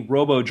company,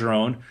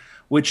 RoboDrone,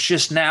 which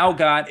just now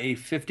got a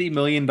 $50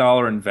 million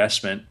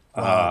investment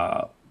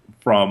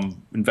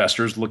from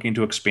investors looking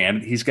to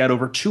expand. He's got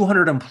over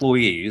 200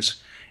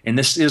 employees, and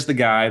this is the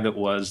guy that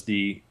was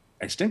I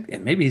think,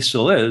 and maybe he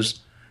still is.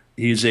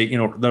 He's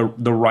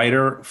the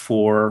writer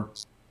for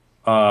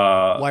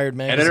Wired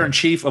magazine,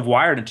 editor-in-chief of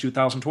Wired in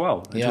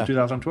 2012 until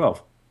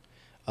 2012.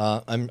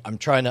 I'm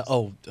trying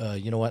to.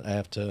 You know what? I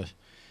have to.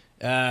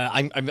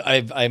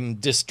 I'm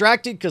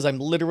distracted because I'm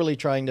literally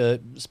trying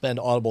to spend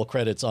Audible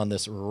credits on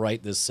this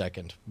right this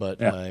second.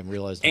 But I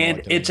realized.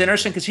 And it's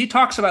interesting because he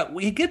talks about.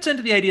 He gets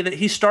into the idea that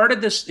he started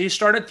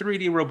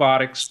 3D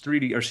robotics.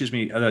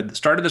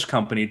 Started this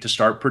company to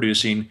start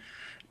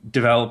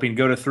developing.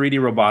 Go to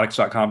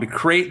 3drobotics.com to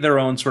create their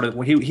own sort of.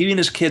 He and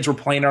his kids were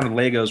playing around with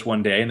Legos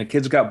one day, and the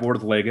kids got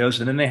bored with Legos,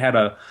 and then they had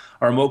a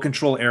remote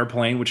control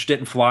airplane, which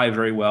didn't fly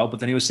very well. But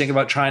then he was thinking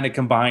about trying to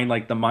combine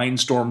like the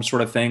Mindstorm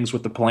sort of things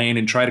with the plane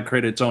and try to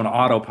create its own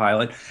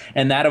autopilot.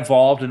 And that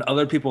evolved, and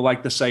other people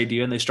liked this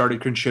idea, and they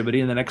started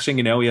contributing. And the next thing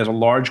you know, he has a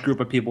large group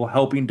of people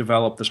helping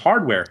develop this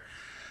hardware.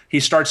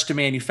 He starts to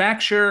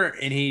manufacture,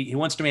 and he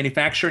wants to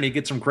manufacture, and he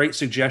gets some great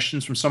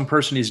suggestions from some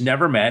person he's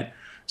never met.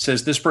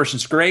 Says this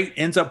person's great,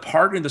 ends up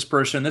partnering with this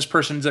person, and this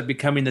person ends up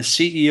becoming the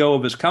CEO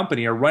of his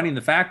company or running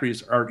the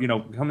factories, or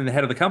becoming the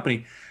head of the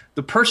company.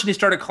 The person he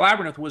started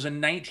collaborating with was a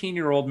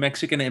 19-year-old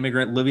Mexican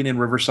immigrant living in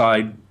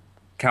Riverside,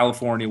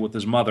 California, with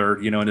his mother,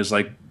 and his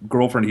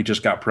girlfriend. He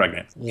just got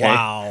pregnant. Okay?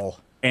 Wow.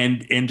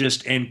 And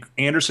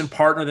Anderson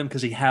partnered them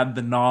because he had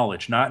the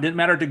knowledge. Didn't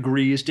matter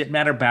degrees, didn't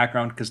matter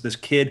background, because this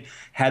kid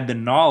had the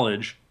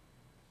knowledge.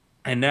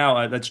 And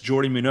now that's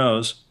Jordi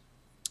Munoz,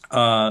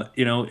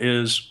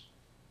 is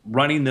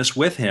running this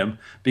with him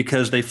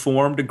because they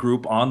formed a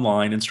group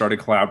online and started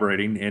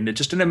collaborating. And it's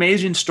just an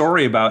amazing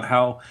story about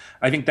how,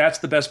 I think that's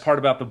the best part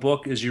about the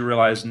book, is you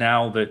realize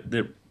now that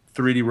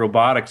 3D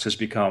Robotics has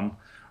become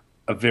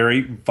a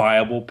very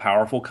viable,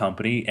 powerful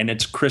company. And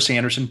it's Chris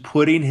Anderson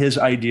putting his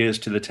ideas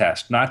to the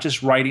test, not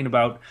just writing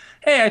about,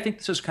 hey, I think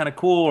this is kind of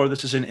cool, or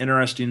this is an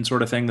interesting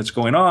sort of thing that's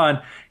going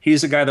on.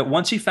 He's the guy that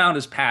once he found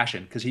his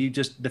passion, because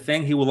the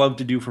thing he would love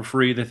to do for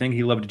free, the thing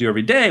he loved to do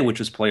every day, which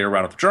was play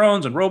around with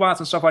drones and robots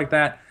and stuff like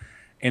that,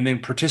 and then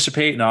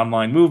participate in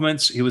online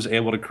movements, he was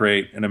able to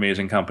create an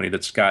amazing company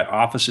that's got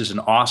offices in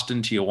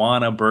Austin,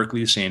 Tijuana,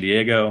 Berkeley, San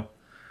Diego.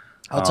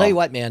 I'll tell you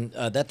what, man,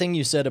 that thing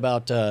you said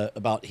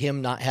about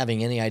him not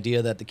having any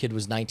idea that the kid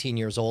was 19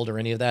 years old or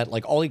any of that,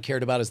 all he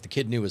cared about is the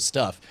kid knew his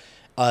stuff.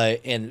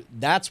 And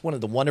that's one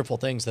of the wonderful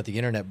things that the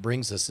internet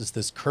brings us, is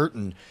this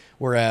curtain.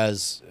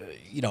 Whereas,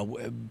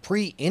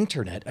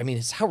 pre-internet, I mean,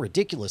 how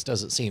ridiculous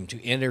does it seem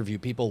to interview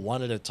people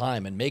one at a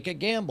time and make a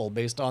gamble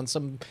based on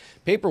some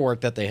paperwork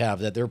that they have,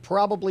 that they're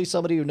probably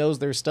somebody who knows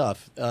their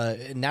stuff.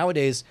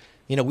 Nowadays,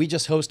 we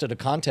just hosted a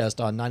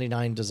contest on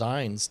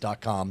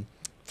 99designs.com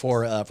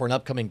for an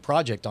upcoming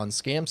project on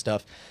scam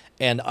stuff.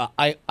 And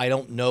I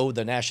don't know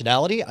the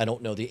nationality. I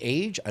don't know the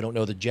age. I don't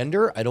know the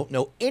gender. I don't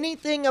know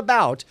anything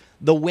about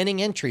the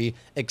winning entry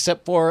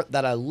except for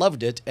that I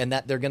loved it and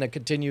that they're going to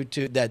continue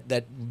to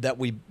that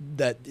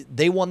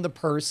they won the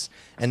purse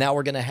and now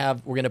we're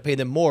going to pay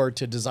them more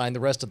to design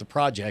the rest of the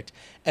project.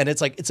 And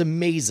it's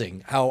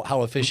amazing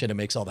how efficient it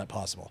makes all that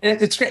possible.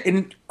 And it's great.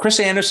 And Chris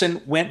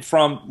Anderson went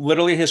from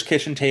literally his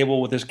kitchen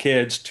table with his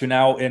kids to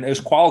now, and it was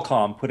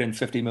Qualcomm put in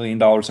 $50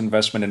 million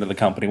investment into the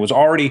company. It was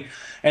already,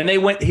 and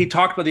he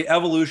talked about the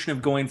evolution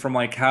of going from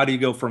like, how do you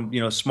go from,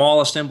 small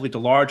assembly to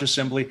large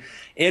assembly?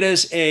 It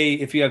is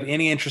if you have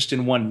any interest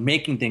in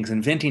making things,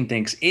 inventing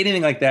things,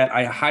 anything like that,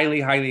 I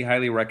highly, highly,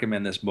 highly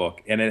recommend this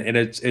book. And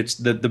it's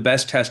the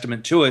best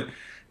testament to it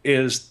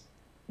is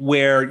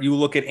where you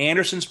look at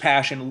Anderson's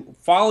passion,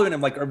 following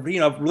him,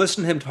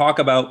 listen to him talk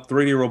about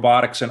 3D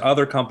robotics and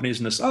other companies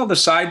and the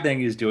side thing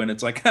he's doing.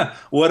 It's like,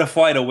 what a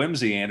flight of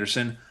whimsy,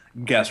 Anderson.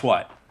 Guess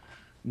what?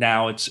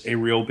 Now it's a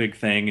real big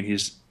thing, and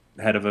he's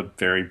head of a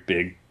very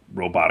big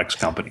robotics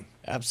company.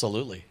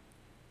 Absolutely.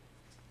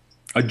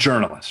 A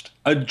journalist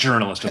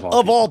of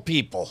all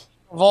people.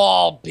 Of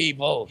all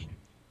people.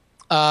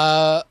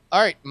 All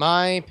right,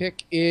 my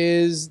pick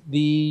is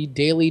the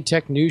Daily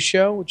Tech News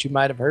Show, which you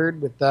might have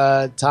heard with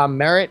Tom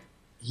Merritt.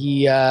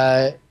 It's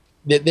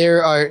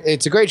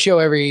a great show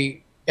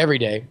every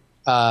day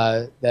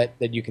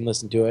that you can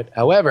listen to it.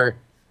 However,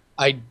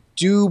 I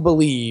do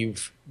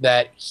believe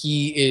that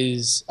he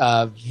is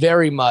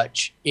very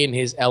much in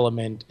his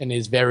element and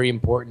is very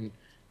important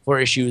for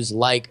issues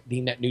like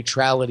the net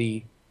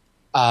neutrality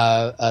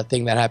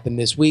thing that happened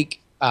this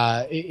week.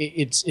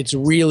 It's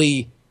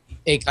really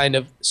a kind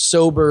of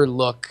sober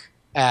look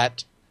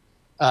at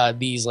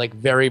these like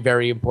very,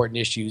 very important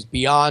issues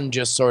beyond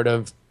just sort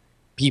of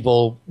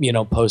people,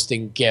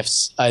 posting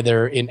GIFs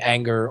either in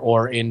anger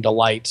or in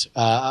delight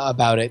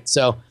about it.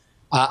 So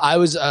I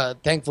was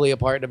thankfully a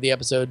part of the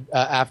episode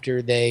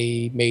after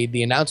they made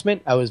the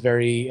announcement. I was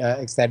very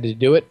excited to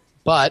do it,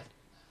 but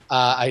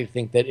I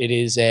think that it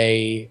is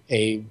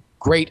a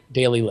great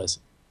daily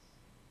listen.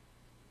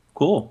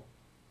 Cool.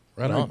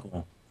 Right on.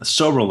 Cool. A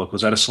sober look.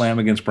 Was that a slam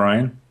against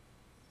Brian?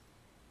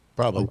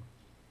 Probably.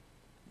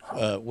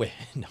 Wait,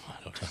 no,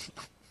 I don't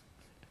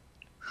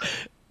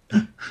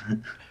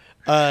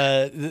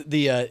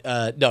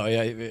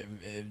know.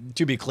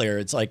 To be clear,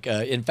 it's like,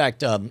 in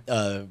fact,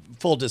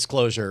 full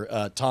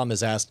disclosure, Tom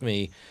has asked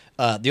me,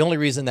 the only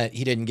reason that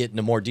he didn't get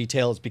into more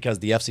detail is because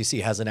the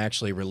FCC hasn't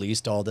actually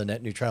released all the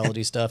net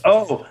neutrality stuff.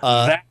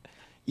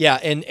 Yeah,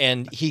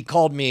 and he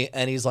called me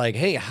and he's like,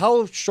 "Hey,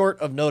 how short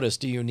of notice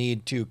do you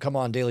need to come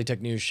on Daily Tech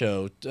News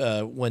Show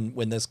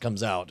when this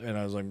comes out?" And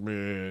I was like,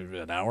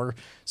 "An hour."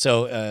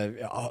 So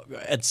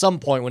at some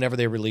point, whenever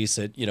they release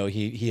it,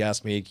 he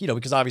asked me,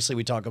 because obviously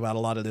we talk about a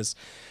lot of this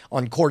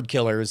on Cord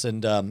Killers,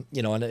 and I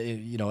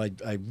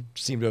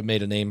seem to have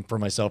made a name for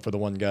myself for the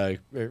one guy.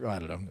 I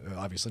don't know,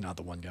 obviously not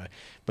the one guy,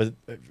 but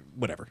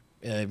whatever.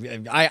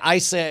 I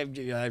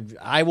say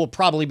I will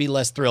probably be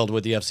less thrilled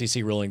with the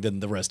FCC ruling than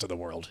the rest of the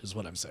world, is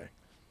what I'm saying.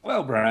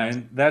 Well,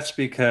 Brian, that's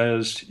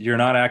because you're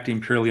not acting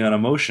purely on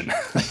emotion.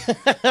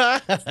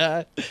 Well,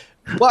 that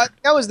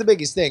was the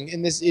biggest thing,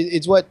 and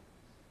it's what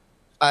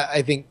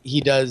I think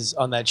he does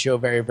on that show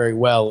very, very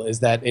well. Is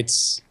that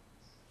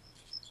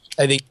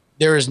I think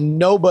there is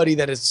nobody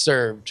that is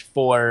served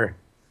for,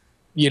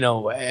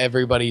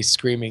 everybody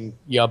screaming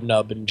yub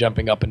nub and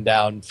jumping up and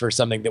down for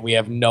something that we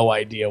have no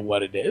idea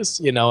what it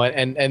is,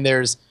 and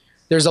there's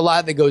a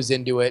lot that goes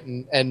into it.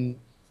 And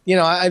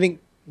I think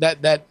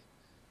that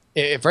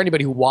if for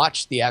anybody who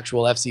watched the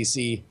actual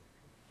FCC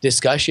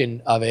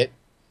discussion of it,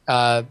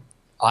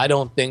 I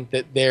don't think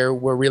that there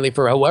were really,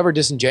 for however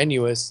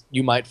disingenuous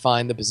you might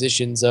find the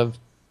positions of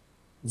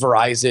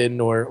Verizon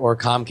or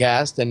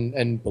Comcast,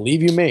 and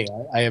believe you me,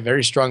 I have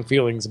very strong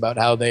feelings about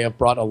how they have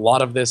brought a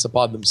lot of this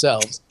upon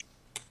themselves.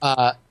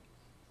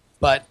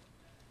 But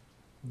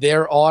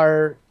there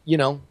are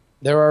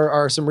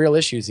some real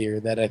issues here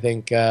that I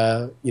think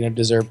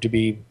deserve to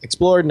be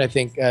explored, and I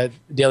think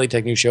Daily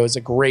Tech News Show is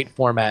a great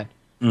format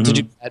to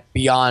do that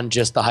beyond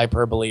just the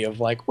hyperbole of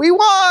like, we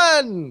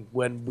won,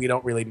 when we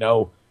don't really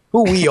know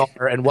who we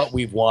are and what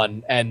we've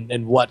won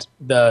and what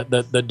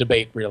the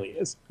debate really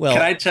is. Well,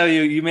 can I tell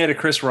you, you made a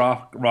Chris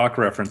Rock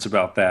reference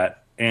about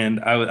that,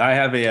 and I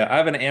have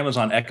an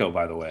Amazon Echo,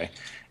 by the way,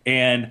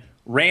 and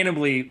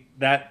randomly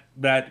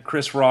that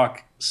Chris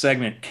Rock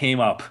segment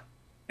came up,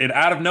 and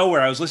out of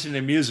nowhere, I was listening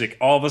to music.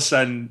 All of a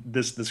sudden,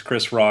 this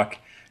Chris Rock,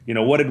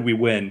 what did we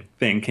win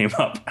thing came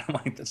up. I'm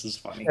like, this is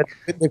funny.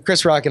 The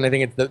Chris Rock, and I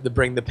think it's the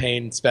Bring the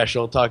Pain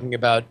special, talking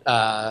about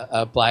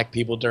black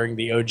people during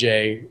the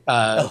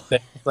OJ thing.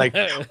 Like,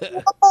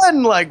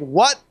 like,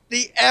 what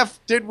the F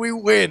did we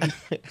win?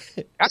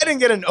 I didn't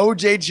get an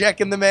OJ check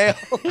in the mail.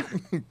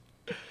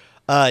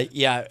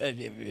 Yeah,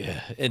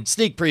 and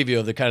sneak preview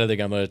of the kind of thing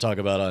I'm going to talk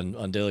about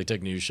on Daily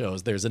Tech News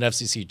shows. There's an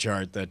FCC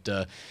chart that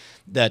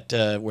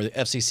where the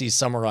FCC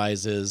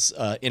summarizes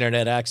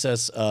internet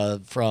access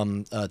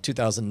from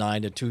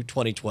 2009 to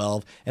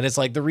 2012, and it's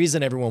like the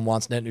reason everyone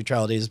wants net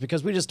neutrality is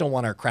because we just don't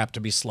want our crap to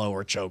be slow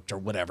or choked or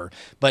whatever.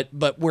 But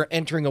we're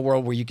entering a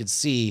world where you could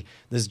see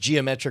this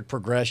geometric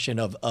progression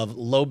of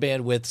low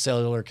bandwidth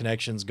cellular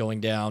connections going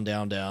down,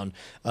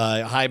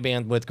 high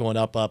bandwidth going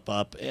up,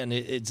 and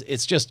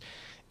it's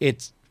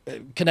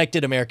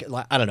connected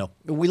America. I don't know.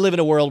 We live in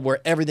a world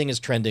where everything is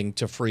trending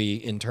to free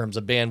in terms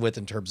of bandwidth,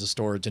 in terms of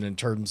storage, and in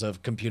terms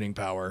of computing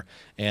power.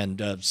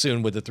 And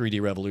soon with the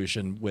 3D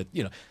revolution, with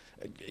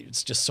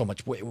it's just so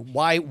much.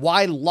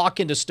 Why lock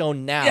into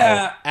stone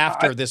now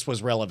after this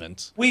was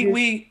relevant?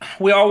 We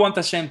all want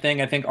the same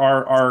thing. I think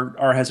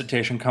our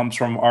hesitation comes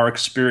from our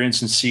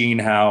experience in seeing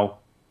how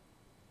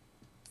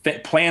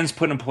plans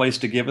put in place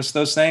to give us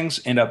those things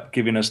end up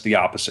giving us the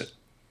opposite.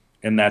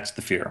 And that's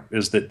the fear,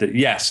 is that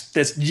yes,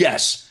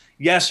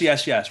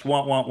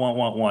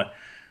 want.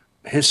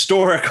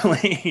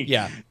 Historically,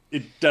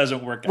 it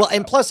doesn't work out. Well,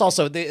 and plus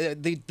also they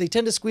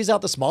tend to squeeze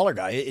out the smaller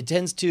guy. It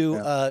tends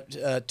to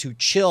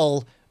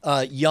chill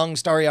young,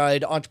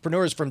 starry-eyed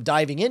entrepreneurs from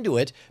diving into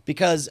it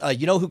because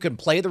you know who can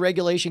play the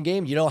regulation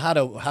game? You know how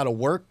to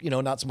work,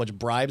 not so much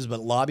bribes,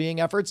 but lobbying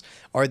efforts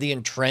are the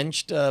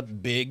entrenched,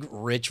 big,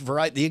 rich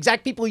variety. The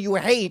exact people you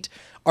hate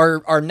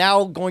are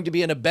now going to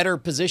be in a better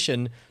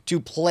position to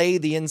play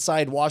the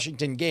inside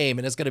Washington game,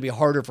 and it's going to be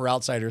harder for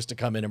outsiders to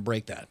come in and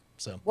break that.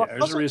 So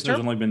there's a reason there's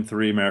only been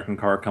 3 American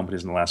car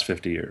companies in the last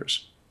 50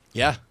 years.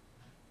 Yeah.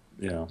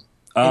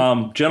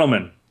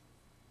 Gentlemen.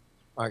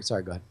 All right,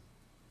 sorry, go ahead.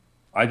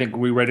 I think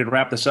we're ready to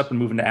wrap this up and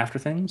move into after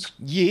things.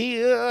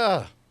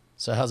 Yeah.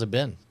 So how's it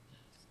been?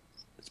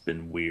 It's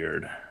been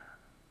weird.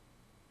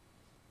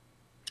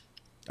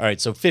 All right,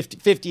 so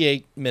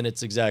 58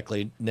 minutes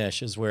exactly,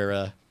 Nesh, is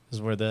where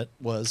that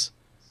was.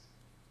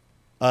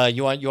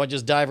 You want to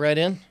just dive right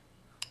in?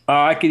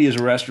 I could use a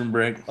restroom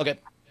break. Okay.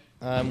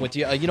 I'm with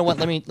you. You know what?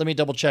 Let me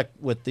double check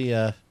with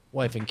the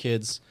wife and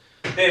kids.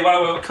 Hey,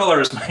 what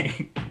color is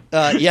my?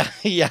 Yeah.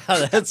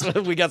 That's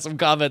we got some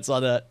comments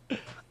on that.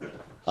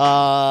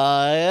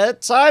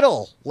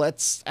 Title.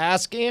 Let's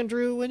ask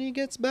Andrew when he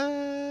gets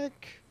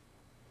back.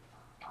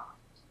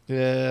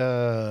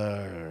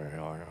 Yeah.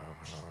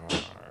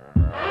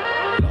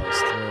 Let's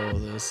throw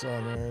this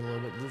on there a little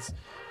bit.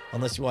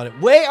 Unless you want it.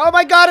 Wait! Oh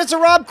my God! It's a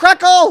Rob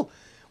Krekel.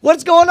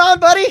 What's going on,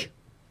 buddy?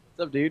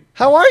 What's up, dude?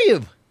 How are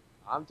you?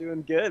 I'm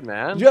doing good,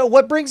 man. Yeah.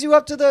 What brings you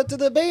up to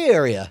the Bay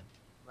Area?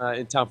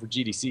 In town for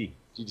GDC.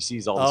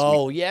 GDC's all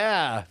this week.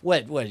 Yeah.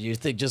 What you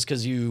think just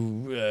because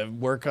you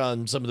work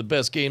on some of the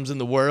best games in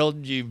the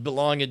world, you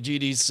belong at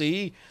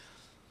GDC?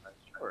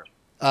 Sure.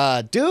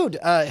 Dude,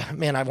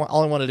 man,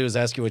 all I want to do is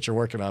ask you what you're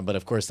working on, but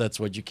of course that's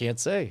what you can't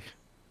say.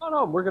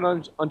 No, I'm working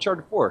on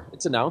Uncharted 4.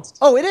 It's announced.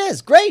 Oh, it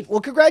is? Great.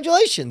 Well,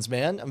 congratulations,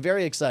 man. I'm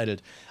very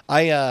excited.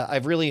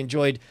 I've really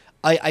enjoyed...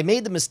 I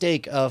made the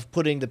mistake of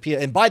putting the...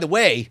 And by the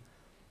way,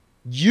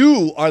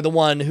 you are the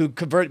one who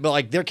converted... But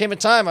like, there came a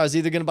time I was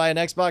either going to buy an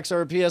Xbox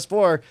or a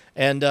PS4,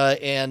 and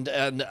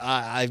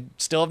I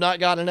still have not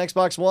gotten an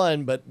Xbox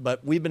One, but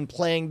we've been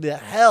playing the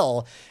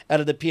hell out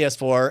of the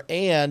PS4,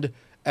 and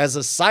as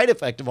a side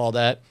effect of all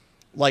that,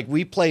 like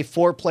we play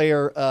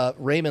 4-player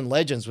Rayman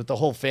Legends with the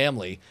whole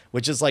family,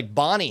 which is like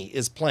Bonnie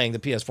is playing the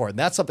PS4. And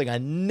that's something I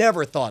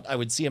never thought I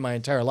would see in my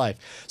entire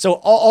life. So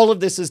all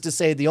of this is to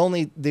say the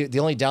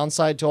only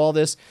downside to all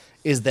this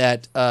is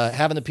that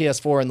having the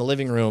PS4 in the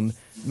living room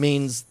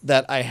means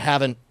that I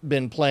haven't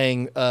been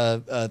playing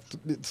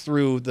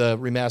through the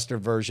remastered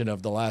version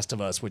of The Last of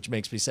Us, which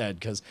makes me sad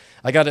because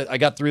I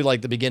got through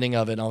like the beginning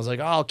of it and I was like,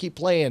 oh, I'll keep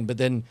playing. But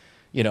then,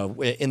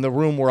 in the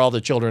room where all the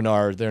children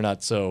are, they're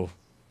not so...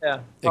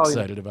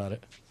 excited about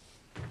it.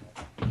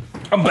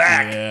 I'm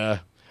back. Yeah.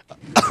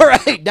 All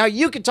right. Now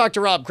you can talk to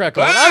Rob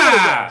Krekel.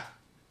 Ah!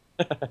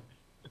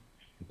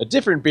 A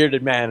different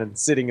bearded man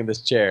sitting in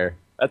this chair.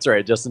 That's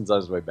right. Justin's on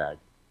his way back.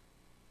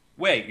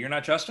 Wait, you're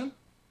not Justin?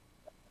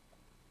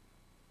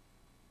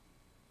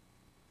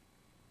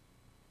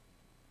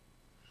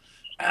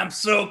 I'm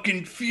so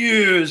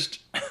confused.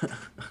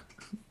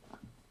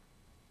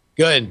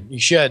 Good. You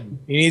should.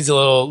 He needs a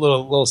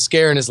little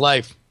scare in his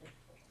life.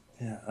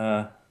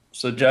 Yeah.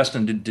 So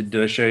Justin, did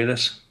I show you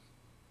this?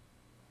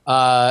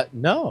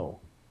 No.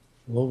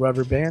 A little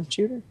rubber band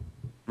shooter?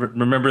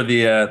 Remember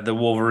the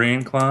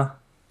Wolverine claw?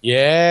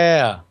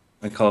 Yeah.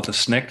 I call it the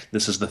snick.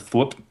 This is the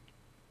thwip.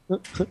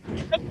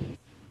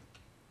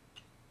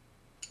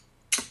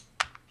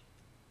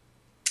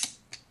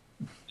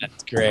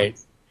 That's great.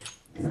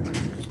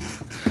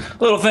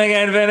 Little thing I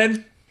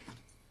invented.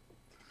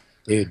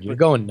 Dude, you're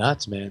going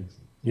nuts, man.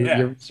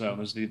 So it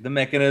was the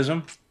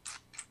mechanism.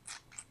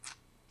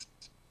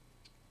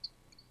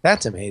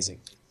 That's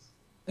amazing.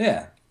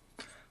 Yeah.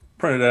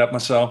 Printed it up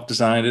myself,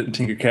 designed it in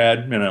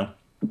Tinkercad,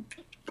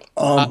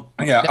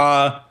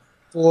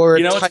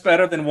 what's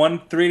better than one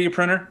 3D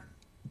printer?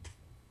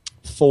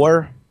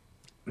 4?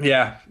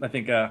 Yeah, I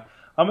think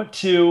I'm at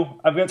 2.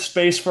 I've got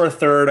space for a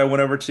third. I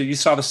went over to. You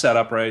saw the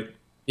setup, right?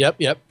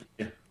 Yep.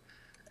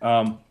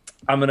 I'm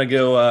gonna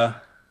go.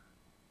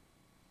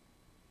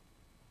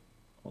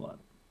 Hold on.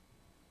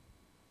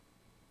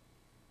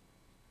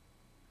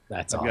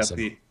 That's I've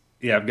awesome.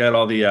 I've got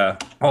all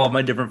of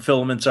my different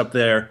filaments up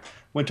there.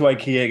 Went to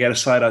IKEA, got a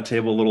slide-out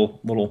table,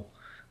 little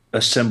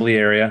assembly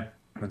area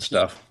and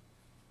stuff.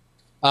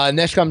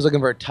 Neshcom's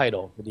looking for a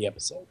title for the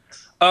episode.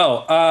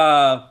 Oh,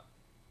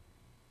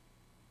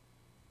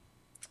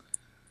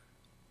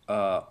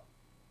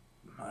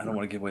 I don't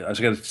want to give away. I was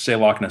going to say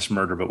Loch Ness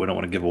Murder, but we don't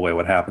want to give away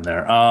what happened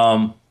there.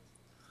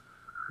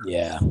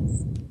 Yeah.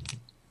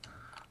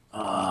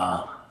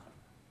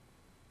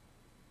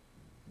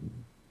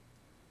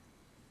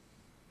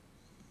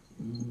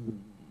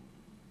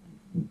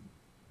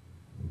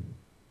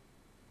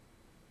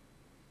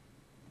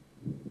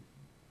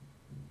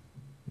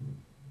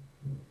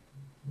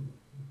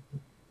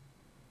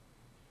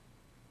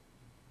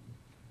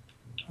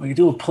 We could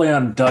do a play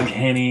on Doug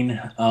Henning,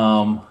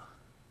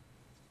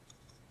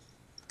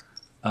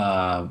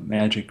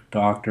 Magic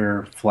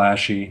Doctor,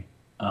 Flashy,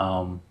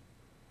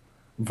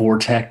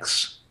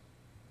 Vortex.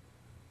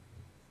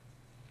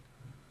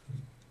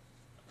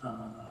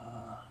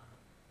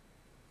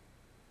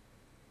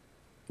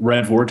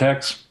 Red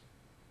Vortex.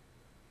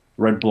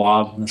 Red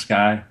blob in the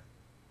sky.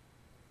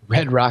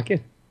 Red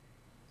Rocket.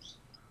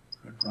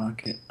 Red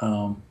Rocket.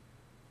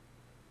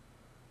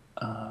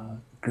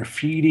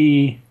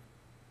 Graffiti.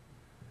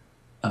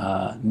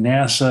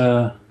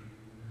 NASA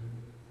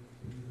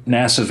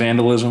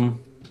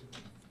vandalism.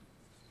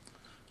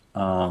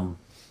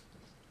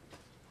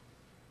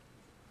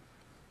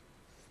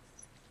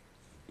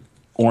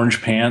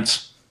 Orange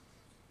pants.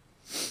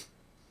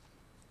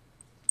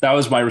 That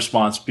was my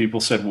response. People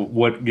said,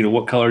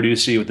 "What color do you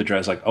see with the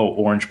dress?" Like, "Oh,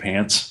 orange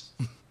pants."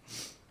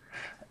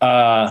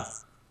 There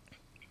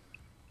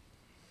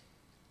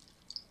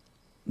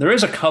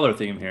is a color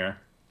theme here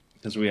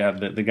because we have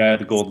the guy at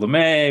the gold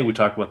lame. We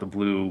talked about the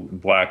blue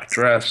and black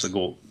dress, the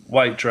gold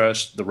white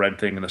dress, the red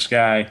thing in the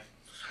sky,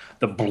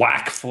 the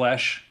black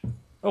flesh.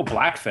 Oh,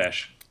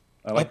 blackfish.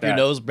 I like Up that. your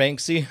nose,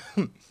 Banksy.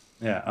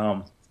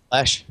 Yeah.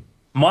 Flash.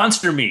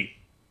 Monster meat.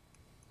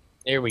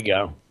 There we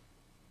go.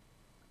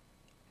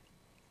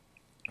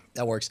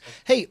 That works.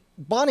 Hey,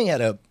 Bonnie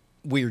had a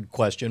weird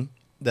question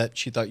that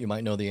she thought you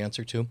might know the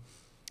answer to.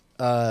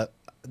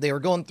 They were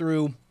going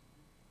through.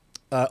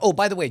 Oh,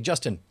 by the way,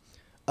 Justin,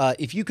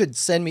 if you could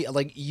send me,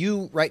 like,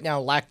 you right now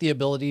lack the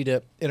ability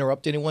to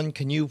interrupt anyone.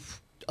 Can you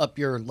up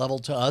your level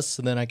to us,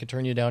 and then I could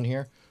turn you down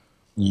here?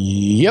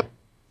 Yep.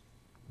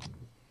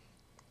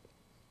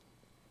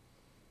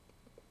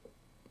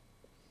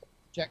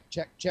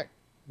 Check.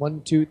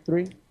 1, 2,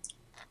 3.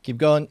 Keep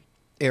going.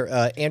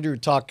 Here, Andrew,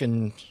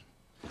 talking,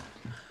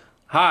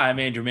 Hi, I'm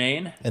Andrew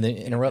Main. and then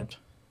interrupt.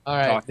 All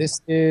right. Talk. This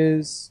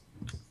is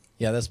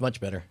Yeah, that's much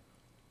better.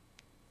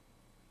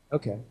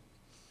 okay.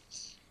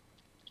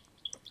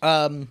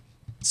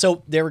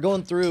 So they were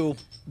going through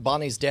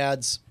Bonnie's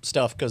dad's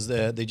stuff because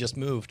they just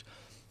moved,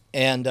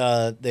 and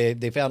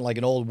they found like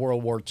an old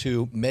World War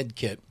II med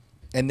kit,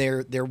 and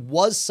there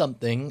was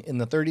something in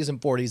the 30s and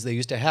 40s. They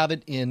used to have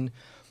it in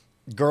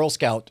Girl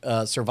Scout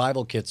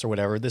survival kits or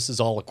whatever. This is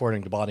all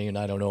according to Bonnie, and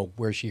I don't know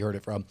where she heard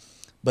it from,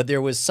 but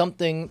there was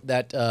something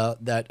that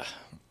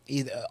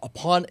either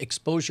upon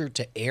exposure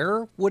to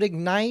air would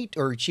ignite,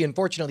 or she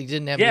unfortunately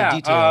didn't have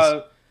any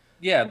details.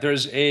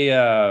 There's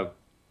a.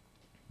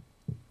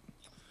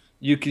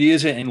 You could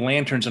use it in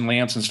lanterns and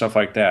lamps and stuff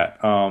like that.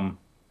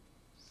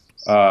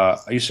 I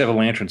used to have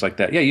lanterns like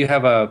that. Yeah, you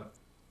have a.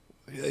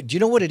 Do you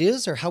know what it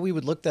is, or how we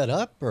would look that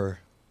up, or?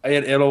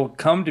 It'll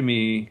come to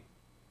me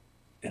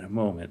in a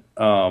moment.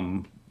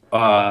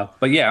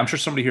 But yeah, I'm sure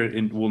somebody here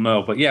will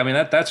know. But yeah, I mean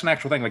that's an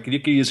actual thing. Like you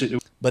could use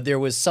it. But there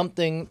was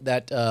something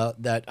that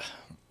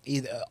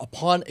either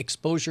upon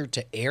exposure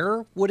to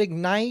air would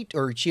ignite,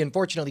 or she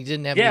unfortunately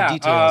didn't have any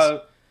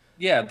details.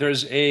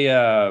 There's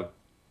a.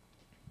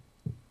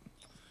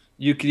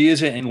 You could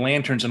use it in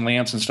lanterns and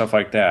lamps and stuff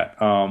like that.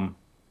 I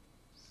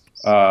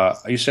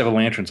used to have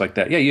lanterns like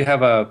that. Yeah, you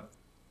have a.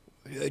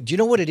 Do you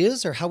know what it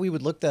is, or how we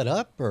would look that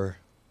up, or?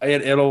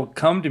 It'll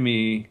come to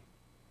me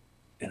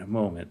in a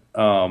moment.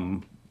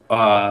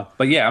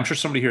 But yeah, I'm sure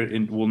somebody here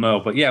will know.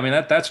 But yeah, I mean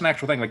that's an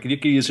actual thing. Like you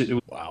could use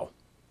it. Wow.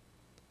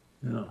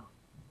 Yeah.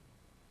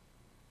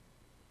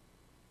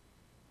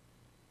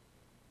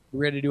 You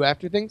ready to do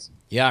after things?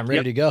 Yeah, I'm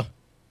ready to go.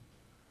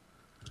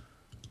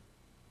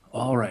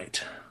 All right.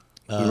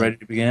 You ready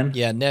to begin?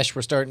 Yeah, Nesh,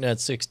 we're starting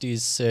at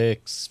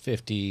 66,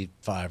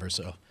 55 or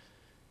so.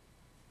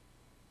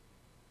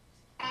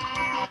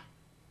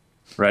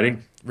 Ready?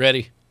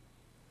 Ready.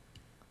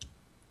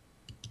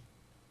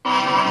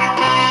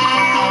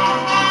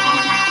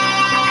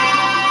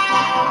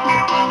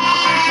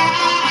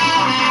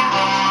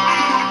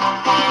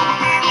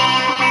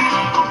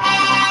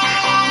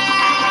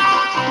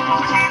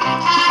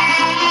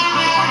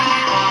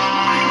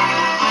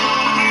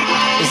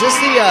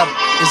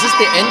 Is this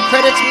the end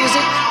credits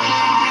music?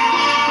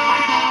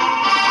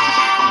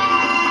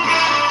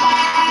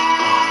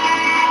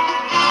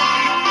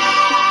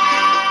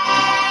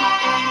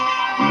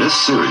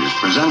 series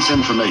presents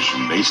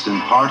information based in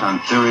part on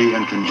theory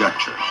and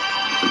conjecture.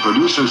 The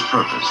producer's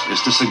purpose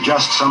is to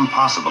suggest some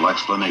possible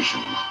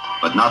explanations,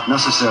 but not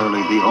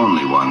necessarily the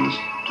only ones,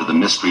 to the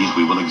mysteries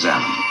we will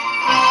examine.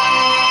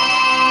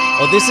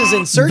 Oh, this is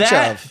In Search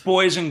Of.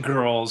 Boys and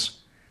girls,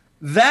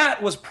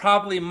 that was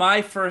probably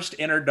my first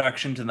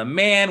introduction to the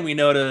man we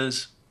know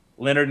as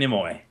Leonard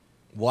Nimoy.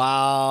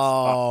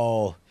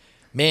 Wow.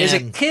 Man. As a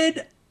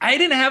kid, I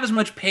didn't have as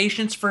much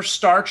patience for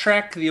Star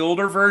Trek, the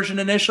older version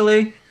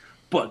initially,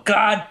 but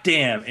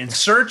goddamn, In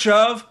Search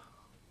Of,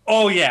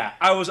 oh yeah,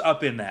 I was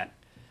up in that.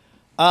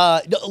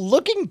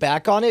 Looking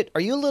back on it,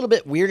 are you a little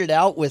bit weirded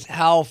out with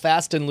how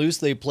fast and loose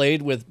they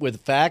played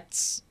with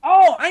facts?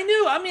 Oh, I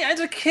knew. I mean, as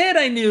a kid,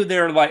 I knew they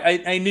were like,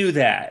 I knew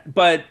that.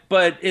 But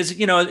as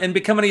you know, and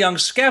becoming a young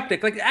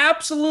skeptic, like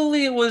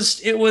absolutely, it was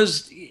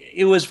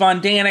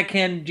Von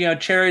Daniken, you know,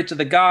 Chariots of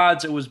the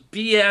Gods. It was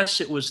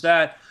BS. It was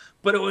that,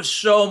 but it was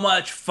so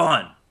much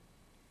fun.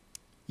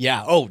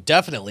 Yeah. Oh,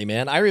 definitely,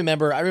 man. I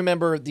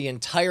remember the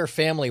entire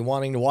family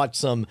wanting to watch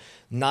some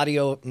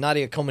Nadia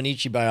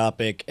Comaneci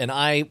biopic, and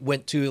I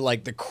went to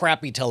like the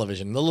crappy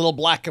television, the little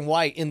black and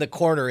white in the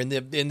corner in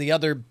the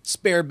other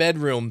spare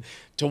bedroom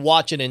to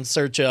watch it In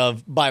Search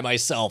Of by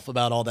myself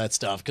about all that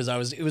stuff because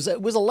it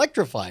was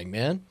electrifying,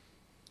 man.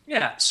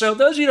 Yeah. So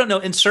those of you who don't know,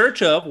 In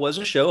Search Of was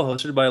a show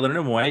hosted by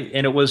Leonard Nimoy,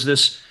 and it was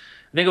this.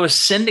 I think it was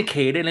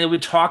syndicated, and it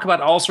would talk about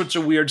all sorts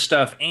of weird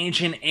stuff,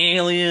 ancient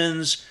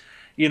aliens.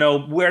 You know,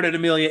 where did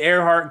Amelia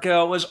Earhart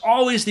go? It was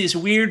always these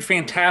weird,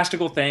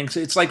 fantastical things.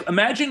 It's like,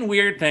 imagine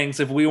weird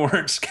things if we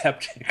weren't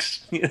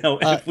skeptics, you know,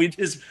 if we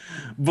just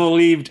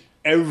believed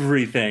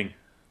everything.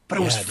 But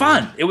it was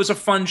fun. Dude. It was a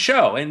fun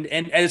show. And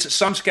as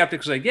some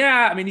skeptics are like,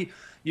 yeah, I mean,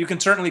 you can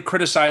certainly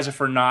criticize it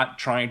for not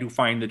trying to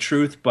find the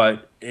truth.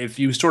 But if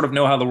you sort of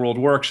know how the world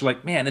works, you're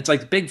like, man, it's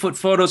like Bigfoot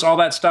photos, all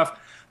that stuff.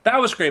 That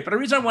was great. But the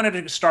reason I wanted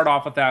to start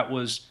off with that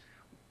was,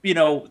 you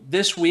know,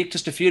 this week,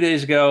 just a few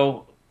days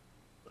ago,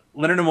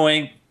 Leonard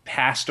Nimoy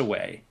passed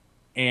away,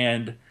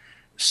 and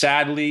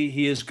sadly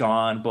he is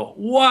gone, but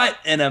what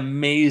an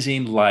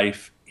amazing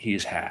life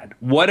he's had.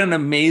 What an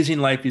amazing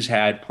life he's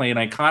had, playing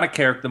an iconic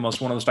character, one of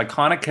the most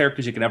iconic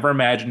characters you can ever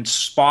imagine,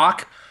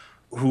 Spock,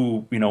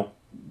 who, you know,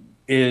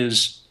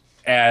 is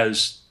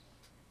as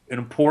an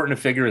important a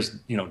figure as,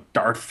 you know,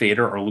 Darth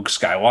Vader or Luke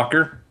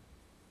Skywalker.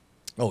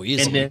 Oh,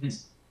 easily. And then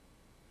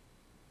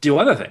do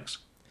other things.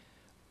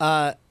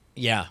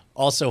 Yeah.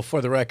 Also,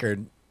 for the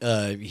record,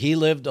 he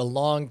lived a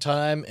long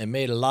time and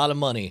made a lot of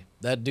money.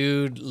 That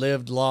dude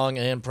lived long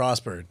and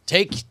prospered.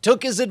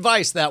 Took his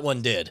advice, that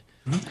one did.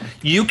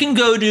 You can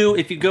go to,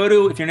 if you're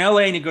in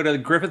LA and you go to the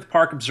Griffith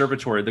Park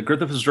Observatory, there's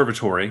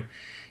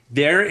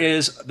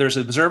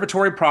an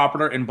observatory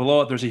proper, and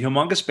below it there's a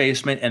humongous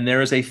basement, and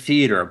there is a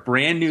theater, a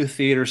brand new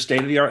theater,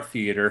 state-of-the-art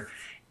theater,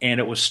 and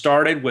it was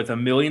started with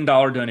 $1 million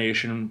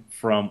donation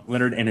from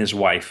Leonard and his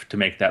wife to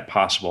make that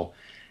possible.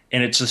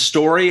 And it's a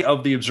story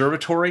of the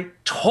observatory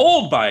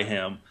told by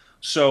him.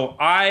 So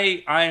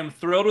I am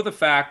thrilled with the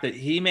fact that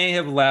he may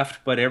have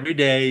left, but every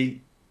day,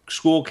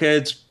 school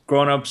kids,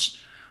 grown-ups,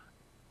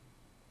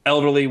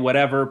 elderly,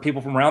 whatever,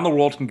 people from around the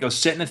world can go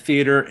sit in a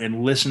theater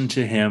and listen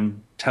to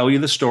him tell you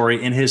the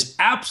story and his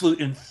absolute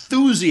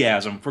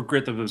enthusiasm for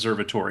Griffith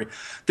Observatory.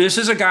 This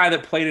is a guy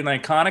that played an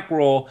iconic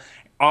role,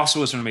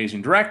 also was an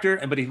amazing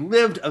director, but he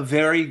lived a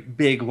very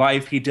big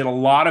life. He did a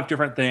lot of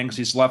different things.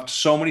 He's left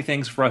so many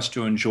things for us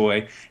to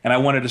enjoy, and I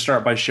wanted to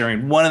start by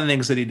sharing one of the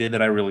things that he did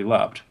that I really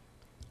loved.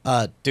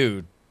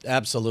 Dude,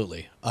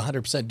 absolutely,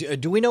 100%.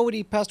 Do we know what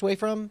he passed away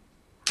from?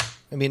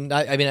 I mean,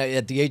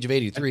 at the age of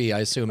 83, I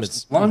assume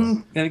it's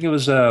long. I think it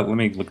was. Let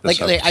me look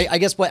this up. I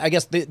guess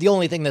the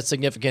only thing that's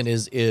significant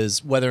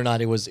is whether or not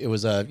it was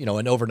a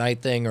an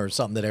overnight thing or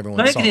something that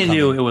everyone. I think he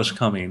knew it was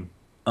coming.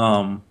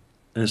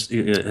 His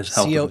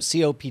health.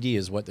 COPD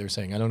is what they're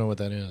saying. I don't know what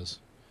that is.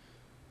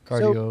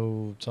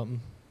 Cardio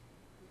something.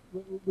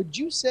 Would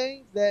you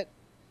say that,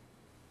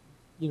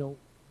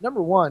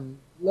 number one,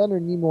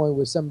 Leonard Nimoy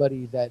was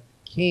somebody that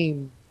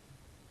came.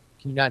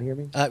 Can you not hear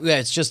me? Yeah,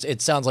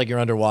 it sounds like you're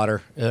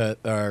underwater,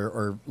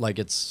 or like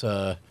it's.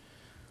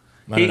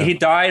 He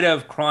died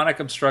of chronic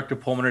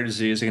obstructive pulmonary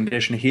disease, a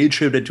condition he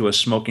attributed to a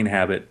smoking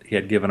habit he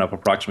had given up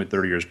approximately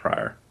 30 years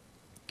prior.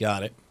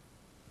 Got it.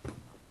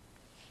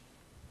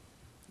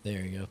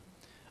 There you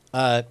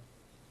go.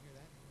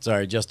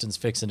 Sorry, Justin's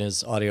fixing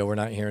his audio. We're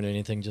not hearing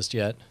anything just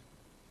yet.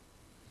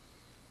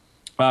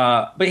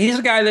 But he's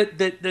a guy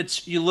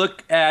that's you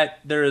look at.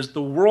 There is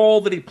the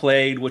role that he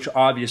played, which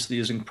obviously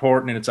is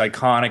important and it's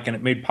iconic, and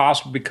it made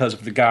possible because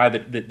of the guy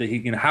that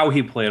he, how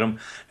he played him.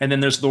 And then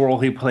there's the role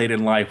he played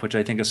in life, which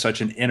I think is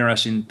such an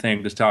interesting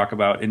thing to talk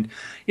about. And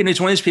it's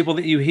one of these people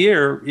that you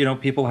hear.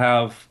 People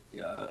have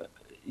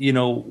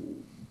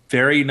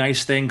very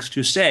nice things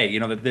to say.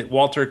 That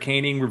Walter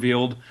Koenig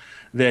revealed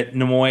that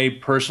Nimoy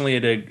personally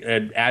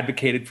had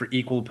advocated for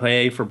equal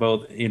pay for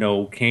both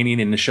Koenig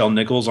and Nichelle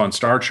Nichols on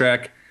Star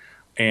Trek.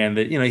 And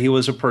that he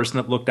was a person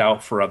that looked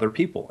out for other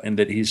people, and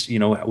that he's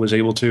was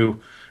able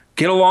to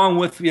get along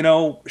with,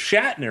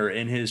 Shatner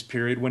in his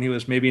period when he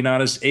was maybe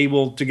not as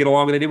able to get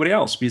along with anybody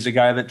else. He's a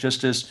guy that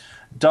just has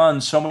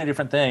done so many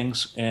different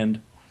things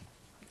and,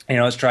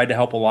 has tried to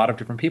help a lot of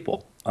different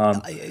people.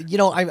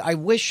 I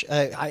wish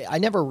I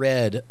never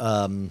read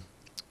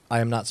I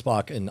Am Not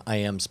Spock and I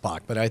Am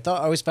Spock, but I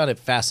always found it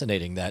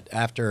fascinating that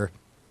after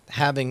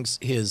having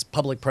his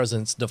public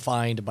presence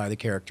defined by the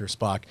character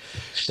Spock,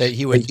 that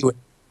he would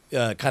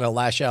kind of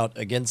lash out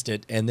against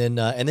it, and then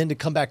to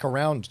come back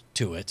around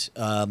to it.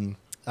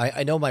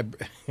 I know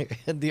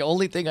the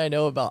only thing I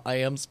know about I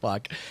Am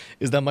Spock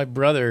is that my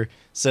brother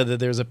said that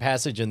there's a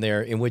passage in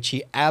there in which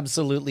he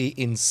absolutely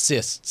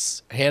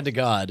insists, hand to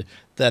God,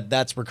 that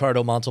that's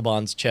Ricardo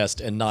Montalban's chest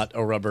and not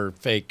a rubber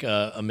fake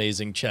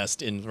amazing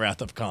chest in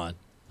Wrath of Khan.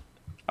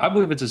 I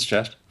believe it's his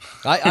chest.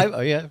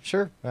 Yeah,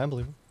 sure, I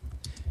believe it.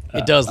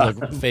 It does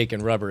look fake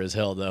and rubber as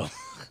hell, though.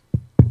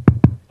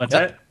 What's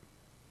that?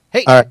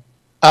 Hey, all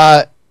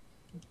right.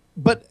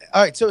 But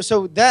all right,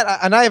 so that,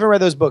 and I haven't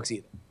read those books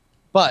either.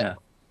 But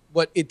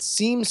what it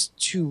seems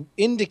to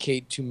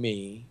indicate to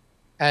me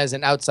as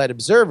an outside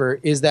observer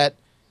is that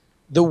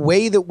the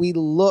way that we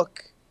look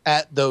at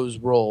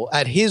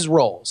at his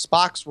role,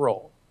 Spock's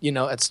role,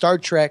 at Star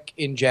Trek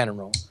in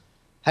general,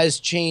 has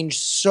changed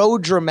so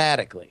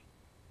dramatically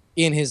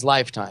in his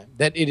lifetime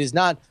that it is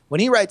not, when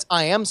he writes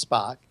I Am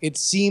Spock, it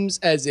seems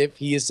as if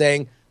he is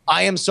saying,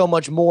 I am so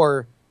much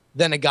more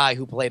than a guy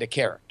who played a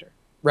character,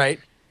 right?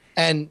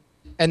 And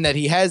that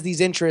he has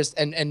these interests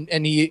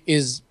and he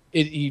is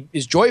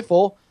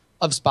joyful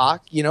of Spock.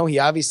 He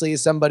obviously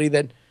is somebody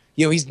that,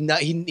 he's not,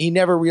 he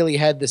never really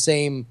had the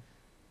same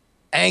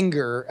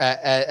anger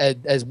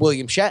as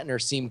William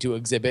Shatner seemed to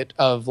exhibit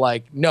of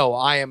like, no,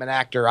 I am an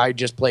actor. I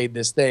just played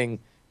this thing.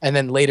 And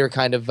then later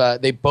kind of,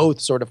 they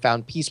both sort of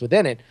found peace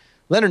within it.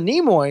 Leonard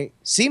Nimoy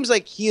seems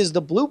like he is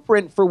the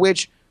blueprint for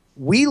which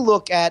we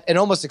look at and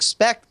almost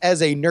expect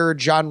as a nerd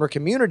genre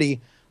community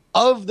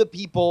of the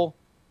people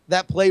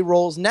that play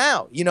roles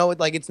now.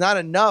 Like it's not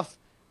enough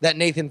that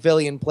Nathan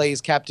Fillion plays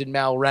Captain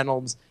Mal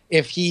Reynolds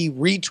if he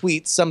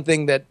retweets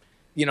something that,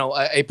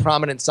 a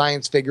prominent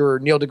science figure or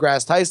Neil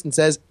deGrasse Tyson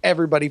says,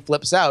 everybody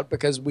flips out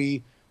because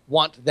we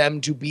want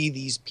them to be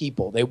these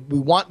people. We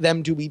want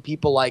them to be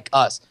people like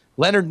us.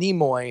 Leonard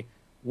Nimoy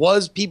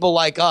was people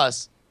like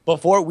us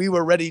before we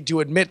were ready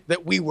to admit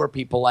that we were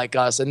people like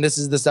us. And this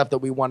is the stuff that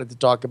we wanted to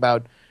talk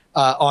about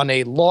on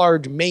a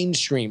large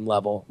mainstream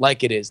level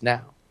like it is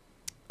now.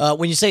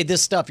 When you say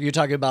this stuff, you're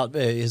talking about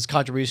his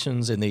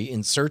contributions in the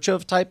In Search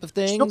Of type of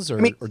things,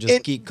 or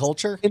just geek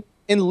culture?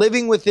 In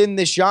living within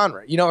this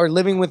genre, or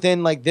living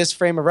within like this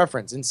frame of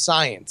reference, in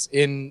science,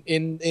 in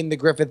the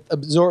Griffith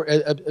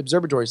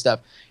Observatory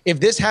stuff. If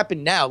this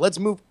happened now, let's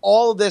move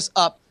all of this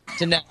up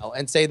to now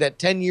and say that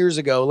 10 years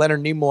ago,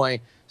 Leonard Nimoy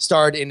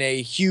starred in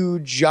a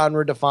huge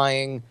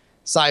genre-defying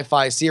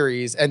sci-fi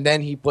series, and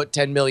then he put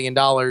 $10 million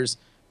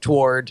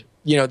toward,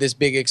 this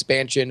big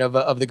expansion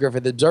of the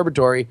Griffith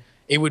Observatory.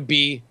 It would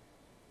be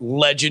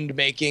legend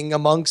making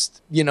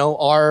amongst,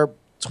 our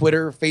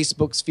Twitter,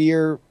 Facebook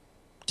sphere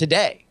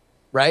today,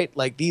 right?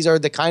 Like these are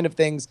the kind of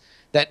things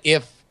that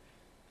if,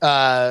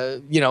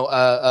 Edward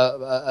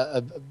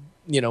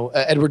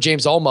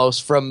James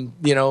Olmos from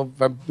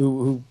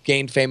who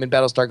gained fame in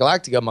Battlestar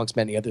Galactica amongst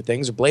many other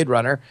things, or Blade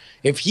Runner,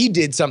 if he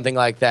did something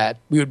like that,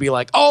 we would be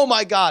like, oh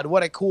my God,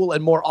 what a cool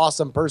and more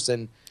awesome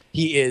person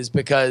he is,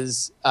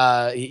 because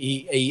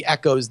he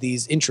echoes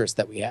these interests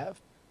that we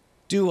have.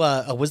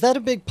 Was that a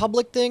big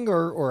public thing,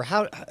 or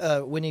how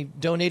when he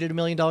donated $1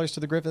 million to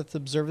the Griffith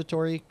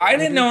Observatory? I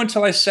didn't know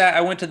until I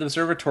went to the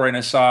observatory and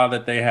I saw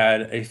that they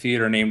had a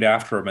theater named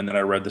after him, and then I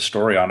read the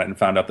story on it and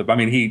found out that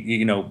and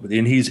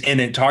he's in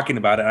it talking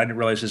about it. I didn't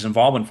realize his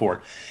involvement for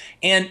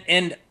it,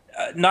 and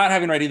not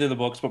having read either of the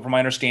books, but from my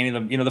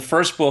understanding, the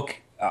first book,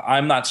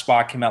 I'm Not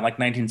Spock, came out in like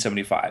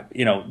 1975.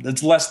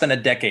 It's less than a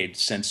decade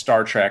since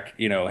Star Trek,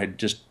 had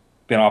just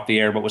been off the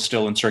air but was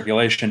still in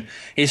circulation.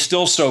 He's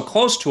still so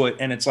close to it,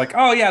 and it's like,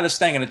 oh yeah, this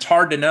thing, and it's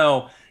hard to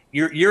know.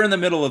 You're in the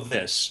middle of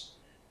this.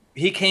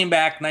 He came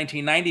back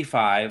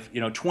 1995,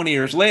 20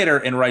 years later,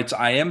 and writes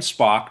I Am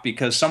Spock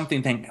because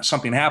something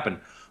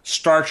happened.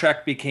 Star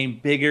Trek became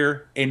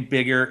bigger and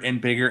bigger and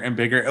bigger and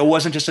bigger. It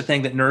wasn't just a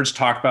thing that nerds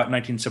talked about in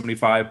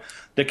 1975.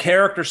 The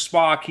character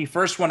Spock, he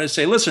first wanted to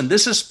say, listen,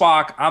 this is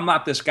Spock. I'm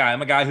not this guy.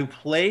 I'm a guy who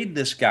played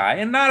this guy.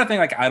 And not a thing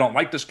like I don't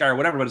like this guy or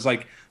whatever, but it's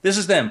like, this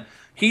is them.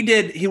 When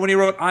he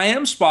wrote I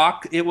Am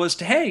Spock, it was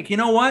to, hey, you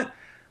know what?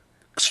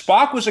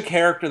 Spock was a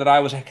character that I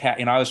was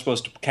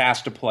supposed to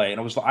cast to play, and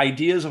it was the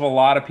ideas of a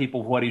lot of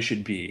people what he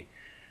should be.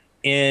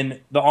 In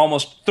the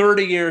almost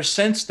 30 years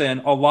since then,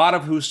 a lot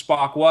of who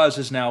Spock was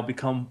has now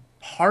become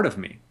part of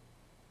me.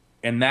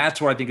 And that's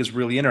what I think is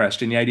really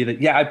interesting, the idea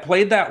that, yeah, I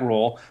played that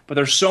role, but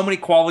there's so many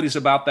qualities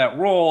about that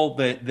role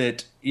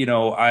that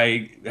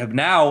I have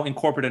now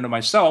incorporated into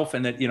myself,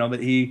 and that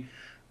he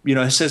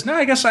says, no,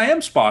 I guess I am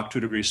Spock to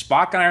a degree.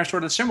 Spock and I are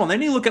sort of similar. And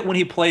then you look at when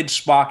he played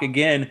Spock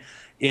again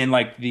in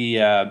like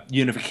the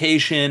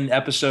unification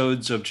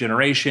episodes of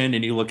Generation,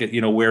 and you look at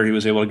where he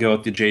was able to go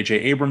with the J.J.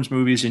 Abrams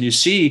movies, and you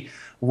see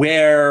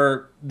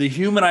where the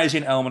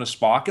humanizing element of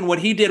Spock and what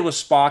he did with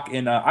Spock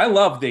in I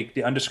love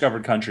the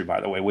Undiscovered Country, by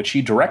the way, which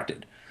he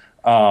directed.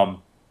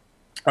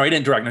 Or he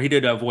didn't direct. No, he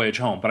did Voyage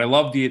Home. But I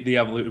love the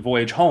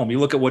Voyage Home. You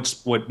look at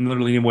what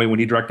literally anyway when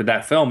he directed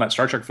that film, that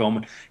Star Trek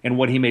film, and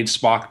what he made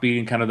Spock be,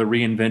 and kind of the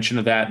reinvention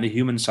of that and the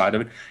human side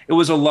of it. It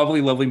was a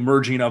lovely, lovely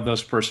merging of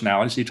those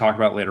personalities he talked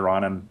about later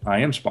on in I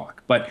Am Spock.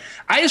 But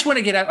I just want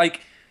to get at,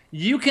 like,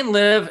 you can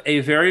live a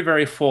very,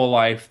 very full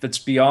life that's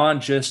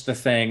beyond just the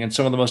thing. And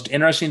some of the most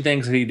interesting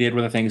things that he did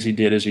were the things he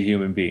did as a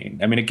human being.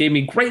 I mean, it gave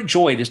me great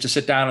joy just to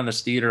sit down in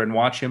this theater and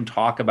watch him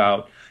talk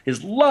about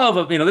his love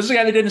of, this is a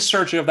guy that did In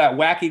Search of that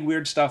wacky,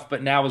 weird stuff,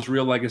 but now his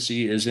real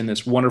legacy is in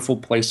this wonderful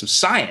place of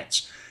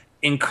science,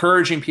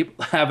 encouraging people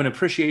to have an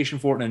appreciation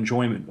for it and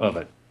enjoyment of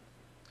it.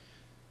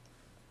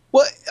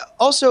 Well,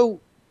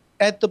 also,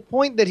 at the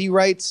point that he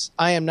writes,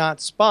 I Am Not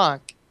Spock,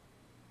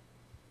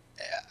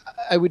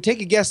 I would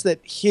take a guess that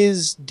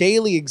his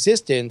daily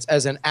existence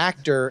as an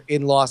actor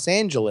in Los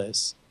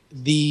Angeles,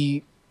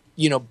 the,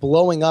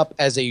 blowing up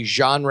as a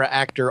genre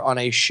actor on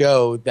a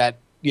show that,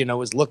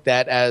 is looked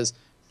at as,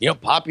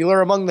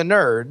 popular among the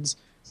nerds,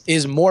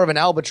 is more of an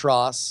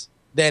albatross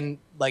than,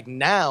 like,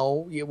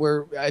 now,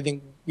 where I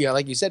think,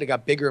 like you said, it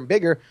got bigger and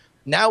bigger.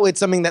 Now it's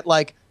something that,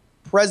 like,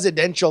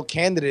 presidential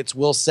candidates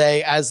will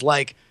say as,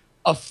 like,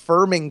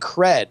 affirming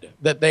cred,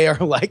 that they are,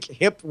 like,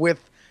 hip with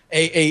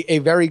a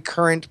very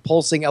current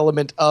pulsing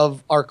element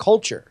of our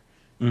culture.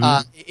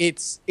 Mm-hmm.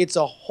 It's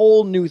a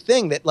whole new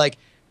thing that, like,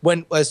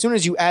 as soon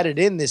as you added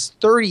in this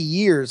 30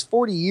 years,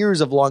 40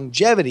 years of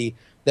longevity,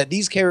 that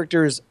these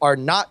characters are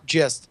not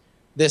just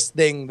this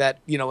thing that,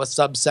 a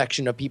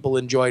subsection of people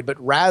enjoyed, but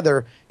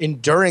rather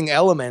enduring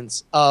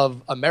elements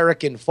of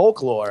American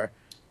folklore,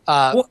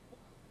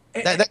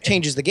 that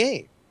changes the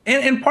game.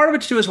 And part of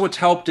it, too, is what's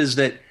helped is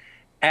that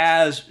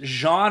as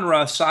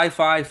genre,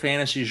 sci-fi,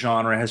 fantasy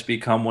genre has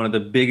become one of the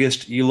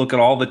biggest, you look at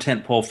all the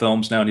tentpole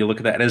films now and you look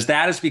at that, as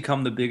that has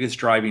become the biggest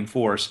driving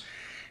force,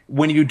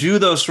 when you do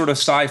those sort of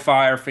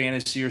sci-fi or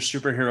fantasy or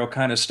superhero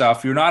kind of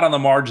stuff, you're not on the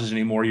margins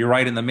anymore, you're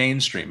right in the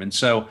mainstream. And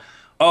so,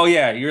 oh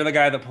yeah, you're the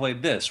guy that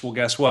played this. Well,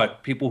 guess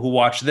what? People who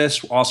watch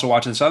this also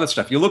watch this other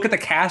stuff. You look at the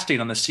casting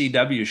on the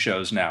CW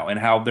shows now and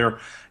how they're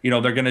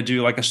going to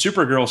do like a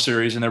Supergirl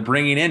series, and they're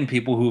bringing in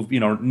people who've,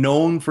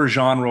 known for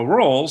genre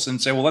roles,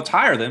 and say, well, let's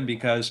hire them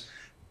because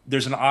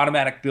there's an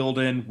automatic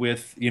build-in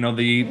with,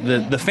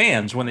 the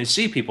fans when they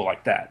see people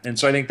like that. And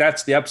so I think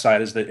that's the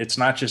upside, is that it's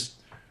not just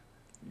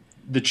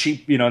the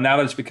cheap, now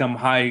that it's become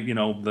high,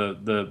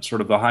 the sort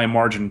of the high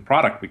margin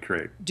product we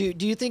create. Do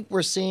you think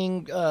we're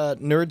seeing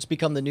nerds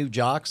become the new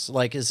jocks?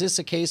 Like, is this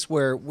a case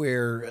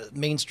where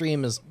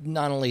mainstream is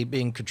not only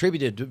being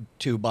contributed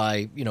to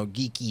by,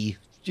 geeky,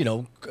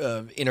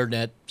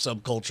 internet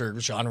subculture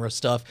genre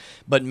stuff,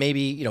 but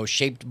maybe,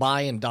 shaped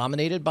by and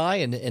dominated by?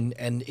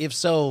 And if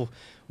so,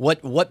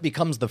 what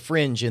becomes the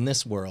fringe in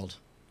this world?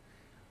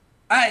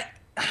 We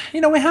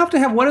have to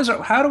have,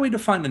 how do we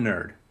define the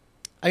nerd?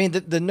 I mean,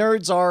 the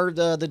nerds are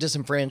the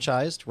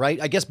disenfranchised,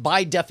 right? I guess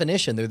by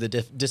definition, they're the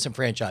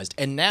disenfranchised.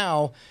 And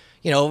now,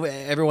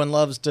 everyone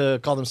loves to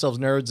call themselves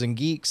nerds and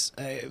geeks.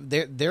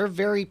 They're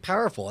very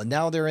powerful. And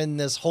now they're in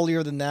this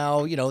holier than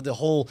thou, the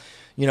whole,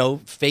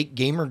 fake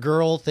gamer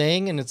girl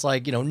thing. And it's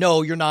like,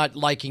 no, you're not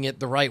liking it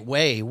the right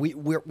way.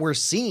 We're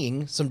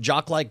seeing some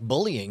jock-like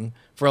bullying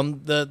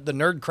from the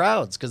nerd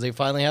crowds because they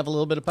finally have a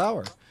little bit of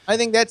power. I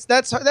think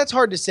that's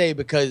hard to say,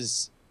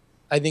 because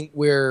I think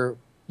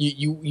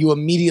you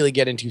immediately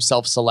get into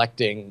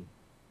self-selecting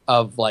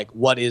of, like,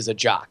 what is a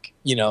jock?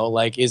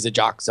 Like, is a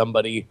jock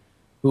somebody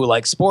who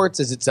likes sports?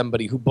 Is it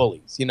somebody who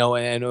bullies?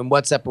 And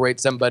what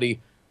separates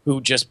somebody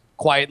who just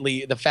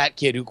quietly, the fat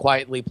kid who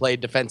quietly played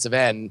defensive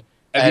end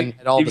and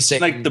all the same,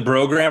 like the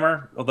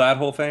programmer of that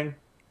whole thing?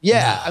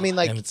 Yeah, I mean,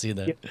 like, I haven't seen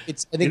that. I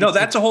think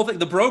that's a whole thing.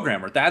 The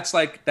programmer, that's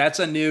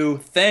a new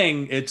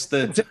thing. It's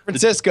the San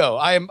Francisco.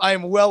 I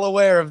am well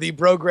aware of the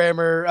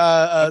programmer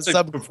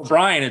for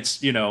Brian.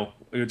 It's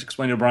let's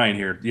explain to Brian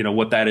here.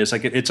 What that is.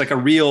 Like it's like a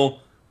real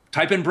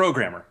type in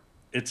programmer.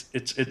 It's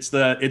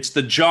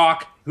the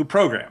jock who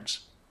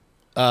programs.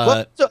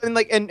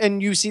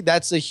 And you see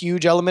that's a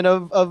huge element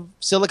of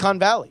Silicon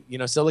Valley.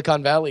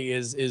 Silicon Valley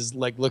is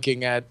like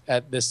looking at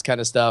this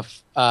kind of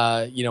stuff.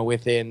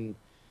 Within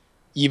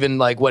even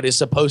like what is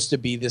supposed to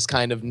be this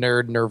kind of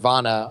nerd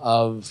nirvana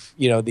of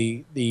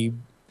the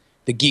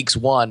geeks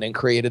won and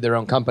created their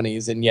own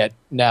companies, and yet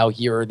now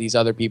here are these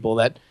other people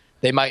that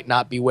they might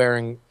not be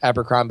wearing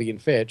Abercrombie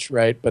and Fitch,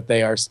 right? But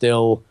they are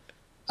still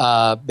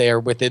they are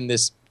within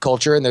this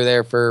culture, and they're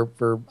there for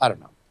I don't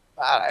know.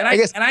 I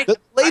guess the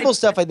label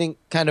stuff I think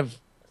kind of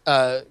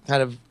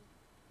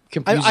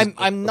confuses.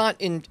 I'm not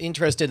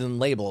interested in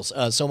labels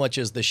so much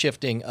as the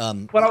shifting.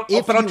 But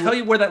I'll tell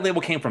you where that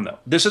label came from, though.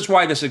 This is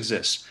why this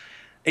exists.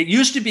 It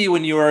used to be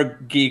when you were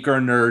a geek or a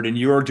nerd and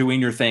you were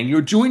doing your thing, you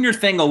were doing your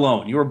thing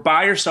alone. You were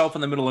by yourself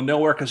in the middle of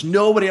nowhere because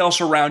nobody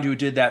else around you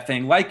did that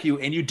thing like you,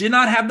 and you did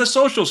not have the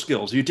social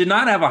skills. You did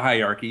not have a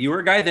hierarchy. You were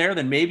a guy there,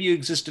 then maybe you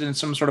existed in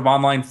some sort of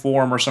online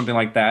forum or something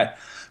like that.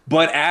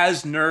 But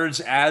as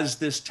nerds, as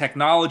this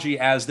technology,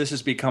 as this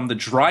has become the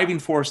driving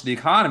force of the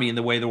economy and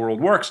the way the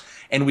world works,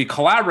 and we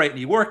collaborate and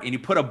you work and you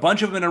put a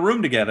bunch of them in a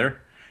room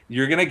together,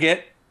 you're going to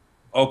get,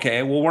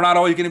 okay, well, we're not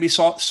always going to be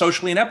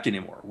socially inept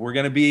anymore. We're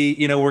going to be,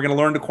 we're going to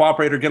learn to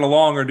cooperate or get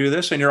along or do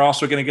this. And you're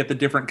also going to get the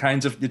different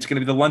kinds of, it's going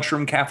to be the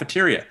lunchroom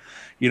cafeteria.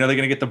 They're going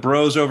to get the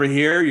bros over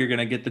here. You're going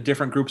to get the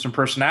different groups and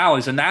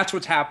personalities. And that's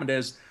what's happened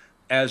as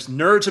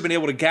nerds have been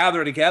able to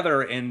gather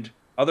together and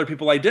other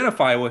people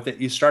identify with it.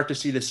 You start to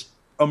see this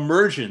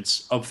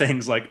emergence of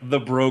things like the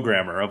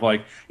programmer of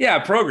like, yeah,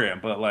 program,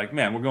 but like,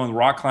 man, we're going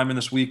rock climbing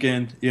this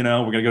weekend. We're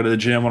going to go to the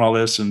gym and all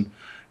this. And,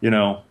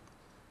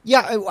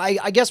 Yeah,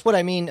 I guess what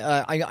I mean,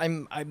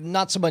 I'm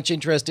not so much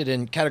interested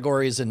in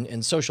categories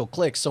and social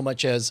cliques so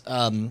much as,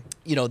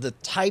 the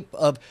type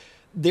of,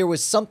 there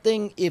was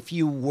something if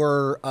you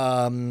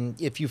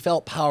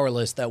felt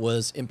powerless that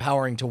was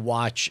empowering to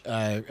watch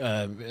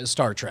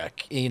Star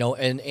Trek, and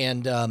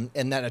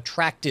that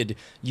attracted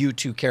you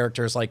to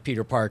characters like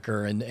Peter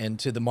Parker and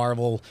to the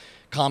Marvel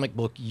comic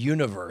book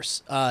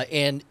universe.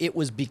 And it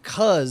was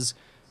because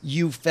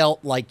you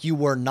felt like you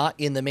were not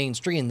in the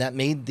mainstream that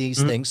made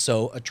these things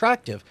so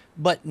attractive.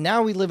 But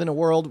now we live in a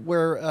world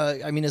where,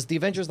 is The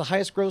Avengers the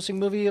highest grossing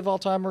movie of all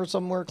time or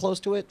somewhere close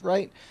to it,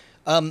 right?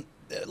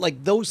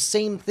 Like those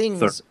same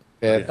things.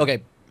 Yeah.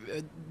 Okay.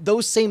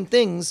 Those same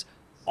things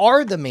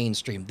are the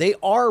mainstream. They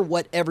are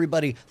what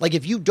everybody, like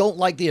if you don't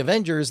like the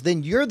Avengers,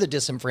 then you're the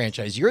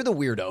disenfranchised. You're the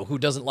weirdo who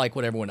doesn't like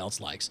what everyone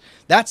else likes.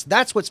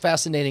 That's what's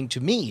fascinating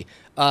to me.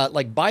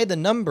 Like by the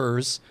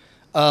numbers,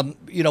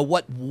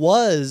 what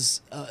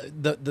was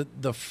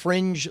the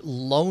fringe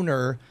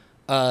loner,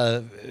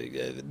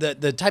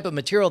 the type of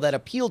material that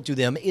appealed to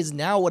them is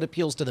now what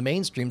appeals to the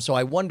mainstream. So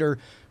I wonder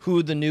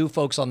who the new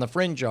folks on the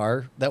fringe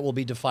are that will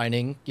be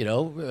defining,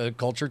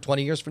 culture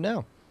 20 years from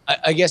now.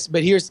 I guess,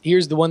 but here's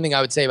the one thing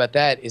I would say about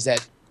that is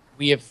that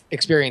we have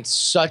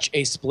experienced such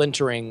a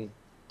splintering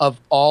of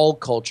all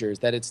cultures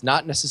that it's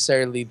not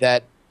necessarily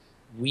that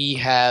we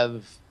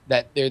have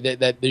that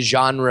the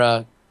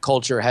genre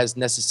culture has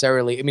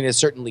necessarily, it's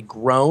certainly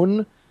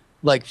grown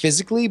like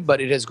physically, but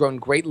it has grown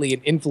greatly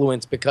in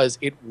influence because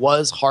it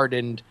was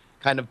hardened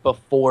kind of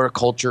before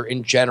culture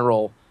in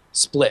general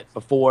split,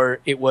 before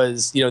it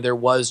was, there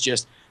was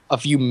just a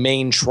few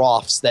main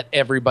troughs that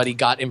everybody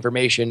got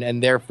information,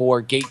 and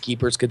therefore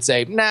gatekeepers could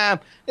say, nah,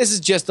 this is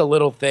just a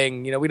little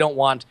thing. We don't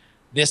want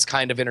this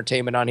kind of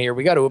entertainment on here.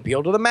 We got to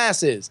appeal to the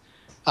masses.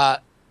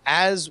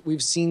 As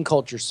we've seen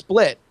culture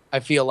split, I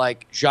feel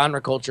like genre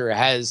culture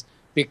has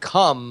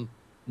become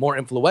more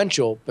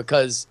influential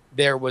because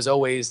there was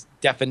always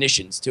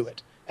definitions to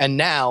it. And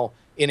now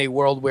in a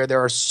world where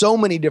there are so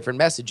many different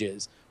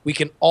messages, we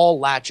can all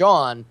latch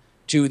on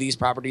to these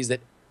properties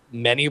that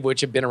many of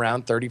which have been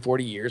around 30,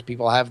 40 years.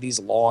 People have these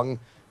long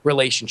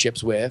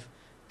relationships with,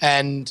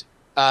 and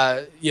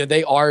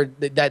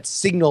that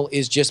signal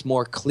is just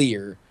more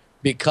clear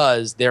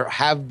because there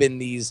have been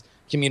these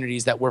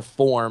communities that were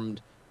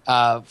formed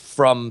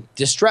from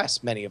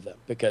distress, many of them.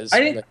 Because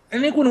I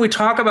think when we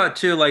talk about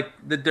too, like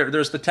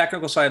there's the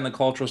technical side and the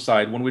cultural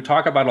side. When we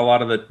talk about a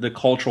lot of the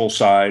cultural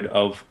side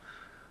of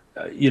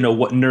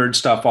what nerd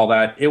stuff, all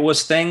that, it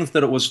was things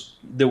that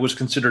was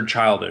considered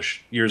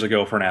childish years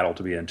ago for an adult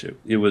to be into.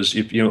 It was,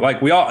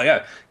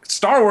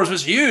 Star Wars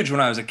was huge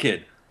when I was a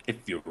kid. If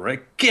you were a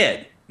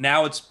kid,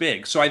 now it's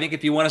big. So I think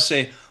if you want to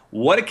say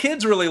what do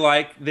kids really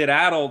like, that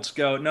adults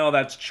go, no,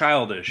 that's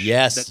childish.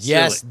 Yes, that's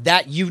yes, silly.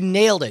 that you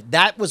nailed it.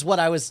 That's what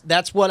I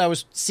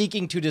was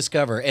seeking to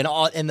discover.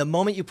 And the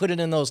moment you put it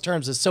in those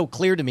terms, it's so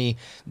clear to me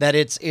that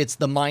it's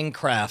the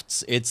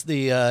Minecrafts, it's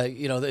the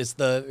it's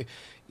the.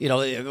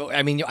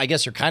 I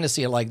guess you're kind of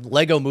seeing like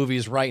Lego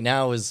movies right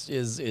now is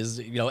Did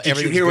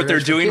you hear what they're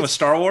doing with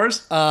Star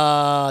Wars?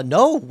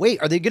 No.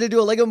 Wait, are they going to do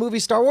a Lego movie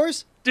Star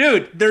Wars?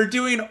 Dude, they're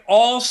doing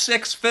all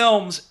 6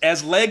 films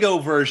as Lego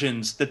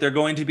versions that they're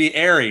going to be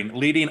airing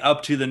leading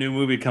up to the new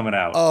movie coming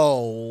out.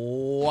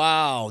 Oh,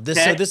 wow.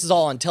 So this is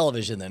all on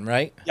television then,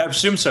 right? I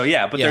assume so,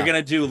 yeah. But they're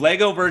going to do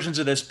Lego versions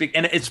of this,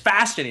 and it's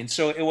fascinating.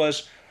 So it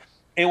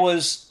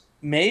was.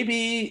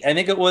 Maybe I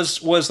think it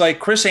was like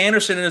Chris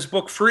Anderson in his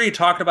book Free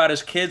talked about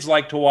his kids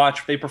like to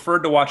watch. They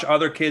preferred to watch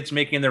other kids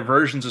making their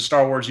versions of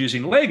Star Wars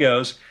using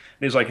Legos.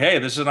 And he's like, hey,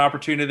 this is an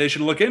opportunity they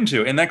should look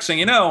into. And next thing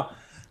you know,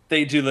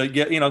 they do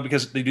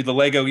because they do the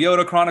Lego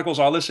Yoda Chronicles,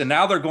 all this, and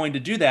now they're going to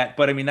do that.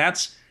 But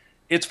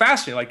it's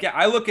fascinating. Like, yeah,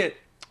 I look at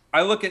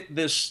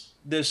this.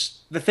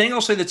 The thing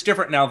I'll say that's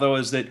different now though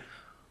is that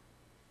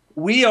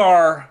we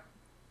are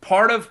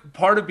part of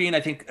being, I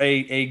think,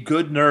 a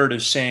good nerd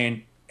is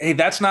saying, hey,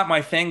 that's not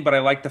my thing, but I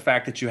like the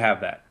fact that you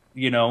have that.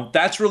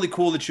 That's really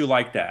cool that you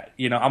like that.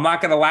 I'm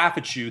not going to laugh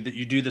at you that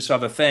you do this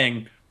other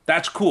thing.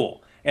 That's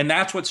cool. And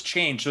that's what's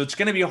changed. So it's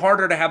going to be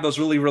harder to have those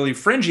really, really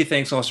fringy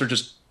things unless they're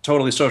just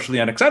totally socially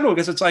unacceptable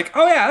because it's like,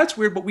 oh yeah, that's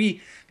weird, but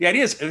the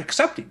idea is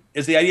accepting,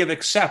 is the idea of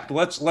accept.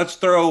 Let's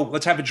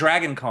have a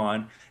Dragon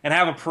Con and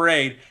have a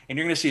parade, and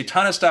you're going to see a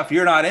ton of stuff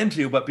you're not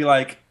into, but be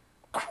like,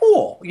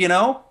 cool, you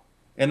know?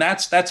 And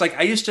that's like,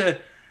 I used to,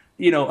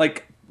 you know,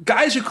 like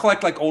guys who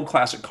collect like old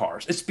classic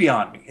cars. It's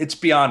beyond me. It's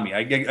beyond me.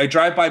 I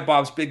drive by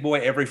Bob's Big Boy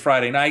every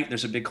Friday night.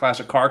 There's a big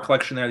classic car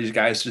collection there. These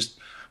guys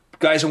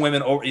and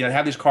women over, you know,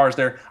 have these cars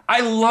there.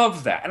 I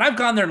love that. And I've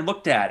gone there and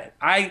looked at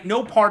it.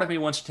 No part of me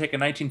wants to take a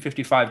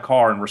 1955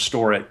 car and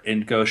restore it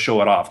and go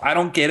show it off. I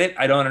don't get it.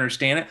 I don't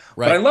understand it.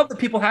 Right. But I love that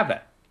people have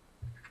that.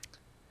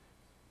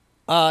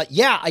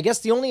 Yeah, I guess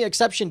the only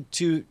exception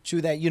to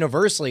that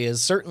universally is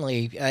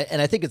certainly,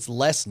 and I think it's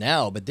less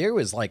now, but there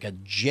was like a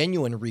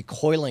genuine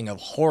recoiling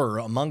of horror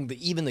among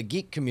even the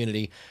geek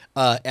community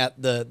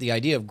at the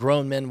idea of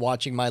grown men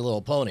watching My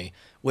Little Pony.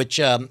 Which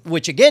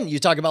again, you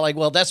talk about like,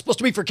 well, that's supposed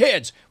to be for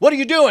kids. What are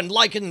you doing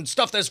liking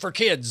stuff that's for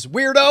kids?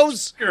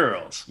 Weirdos?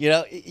 Girls. You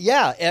know,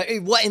 yeah.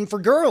 And for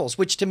girls,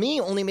 which to me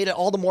only made it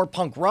all the more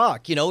punk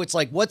rock. You know, it's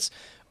like, what's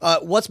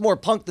more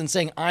punk than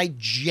saying, I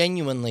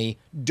genuinely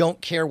don't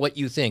care what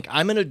you think.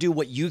 I'm going to do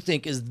what you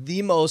think is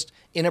the most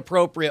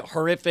inappropriate,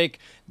 horrific,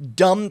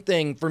 dumb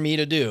thing for me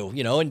to do,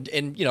 you know,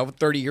 and you know,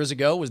 30 years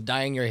ago was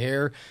dyeing your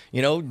hair,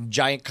 you know,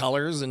 giant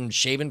colors and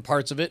shaving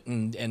parts of it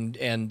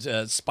and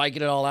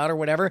spiking it all out or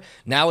whatever.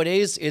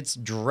 Nowadays, it's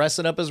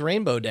dressing up as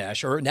Rainbow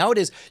Dash. Or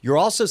nowadays, you're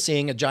also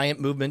seeing a giant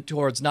movement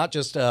towards not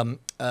just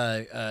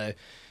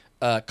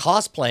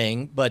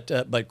cosplaying,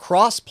 but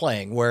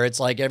cross-playing, where it's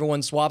like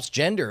everyone swaps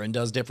gender and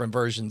does different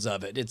versions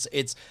of it.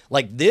 It's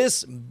like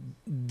this.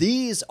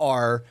 These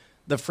are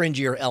the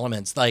fringier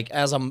elements. Like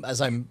as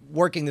I'm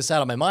working this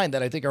out of my mind,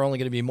 that I think are only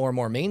going to be more and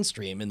more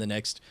mainstream in the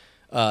next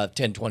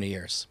 10, 20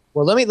 years.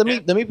 Well, let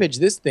me pitch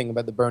this thing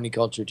about the brony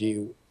culture to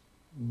you.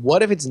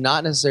 What if it's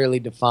not necessarily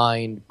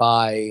defined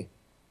by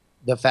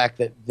the fact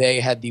that they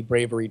had the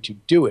bravery to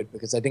do it?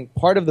 Because I think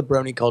part of the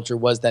brony culture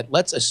was that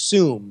let's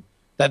assume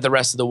that the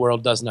rest of the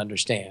world doesn't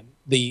understand.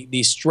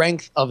 The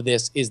strength of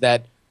this is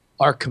that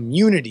our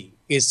community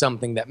is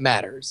something that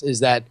matters. Is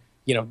that,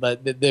 you know,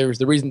 there's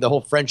the reason the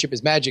whole friendship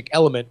is magic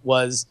element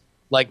was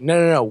like,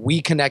 no,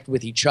 we connect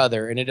with each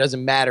other, and it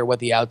doesn't matter what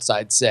the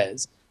outside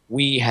says.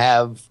 We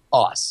have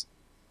us.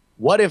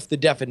 What if the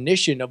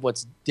definition of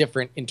what's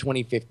different in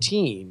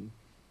 2015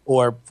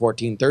 or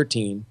 14,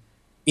 13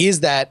 is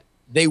that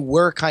they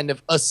were kind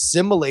of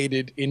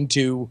assimilated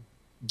into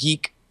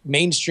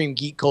mainstream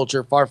geek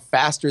culture far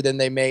faster than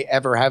they may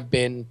ever have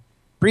been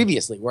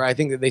previously, where I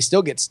think that they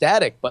still get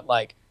static, but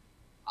like,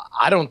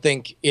 I don't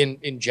think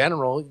in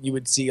general you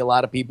would see a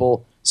lot of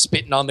people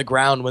spitting on the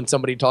ground when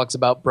somebody talks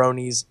about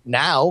bronies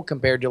now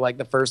compared to like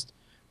the first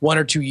 1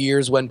 or 2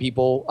 years when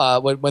people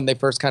when they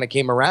first kind of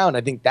came around.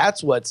 I think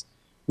that's what's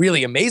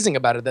really amazing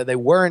about it, that it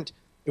wasn't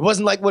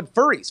like what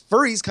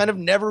furries kind of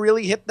never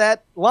really hit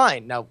that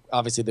line. Now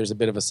obviously there's a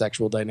bit of a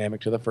sexual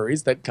dynamic to the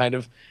furries that kind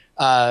of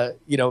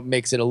you know,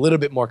 makes it a little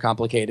bit more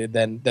complicated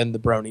than the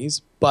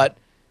bronies, but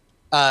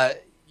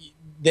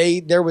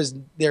they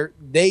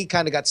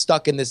kind of got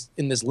stuck in this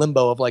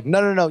limbo of like,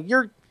 no,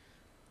 you're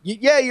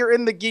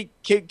in the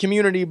geek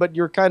community, but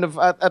you're kind of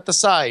at the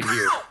side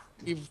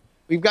here.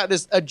 We've got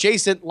this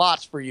adjacent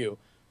lots for you.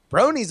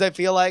 Bronies, I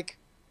feel like,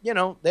 you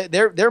know,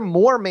 they're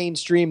more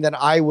mainstream than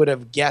I would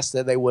have guessed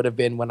that they would have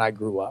been when I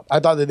grew up. I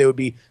thought that they would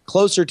be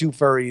closer to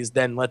furries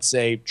than, let's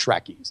say,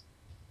 Trekkies.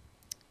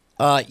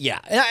 Yeah,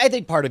 and I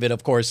think part of it,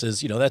 of course,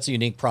 is, you know, that's a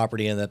unique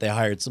property in that they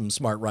hired some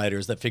smart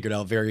writers that figured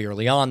out very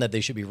early on that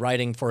they should be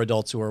writing for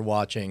adults who are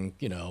watching,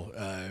 you know,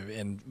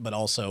 but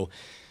also,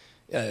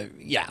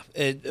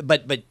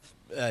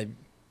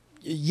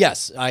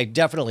 yes, I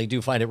definitely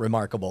do find it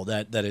remarkable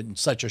that in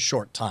such a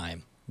short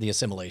time the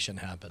assimilation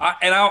happened.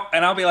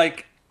 I'll be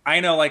like, I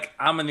know, like,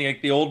 I'm in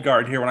the old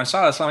guard here. When I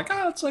saw this, I'm like,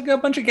 oh, it's like a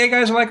bunch of gay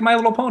guys who like My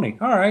Little Pony.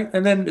 All right,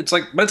 and then it's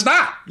like, but it's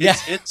not.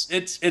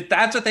 It's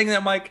that's a thing that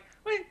I'm like,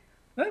 wait.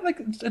 Like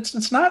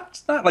it's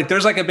not like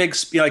there's like a big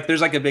space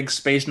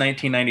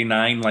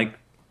 1999 like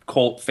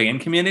cult fan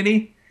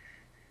community,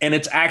 and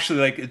it's actually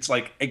like it's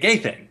like a gay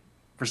thing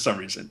for some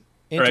reason.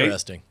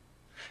 Interesting. Right?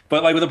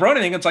 But like with the brony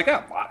thing, it's like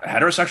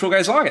heterosexual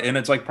guys like it, and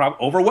it's like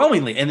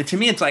overwhelmingly. And to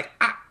me, it's like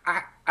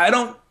I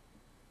don't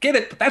get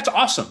it, but that's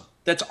awesome.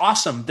 That's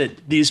awesome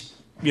that these,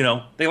 you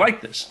know, they like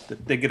this.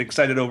 That they get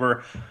excited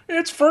over.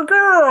 It's for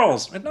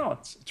girls. And no,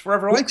 it's for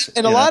everyone.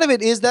 And a lot of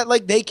it is that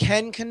like they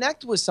can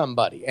connect with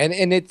somebody, and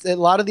it's a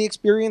lot of the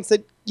experience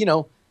that, you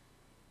know,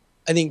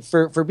 I think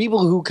for people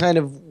who kind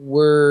of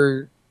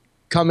were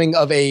coming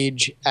of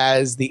age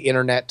as the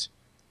internet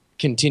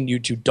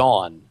continued to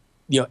dawn,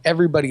 you know,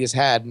 everybody has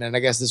had, and I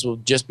guess this will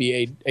just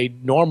be a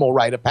normal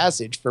rite of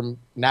passage from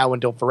now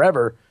until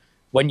forever,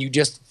 when you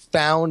just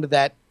found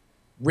that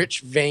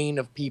rich vein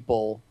of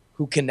people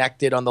who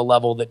connected on the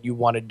level that you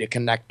wanted to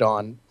connect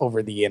on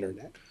over the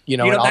internet. You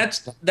know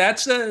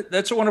that's a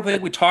wonderful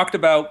thing we talked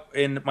about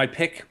in my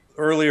pick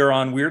earlier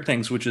on Weird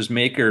Things, which is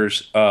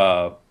Makers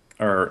by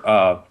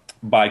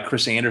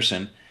Chris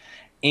Anderson.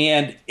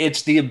 And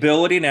it's the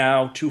ability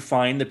now to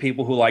find the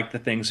people who like the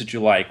things that you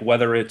like,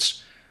 whether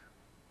it's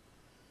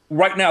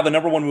right now, the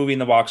 #1 movie in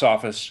the box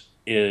office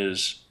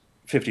is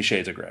 50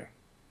 Shades of Grey.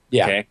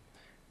 Yeah. Okay.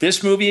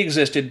 This movie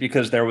existed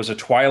because there was a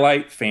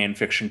Twilight fan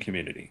fiction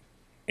community.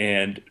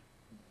 And,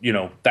 you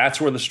know, that's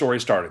where the story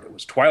started. It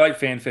was Twilight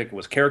fanfic. It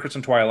was characters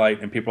in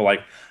Twilight. And people were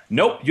like,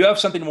 nope, you have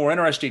something more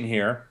interesting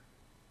here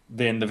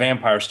than the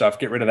vampire stuff.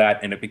 Get rid of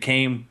that. And it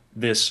became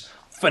this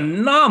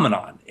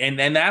phenomenon. And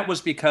that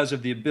was because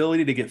of the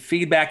ability to get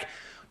feedback.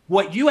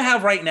 What you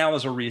have right now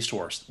is a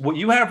resource. What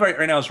you have right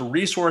now is a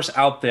resource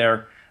out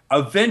there.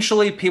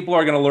 Eventually, people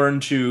are going to learn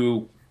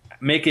to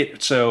make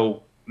it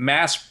so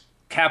mass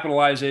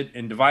capitalize it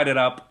and divide it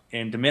up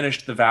and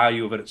diminish the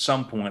value of it at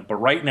some point. But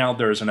right now,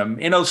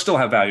 it'll still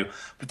have value,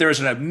 but there's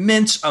an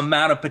immense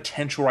amount of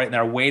potential right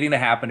now waiting to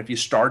happen if you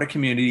start a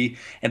community.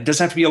 And it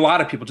doesn't have to be a lot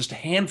of people, just a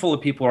handful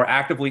of people are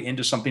actively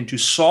into something to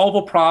solve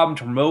a problem,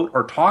 to promote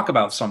or talk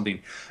about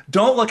something.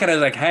 Don't look at it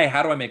as like, hey,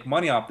 how do I make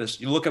money off this?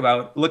 You look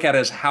at it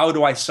as, how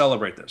do I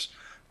celebrate this?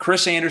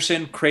 Chris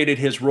Anderson created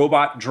his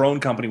robot drone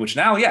company, which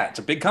now, yeah, it's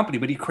a big company,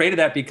 but he created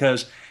that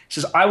because he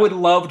says, I would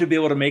love to be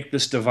able to make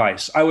this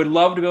device. I would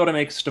love to be able to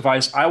make this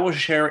device. I will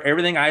share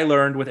everything I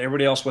learned with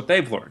everybody else, what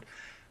they've learned.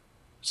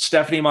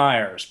 Stephanie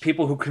Myers,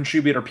 people who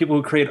contribute or people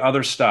who create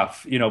other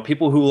stuff, you know,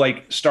 people who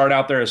like start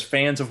out there as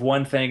fans of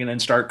one thing and then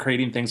start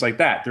creating things like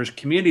that. There's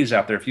communities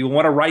out there. If you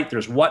want to write,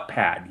 there's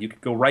Wattpad. You can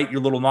go write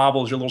your little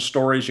novels, your little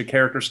stories, your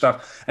character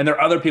stuff. And there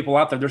are other people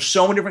out there. There's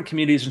so many different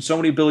communities and so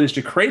many abilities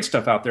to create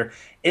stuff out there.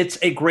 It's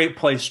a great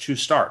place to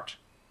start.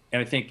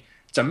 And I think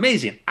it's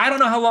amazing. I don't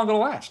know how long it'll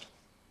last.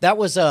 That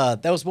was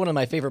one of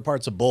my favorite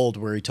parts of Bold,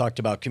 where he talked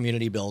about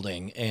community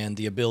building and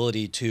the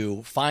ability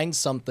to find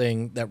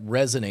something that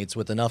resonates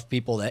with enough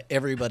people that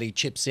everybody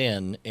chips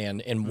in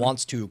and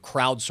wants to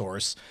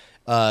crowdsource,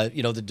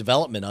 you know, the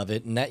development of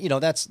it. And that, you know,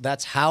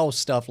 that's how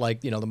stuff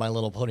like, you know, the My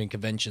Little Pony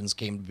conventions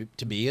came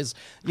to be. Is,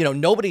 you know,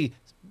 nobody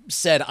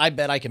said, I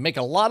bet I can make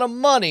a lot of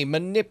money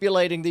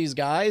manipulating these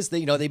guys. They,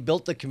 you know, they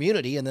built the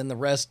community, and then the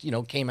rest, you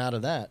know, came out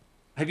of that.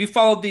 Have you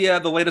followed the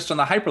latest on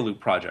the Hyperloop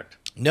project?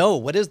 No.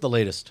 What is the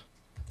latest?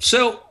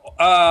 So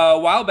a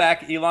while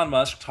back, Elon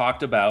Musk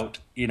talked about,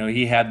 you know,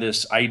 he had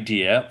this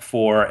idea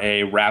for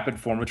a rapid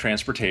form of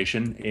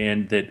transportation,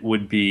 and that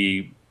would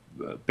be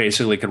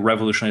basically could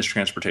revolutionize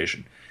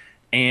transportation.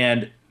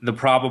 And the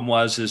problem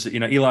is that, you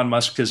know, Elon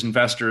Musk, his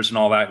investors and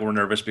all that were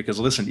nervous because,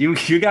 listen,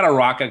 you got a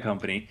rocket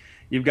company,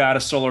 you've got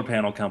a solar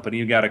panel company,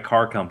 you've got a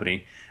car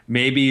company.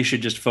 Maybe you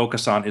should just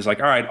focus on, is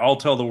like, all right, I'll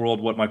tell the world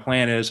what my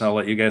plan is, and I'll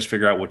let you guys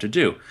figure out what to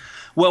do.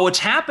 Well, what's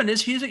happened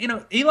is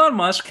Elon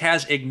Musk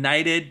has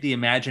ignited the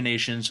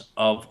imaginations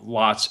of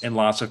lots and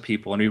lots of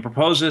people. And he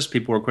proposed this.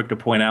 People were quick to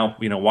point out,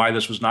 you know, why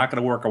this was not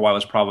going to work or why it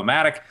was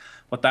problematic.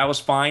 But that was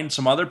fine.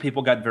 Some other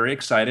people got very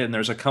excited. And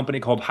there's a company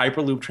called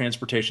Hyperloop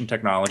Transportation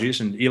Technologies.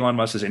 And Elon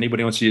Musk says,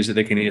 anybody wants to use it,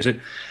 they can use it.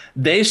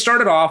 They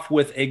started off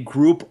with a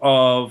group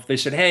of, they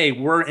said, hey,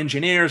 we're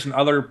engineers and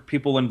other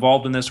people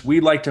involved in this.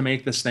 We'd like to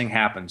make this thing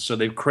happen. So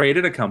they've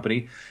created a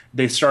company.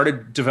 They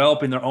started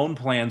developing their own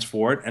plans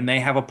for it. And they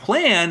have a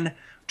plan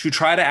to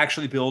try to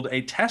actually build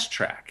a test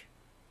track.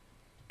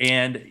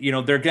 And, you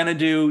know, they're going to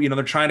do, you know,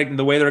 they're trying to,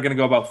 the way they're going to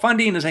go about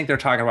funding is, I think they're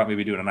talking about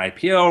maybe doing an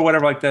IPO or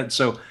whatever like that.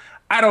 So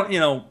I don't, you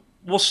know,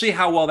 we'll see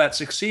how well that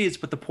succeeds.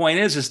 But the point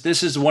is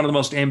this is one of the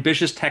most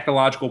ambitious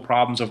technological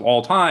problems of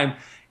all time,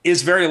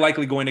 is very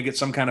likely going to get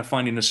some kind of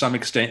funding to some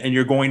extent. And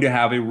you're going to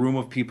have a room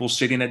of people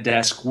sitting at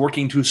desks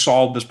working to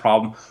solve this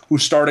problem who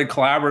started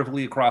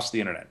collaboratively across the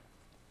internet.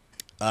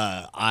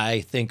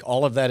 I think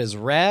all of that is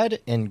rad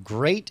and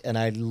great, and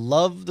I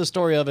love the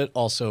story of it.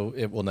 Also,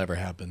 it will never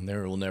happen.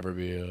 There will never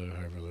be a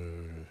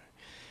Hyperloop.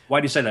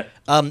 Why do you say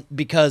that?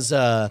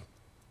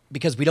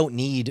 Because we don't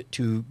need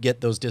to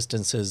get those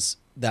distances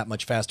that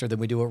much faster than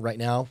we do it right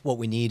now. What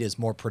we need is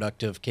more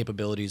productive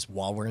capabilities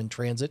while we're in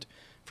transit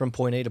from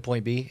point A to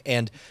point B.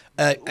 And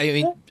I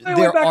mean,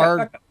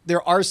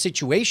 there are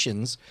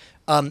situations.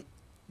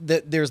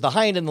 There's the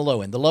high end and the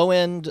low end. The low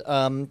end,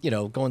 you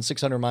know, going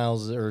 600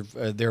 miles or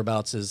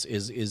thereabouts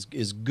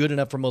is good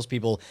enough for most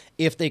people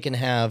if they can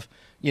have,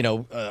 you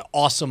know,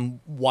 awesome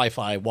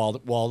Wi-Fi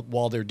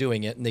while they're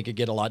doing it, and they could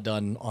get a lot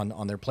done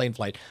on their plane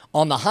flight.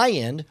 On the high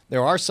end,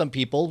 there are some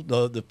people,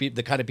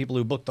 the kind of people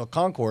who booked the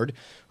Concorde,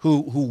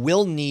 who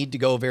will need to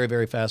go very,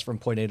 very fast from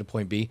point A to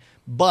point B,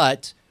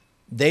 but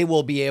they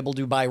will be able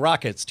to buy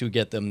rockets to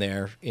get them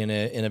there in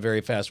a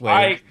very fast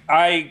way.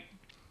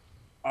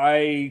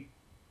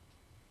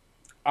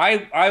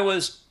 I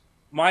was,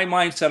 my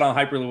mindset on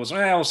Hyperloop was,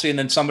 we'll see. And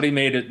then somebody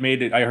made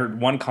it. I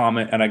heard one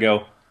comment and I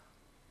go,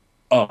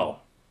 oh,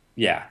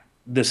 yeah,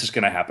 this is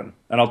going to happen.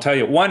 And I'll tell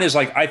you, one is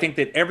like, I think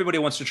that everybody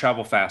wants to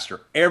travel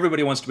faster.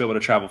 Everybody wants to be able to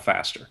travel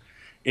faster.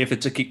 If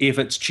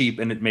it's cheap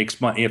and it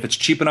makes money, if it's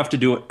cheap enough to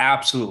do it,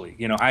 absolutely.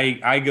 You know,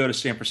 I go to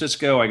San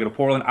Francisco, I go to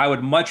Portland. I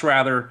would much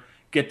rather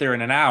get there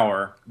in an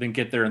hour than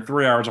get there in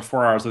 3 hours or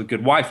 4 hours with good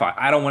Wi-Fi.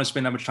 I don't want to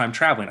spend that much time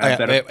traveling.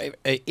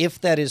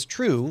 If that is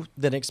true,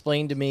 then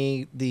explain to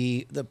me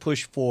the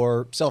push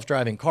for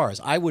self-driving cars.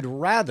 I would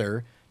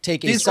rather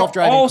take a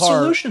self-driving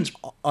car. Solutions.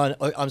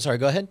 I'm sorry.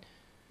 Go ahead.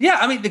 Yeah,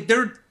 I mean,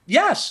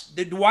 Yes.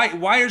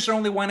 Why is there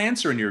only one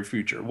answer in your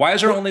future? Why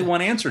is there only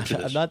one answer to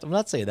this? I'm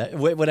not saying that.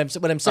 What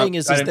I'm saying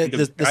is I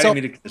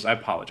I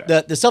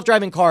apologize. The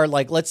self-driving car,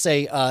 like let's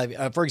say,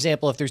 for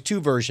example, if there's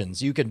two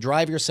versions, you can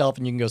drive yourself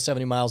and you can go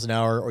 70 miles an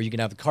hour, or you can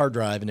have the car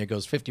drive and it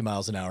goes 50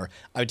 miles an hour.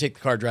 I would take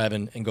the car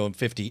driving and go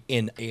 50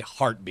 in a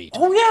heartbeat.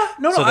 Oh yeah,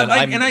 no. So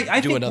I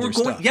think doing we're other going.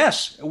 stuff.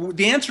 Yes,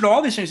 the answer to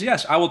all these things is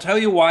yes. I will tell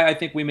you why I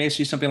think we may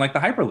see something like the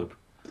Hyperloop.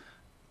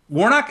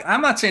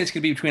 I'm not saying it's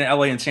going to be between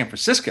LA and San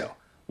Francisco.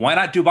 Why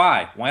not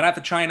Dubai? Why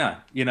not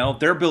China? You know,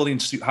 they're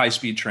building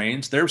high-speed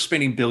trains. They're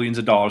spending billions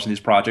of dollars in these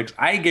projects.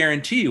 I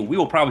guarantee you we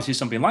will probably see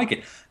something like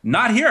it.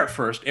 Not here at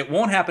first. It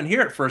won't happen here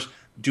at first.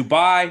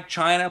 Dubai,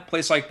 China,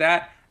 place like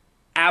that,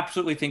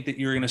 absolutely think that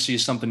you're going to see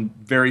something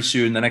very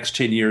soon. In the next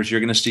 10 years,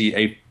 you're going to see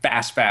a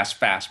fast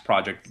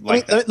project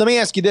like that. Let me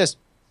ask you this,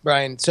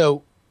 Brian.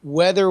 So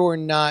whether or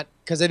not,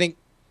 because I think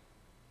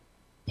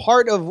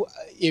part of,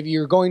 if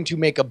you're going to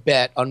make a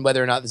bet on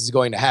whether or not this is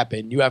going to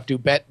happen, you have to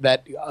bet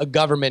that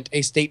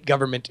a state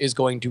government is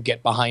going to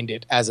get behind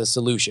it as a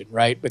solution,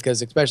 right?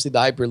 Because especially the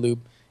Hyperloop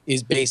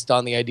is based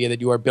on the idea that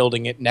you are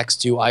building it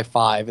next to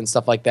I-5 and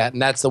stuff like that.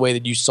 And that's the way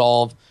that you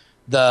solve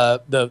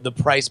the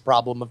price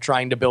problem of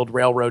trying to build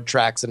railroad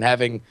tracks and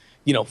having,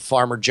 you know,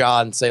 Farmer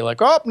John say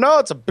like, oh, no,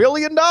 it's $1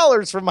 billion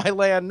for my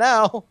land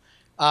now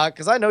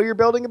because I know you're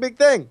building a big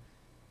thing.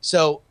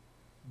 So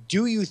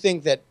do you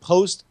think that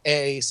post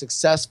a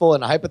successful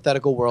and a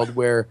hypothetical world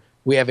where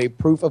we have a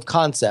proof of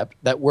concept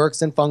that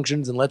works and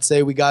functions, and let's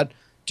say we got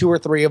 2 or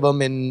 3 of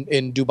them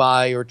in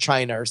Dubai or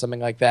China or something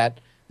like that,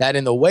 that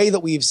in the way that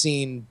we've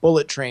seen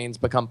bullet trains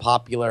become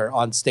popular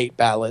on state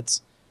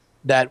ballots,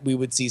 that we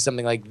would see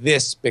something like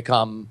this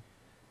become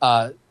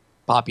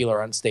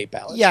popular on state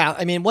ballots? Yeah,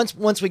 I mean,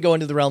 once we go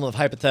into the realm of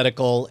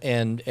hypothetical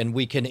and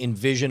we can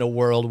envision a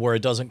world where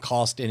it doesn't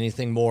cost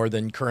anything more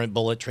than current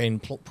bullet train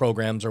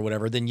programs or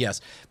whatever, then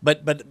yes.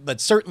 But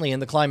certainly in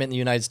the climate in the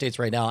United States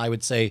right now, I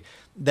would say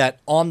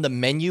that on the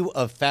menu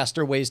of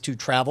faster ways to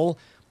travel,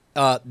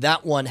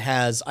 that one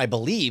has, I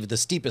believe, the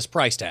steepest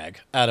price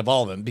tag out of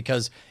all of them,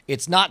 because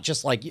it's not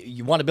just like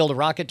you want to build a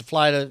rocket to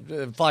fly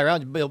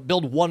around. You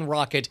build one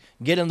rocket,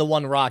 get in the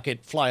one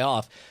rocket, fly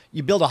off.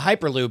 You build a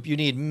Hyperloop, you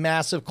need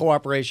massive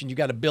cooperation. You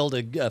got to build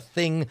a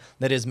thing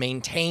that is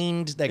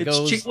maintained, that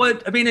goes. Cheap. Well,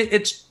 I mean,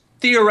 it's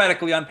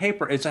theoretically on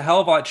paper, it's a hell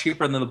of a lot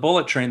cheaper than the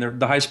bullet train,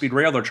 the high-speed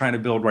rail they're trying to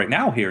build right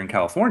now here in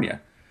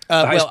California.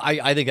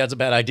 I think that's a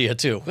bad idea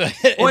too.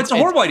 Well, it's a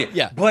horrible idea.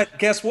 Yeah, but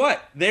guess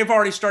what? They've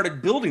already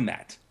started building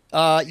that.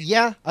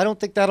 Yeah, I don't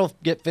think that'll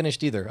get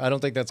finished either. I don't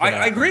think that's gonna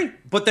happen. I agree,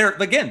 but they're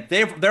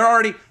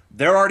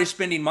already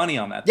spending money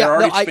on that. They're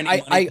already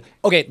spending money.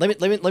 Okay,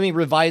 let me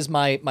revise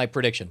my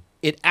prediction.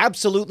 It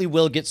absolutely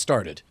will get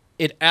started.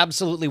 It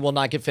absolutely will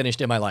not get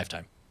finished in my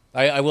lifetime.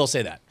 I will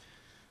say that.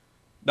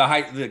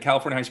 The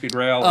California high-speed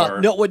rail?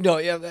 A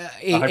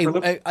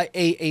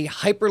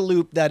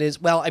Hyperloop that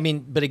is, well, I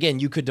mean, but again,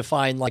 you could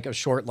define like a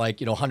short,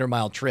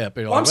 100-mile trip.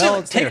 I'm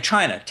saying, take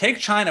China. Take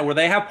China, where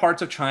they have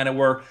parts of China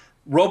where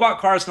robot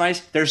cars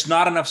nice. There's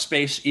not enough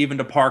space even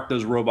to park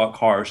those robot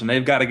cars, and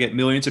they've got to get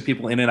millions of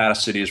people in and out of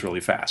cities really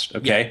fast.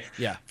 Okay.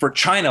 Yeah. For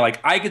China, like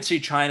I could see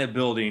China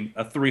building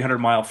a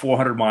 300-mile,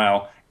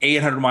 400-mile,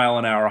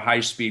 800-mile-an-hour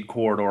high-speed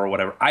corridor or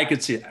whatever. I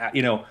could see,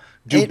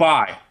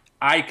 Dubai.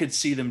 I could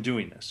see them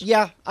doing this.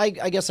 Yeah, I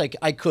guess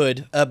I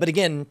could. But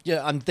again,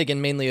 I'm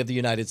thinking mainly of the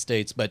United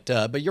States. But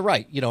you're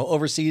right.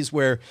 Overseas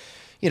where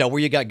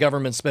you got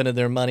government spending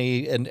their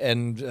money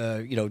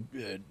and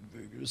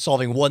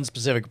solving one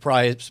specific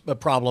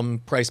problem,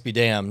 price be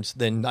damned,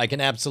 then I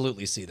can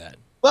absolutely see that.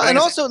 Well, and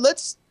also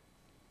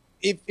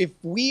if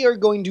we are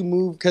going to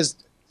move, because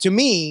to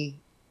me,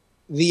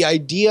 the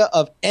idea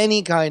of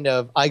any kind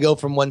of I go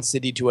from one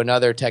city to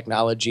another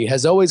technology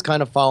has always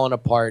kind of fallen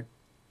apart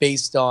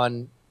based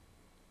on,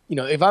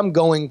 if I'm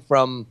going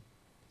from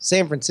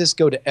San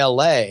Francisco to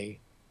LA,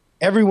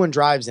 everyone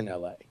drives in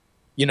LA.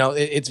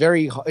 It's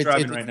very hard.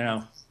 Driving right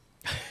now.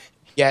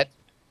 Get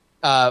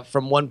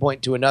from one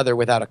point to another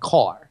without a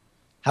car.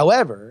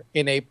 However,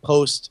 in a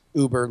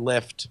post-Uber,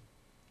 Lyft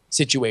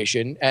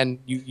situation, and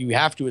you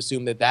have to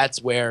assume that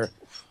that's where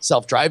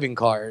self-driving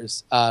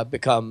cars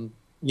become,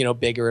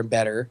 bigger and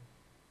better,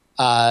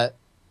 that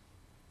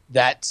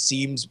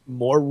seems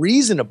more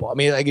reasonable. I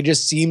mean, it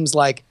just seems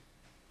like,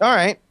 all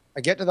right, I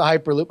get to the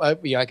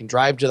Hyperloop. I can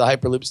drive to the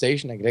Hyperloop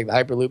station. I can take the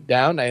Hyperloop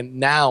down, and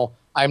now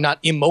I'm not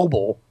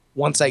immobile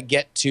once I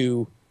get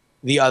to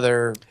the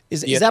other.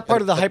 Is that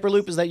part of the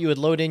Hyperloop? Is that you would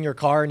load in your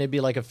car and it'd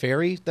be like a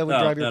ferry that would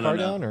drive your car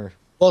down, or?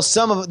 Well,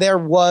 there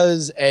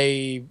was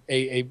a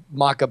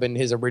mock-up in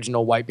his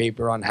original white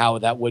paper on how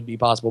that would be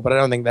possible, but I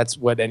don't think that's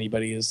what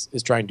anybody is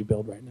trying to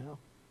build right now.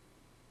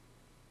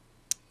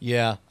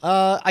 Yeah,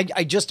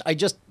 I just I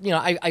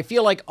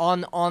feel like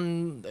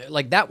on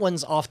like that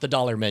one's off the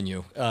dollar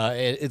menu.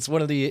 It's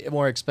one of the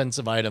more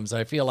expensive items.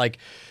 I feel like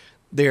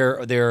there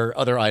are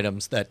other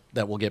items that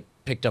will get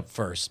picked up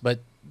first. But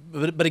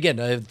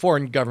again,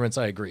 foreign governments,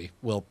 I agree,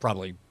 will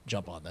probably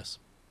jump on this.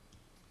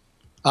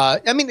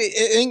 I mean, I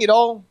think it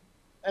all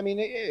I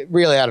mean,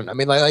 really, I don't know. I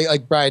mean,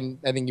 like Brian,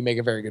 I think you make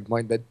a very good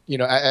point that,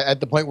 at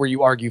the point where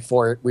you argue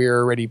for it, we're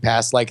already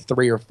past like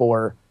 3 or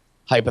 4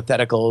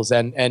 hypotheticals.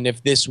 And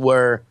if this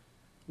were,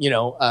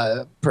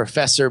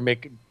 Professor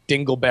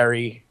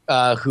McDingleberry,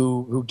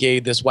 who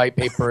gave this white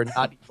paper, and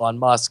not Elon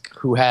Musk,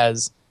 who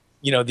has,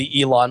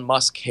 the Elon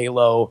Musk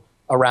halo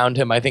around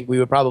him, I think we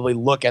would probably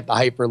look at the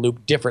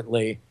Hyperloop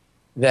differently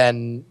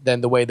than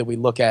the way that we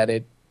look at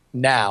it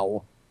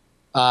now.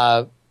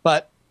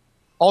 But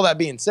all that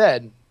being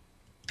said,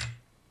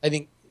 I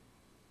think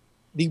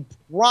the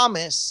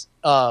promise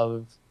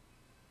of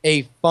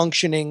a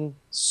functioning,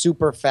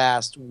 super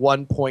fast,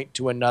 one point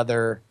to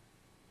another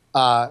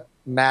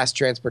mass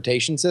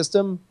transportation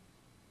system,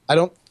 I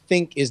don't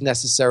think is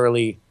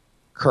necessarily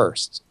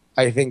cursed.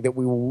 I think that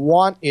we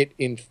want it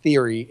in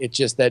theory. It's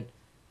just that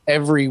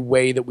every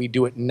way that we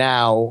do it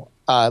now,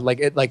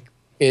 it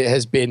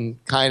has been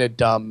kind of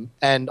dumb,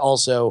 and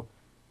also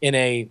in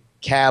a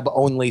cab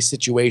only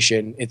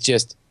situation, it's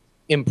just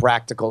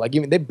impractical. Like,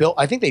 even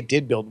I think they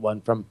did build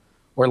one from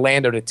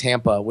Orlando to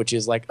Tampa, which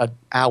is like an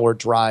hour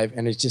drive,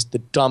 and it's just the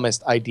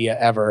dumbest idea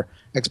ever,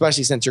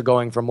 especially since you're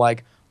going from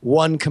like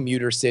one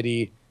commuter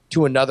city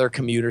to another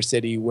commuter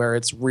city where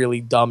it's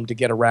really dumb to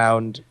get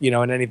around,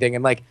 and anything.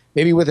 And like,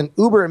 maybe with an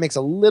Uber, it makes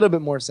a little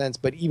bit more sense,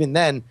 but even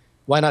then,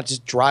 why not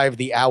just drive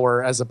the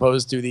hour as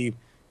opposed to the,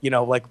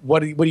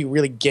 what do you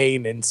really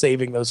gain in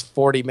saving those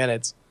 40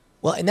 minutes?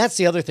 Well, and that's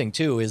the other thing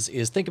too, is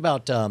think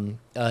about, and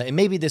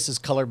maybe this is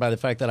colored by the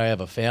fact that I have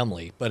a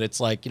family, but it's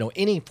like,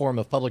 any form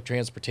of public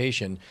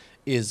transportation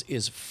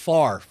is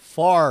far,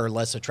 far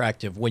less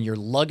attractive when you're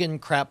lugging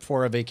crap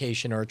for a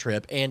vacation or a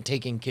trip and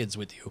taking kids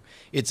with you.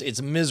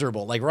 It's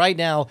miserable. Like right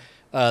now,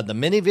 the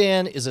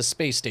minivan is a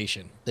space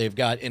station. They've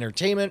got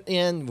entertainment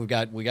in. We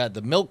got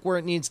the milk where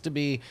it needs to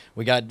be.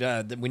 We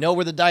know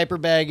where the diaper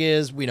bag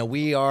is.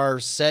 We are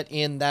set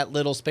in that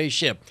little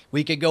spaceship.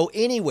 We could go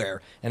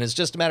anywhere, and it's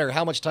just a matter of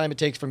how much time it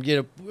takes from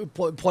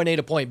point A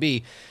to point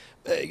B.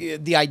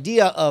 The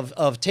idea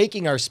of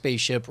taking our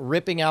spaceship,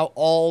 ripping out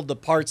all the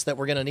parts that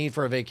we're going to need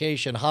for a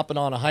vacation, hopping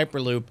on a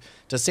Hyperloop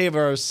to save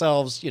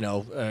ourselves,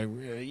 an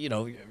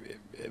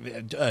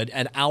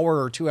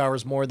hour or 2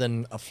 hours more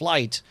than a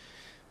flight.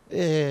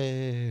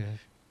 It's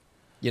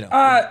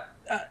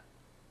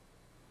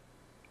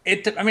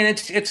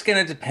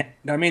going to depend.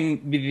 I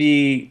mean,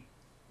 the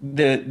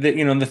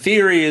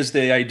theory is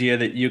the idea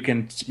that you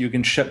can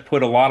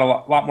put a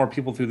lot more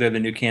people through there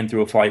than you can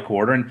through a flight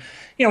corridor. And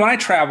when I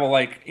travel,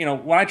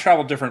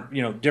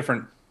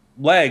 different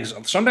legs,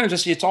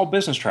 sometimes it's all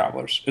business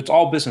travelers. It's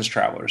all business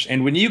travelers.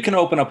 And when you can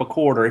open up a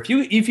corridor, if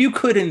you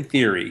could, in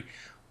theory,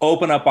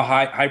 open up a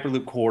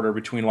Hyperloop corridor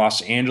between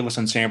Los Angeles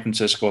and San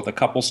Francisco with a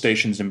couple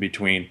stations in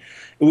between,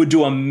 it would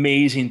do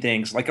amazing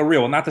things, like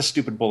not the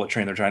stupid bullet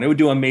train they're trying. It would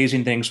do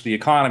amazing things for the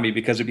economy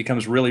because it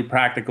becomes really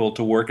practical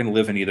to work and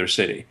live in either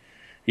city.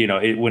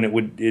 When it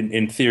would,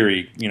 in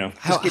theory,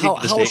 how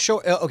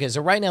short? Okay,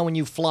 so right now when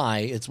you fly,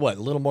 it's what,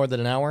 a little more than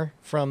an hour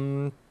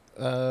from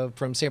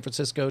San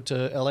Francisco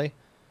to LA?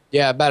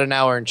 Yeah, about an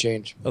hour and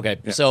change. Okay,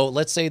 yeah. So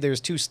let's say there's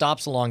 2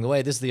 stops along the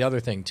way. This is the other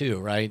thing too,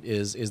 right?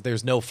 Is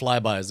there's no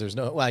flybys. There's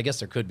no. Well, I guess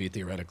there could be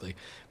theoretically,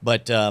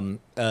 but what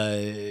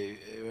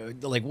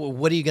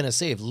are you going to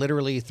save?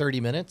 Literally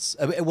 30 minutes.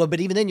 But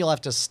even then, you'll have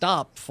to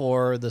stop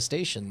for the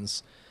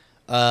stations.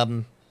 I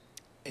mean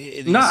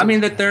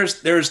that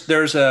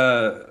there's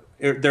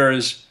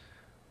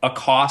a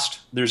cost.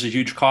 There's a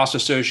huge cost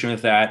associated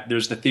with that.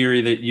 There's the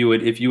theory that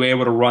if you were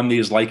able to run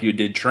these like you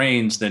did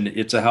trains, then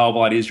it's a hell of a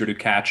lot easier to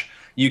catch.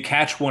 You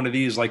catch one of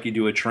these like you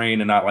do a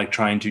train, and not like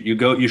trying to.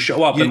 You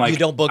show up and like you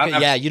don't book.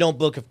 You don't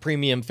book a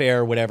premium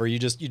fare or whatever. You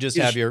just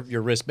have your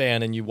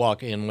wristband and you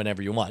walk in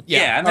whenever you want.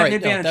 Yeah, and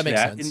then that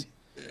makes sense.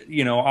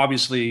 And,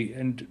 obviously,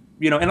 and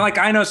like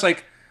I know it's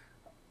like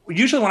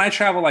usually when I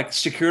travel, like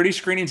security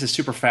screenings is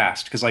super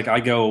fast because like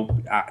I go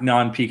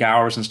non-peak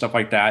hours and stuff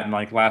like that, and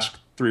like last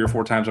 3 or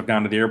 4 times I've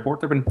gone to the airport,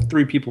 there've been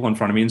 3 people in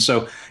front of me, and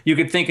so you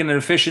could think in an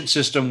efficient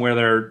system where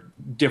they're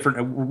different,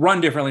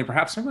 run differently,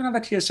 perhaps maybe not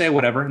that TSA,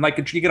 whatever. And like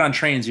if you get on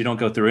trains, you don't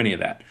go through any of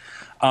that.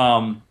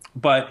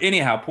 But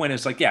anyhow, point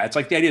is like, yeah, it's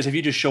like the idea is if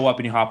you just show up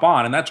and you hop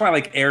on, and that's why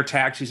like air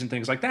taxis and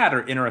things like that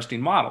are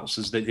interesting models.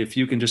 Is that if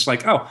you can just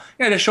like, oh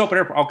yeah, just show up at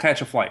airport, I'll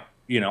catch a flight.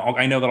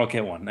 I know that I'll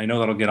get one. I know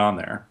that I'll get on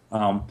there.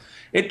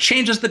 It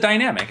changes the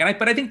dynamic,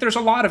 but I think there's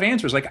a lot of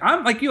answers. Like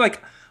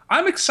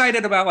I'm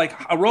excited about like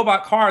a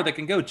robot car that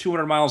can go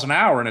 200 miles an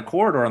hour in a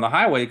corridor on the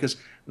highway because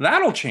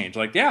that'll change.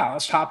 Like, yeah,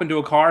 let's hop into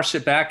a car,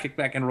 sit back, kick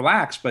back, and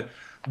relax. But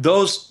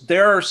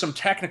there are some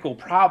technical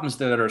problems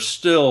that are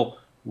still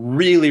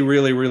really,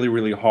 really, really,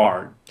 really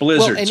hard.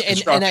 Blizzards,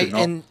 construction.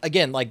 And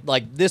again, like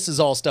this is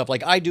all stuff.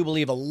 Like I do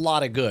believe a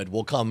lot of good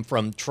will come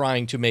from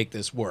trying to make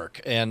this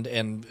work,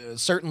 and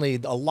certainly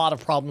a lot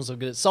of problems will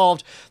get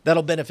solved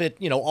that'll benefit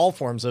all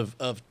forms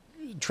of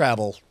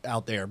travel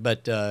out there.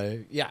 But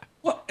yeah.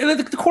 Well,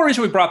 the core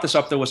reason we brought this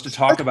up though was to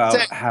talk about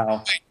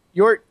how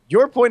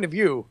your point of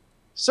view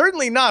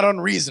certainly not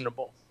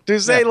unreasonable. to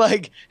say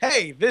like,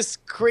 hey, this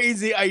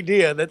crazy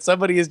idea that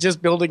somebody is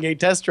just building a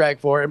test track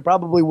for and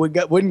probably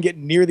wouldn't get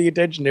near the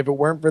attention if it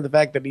weren't for the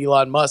fact that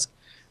Elon Musk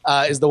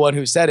is the one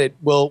who said it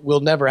will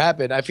never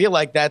happen. I feel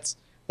like that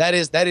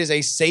is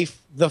a safe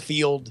the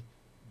field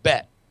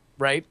bet,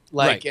 right?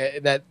 Like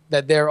that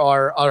there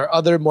are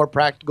other more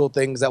practical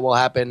things that will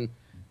happen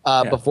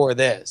before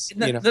this.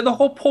 The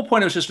whole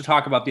point was just to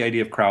talk about the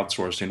idea of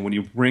crowdsourcing. When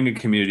you bring a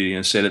community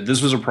and say that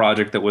this was a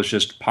project that was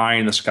just pie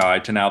in the sky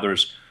to now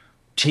there's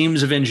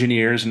teams of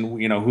engineers and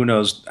who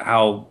knows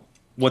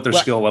what their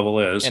skill level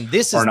is. And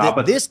this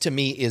this to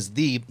me is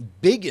the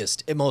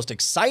biggest and most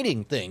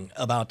exciting thing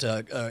about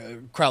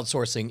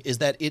crowdsourcing is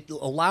that it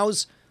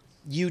allows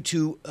you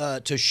to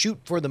shoot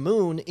for the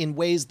moon in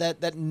ways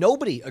that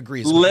nobody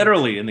agrees with.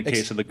 Literally in the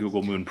case of the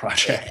Google Moon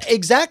project.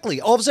 Exactly.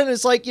 All of a sudden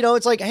it's like,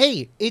 it's like,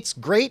 hey, it's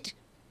great,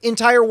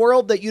 entire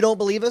world, that you don't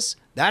believe us.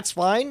 That's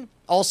fine.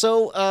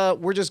 Also,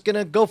 we're just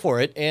gonna go for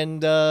it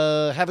and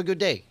have a good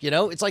day.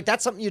 It's like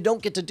that's something you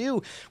don't get to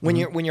do when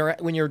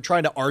you're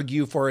trying to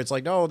argue for. It's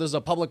like, no, this is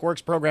a public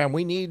works program.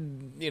 We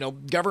need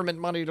government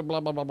money to blah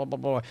blah blah blah blah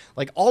blah.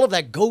 Like all of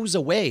that goes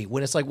away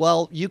when it's like,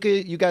 well, you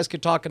guys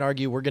could talk and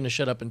argue. We're gonna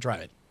shut up and try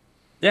it.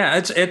 Yeah,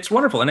 it's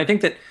wonderful, and I think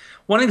that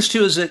one of the things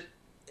too is that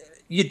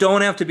you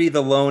don't have to be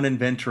the lone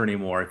inventor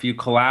anymore. If you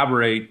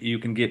collaborate, you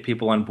can get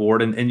people on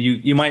board, and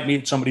you might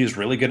meet somebody who's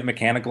really good at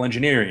mechanical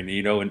engineering,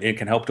 and it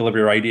can help deliver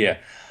your idea.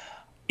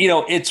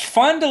 It's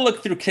fun to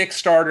look through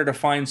Kickstarter to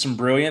find some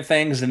brilliant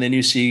things, and then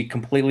you see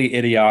completely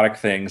idiotic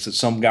things that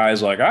some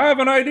guy's like, I have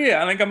an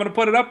idea. I think I'm going to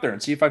put it up there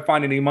and see if I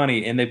find any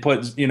money. And they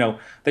put,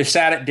 they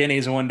sat at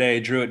Denny's one day,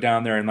 drew it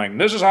down there, and like,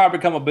 this is how I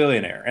become a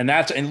billionaire.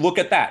 And look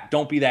at that.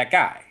 Don't be that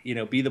guy.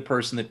 Be the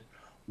person that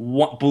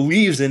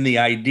believes in the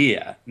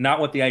idea, not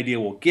what the idea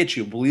will get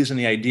you, believes in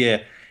the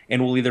idea,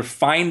 and will either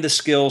find the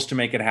skills to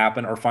make it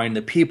happen or find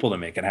the people to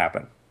make it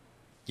happen.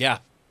 Yeah,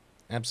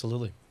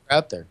 absolutely.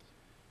 Out there.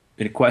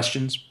 Any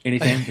questions?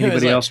 Anything?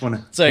 Anybody else want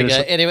to? It's like,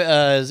 anyway,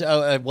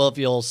 well, if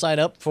you'll sign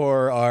up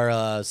for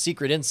our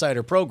Secret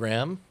Insider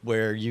program,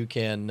 where you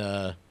can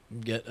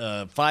get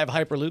 5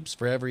 Hyperloops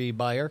for every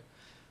buyer.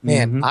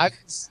 Man, I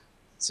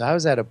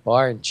was at a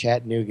bar in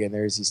Chattanooga, and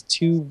there's these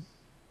 2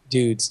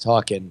 dudes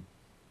talking.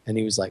 And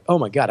he was like, oh,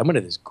 my God, I'm going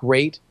to this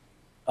great,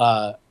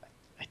 I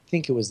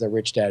think it was the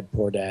Rich Dad,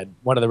 Poor Dad,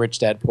 one of the Rich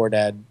Dad, Poor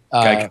Dad.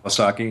 Guy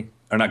Kawasaki.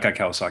 Or not Guy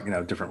Kawasaki,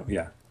 no, different,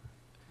 yeah.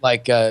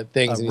 Like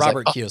things.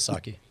 Robert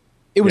Kiyosaki.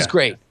 It was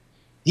great.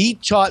 He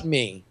taught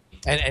me,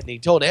 and he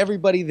told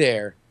everybody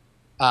there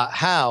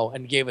how,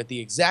 and gave it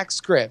the exact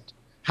script,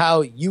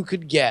 how you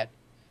could get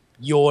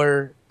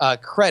your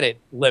credit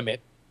limit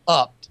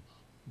upped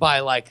by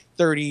like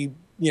by $15,000,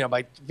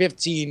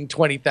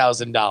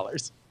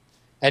 $20,000.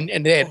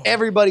 And they had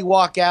everybody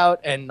walk out,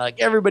 and like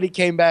everybody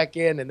came back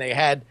in, and they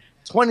had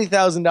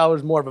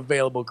 $20,000 more of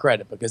available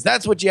credit, because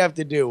that's what you have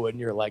to do when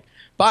you're like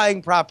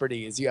buying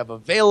property, is you have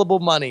available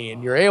money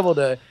and you're able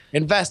to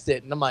invest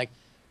it. And I'm like,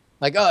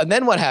 oh, and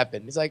then what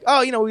happened? He's like,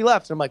 oh, we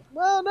left. And I'm like,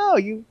 well,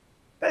 no,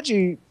 bet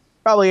you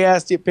probably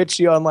pitched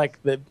you on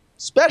like the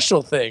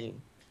special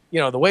thing,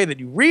 the way that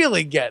you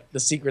really get the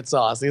secret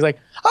sauce. And he's like,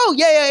 oh,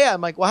 yeah.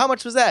 I'm like, well, how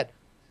much was that?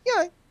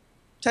 Yeah,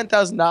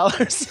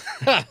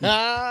 $10,000.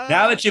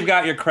 Now that you've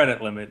got your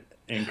credit limit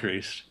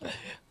increased.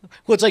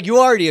 Well, it's like you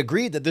already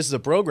agreed that this is a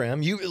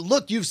program.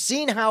 You've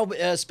seen how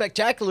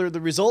spectacular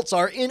the results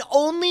are. In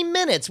only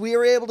minutes, we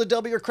are able to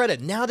double your credit.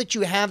 Now that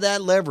you have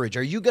that leverage,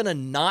 are you going to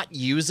not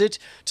use it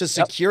to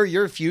secure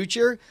your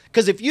future?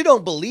 Because if you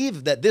don't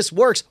believe that this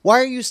works,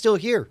 why are you still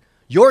here?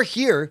 You're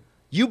here.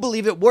 You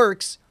believe it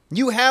works.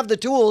 You have the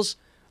tools.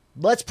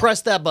 Let's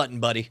press that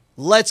button, buddy.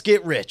 Let's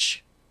get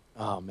rich.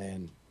 Oh,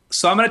 man.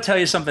 So I'm going to tell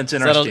you something that's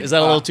interesting. Is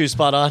that a little too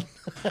spot on?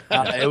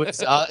 It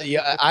was,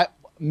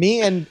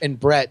 me and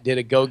Brett did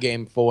a Go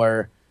game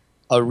for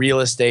a real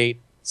estate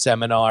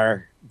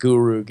seminar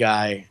guru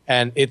guy,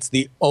 and it's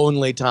the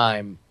only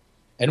time.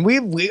 And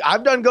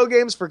I've done Go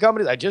games for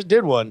companies. I just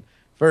did one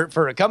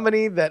for a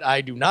company that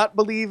I do not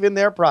believe in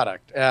their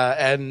product,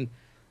 and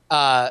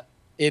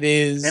it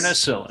is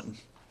penicillin.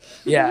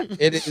 Yeah,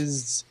 it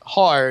is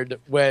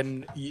hard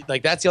when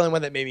that's the only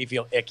one that made me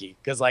feel icky,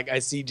 because like I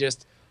see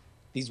just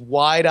these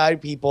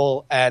wide-eyed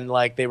people, and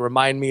like they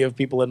remind me of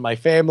people in my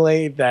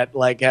family that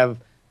like have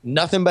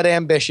nothing but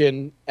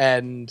ambition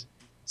and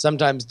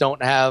sometimes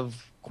don't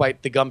have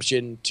quite the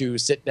gumption to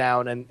sit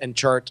down and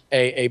chart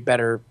a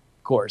better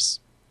course.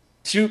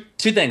 Two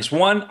things.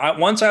 One,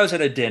 once I was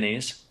at a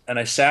Denny's and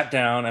I sat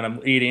down and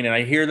I'm eating and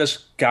I hear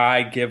this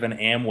guy give an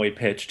Amway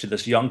pitch to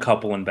this young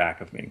couple in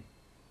back of me.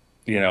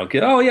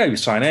 Oh yeah, you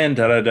sign in,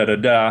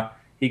 da-da-da-da-da.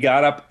 He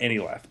got up and he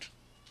left.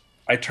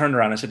 I turned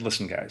around and I said,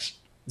 listen, guys,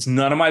 it's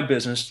none of my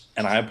business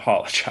and I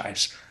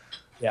apologize.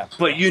 Yeah.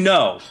 But you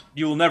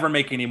will never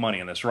make any money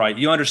in this, right?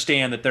 You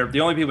understand that the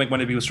only people who make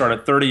money who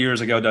started 30 years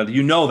ago.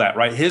 You know that,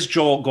 right? His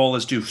goal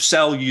is to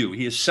sell you.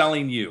 He is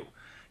selling you,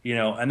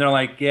 and they're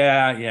like,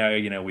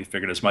 yeah, we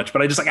figured as much.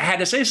 But I had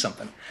to say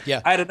something.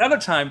 Yeah. I had another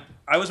time,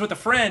 I was with a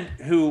friend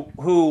who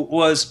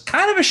was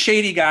kind of a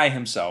shady guy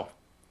himself.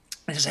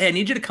 He says, hey, I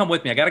need you to come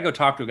with me. I got to go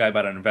talk to a guy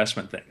about an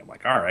investment thing. I'm like,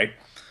 like, all right.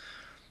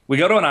 We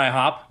go to an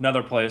IHOP,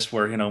 another place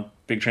where,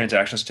 big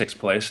transactions takes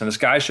place. And this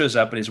guy shows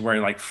up and he's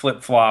wearing like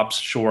flip-flops,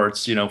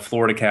 shorts,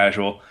 Florida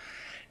casual.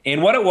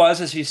 And what it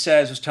was is he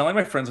was telling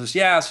my friends, this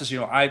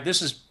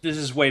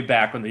is way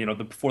back when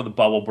before the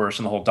bubble burst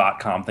and the whole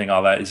 .com thing,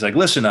 all that. He's like,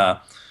 listen, I've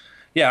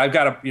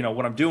got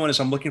what I'm doing is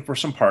I'm looking for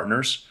some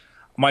partners.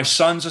 My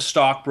son's a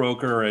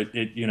stockbroker at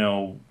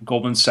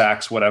Goldman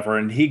Sachs, whatever,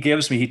 and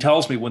he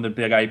tells me when the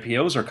big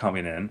IPOs are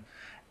coming in.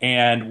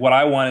 And what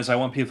I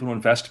want people to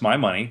invest my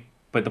money.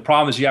 But the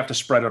problem is you have to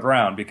spread it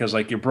around because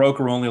like your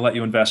broker will only let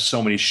you invest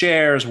so many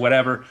shares,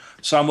 whatever.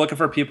 So I'm looking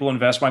for people to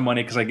invest my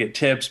money because I get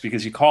tips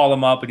because you call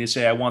them up and you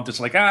say, I want this.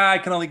 Like, I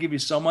can only give you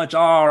so much.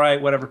 All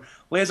right, whatever.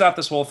 Lays out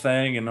this whole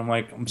thing. And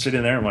I'm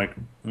sitting there. I'm like,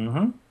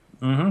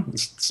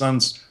 This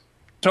sounds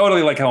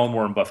totally like how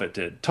Warren Buffett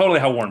did. Totally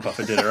how Warren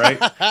Buffett did it, right?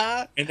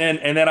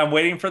 and then I'm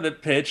waiting for the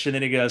pitch. And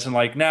then he goes, and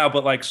like, now,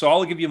 but like, so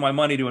I'll give you my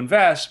money to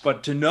invest,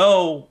 but to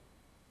know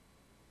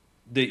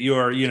that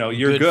you're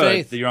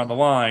good, that you're on the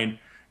line,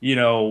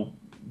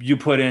 you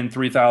put in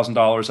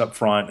 $3,000 up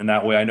front, and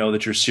that way I know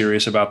that you're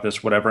serious about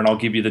this, whatever, and I'll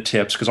give you the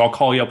tips because I'll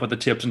call you up with the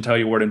tips and tell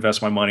you where to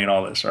invest my money and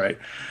all this, right?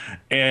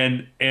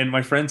 And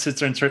my friend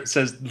sits there and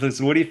says,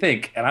 "Listen, what do you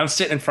think?" And I'm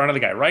sitting in front of the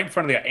guy, right in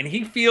front of the guy, and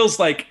he feels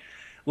like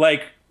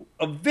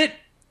a bit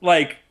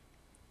like,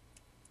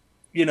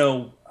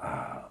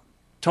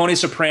 Tony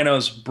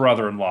Soprano's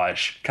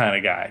brother-in-law-ish kind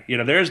of guy.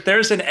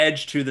 There's an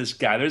edge to this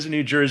guy. There's a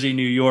New Jersey,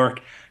 New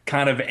York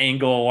kind of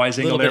wise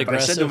angle there. But I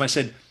said to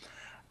him,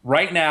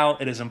 right now,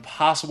 it is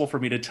impossible for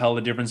me to tell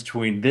the difference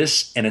between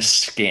this and a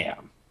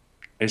scam.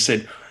 I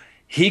said,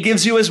 he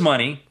gives you his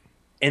money,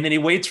 and then he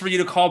waits for you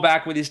to call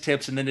back with his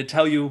tips and then to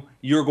tell you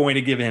you're going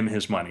to give him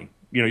his money.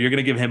 You're going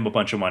to give him a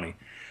bunch of money.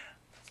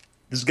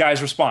 This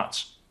guy's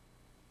response,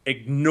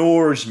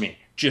 ignores me,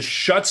 just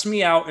shuts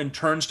me out and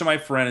turns to my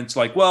friend. And it's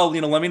like, well,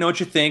 let me know what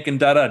you think, and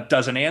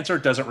doesn't answer,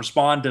 doesn't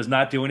respond, does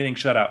not do anything,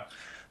 shut up.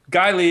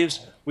 Guy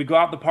leaves. We go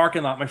out in the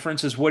parking lot. My friend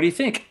says, what do you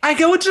think? I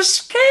go, it's a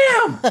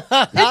scam.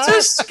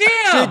 It's a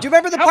scam. Dude, do you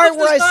remember the part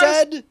where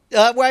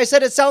I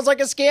said it sounds like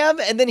a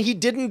scam and then he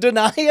didn't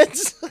deny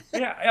it?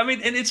 Yeah, I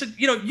mean, and it's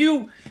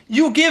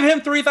you give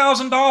him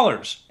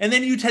 $3,000 and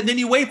then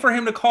you wait for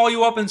him to call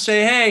you up and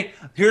say, hey,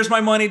 here's my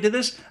money to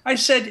this. I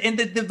said, and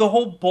the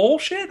whole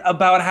bullshit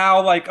about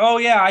how like, oh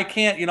yeah, I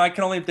can't, I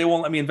can only, they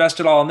won't let me invest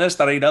it all in this,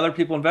 that I need other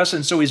people invest in.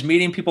 And so he's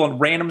meeting people and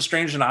random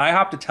strangers in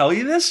IHOP to tell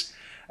you this.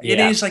 Yeah.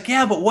 And he's like,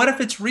 yeah, but what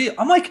if it's real?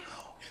 I'm like,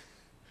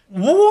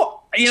 what?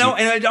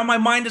 And my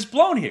mind is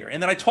blown here.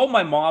 And then I told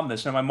my mom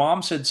this, and my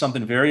mom said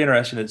something very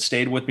interesting that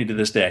stayed with me to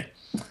this day.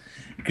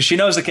 Because she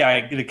knows the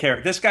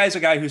character. This guy's a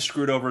guy who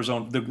screwed over his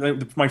own.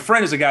 My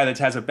friend is a guy that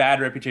has a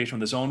bad reputation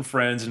with his own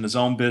friends and his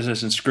own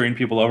business and screwing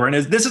people over. And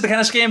this is the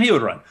kind of scam he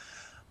would run.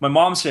 My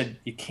mom said,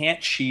 you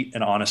can't cheat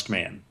an honest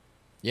man.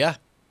 Yeah.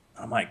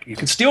 I'm like, you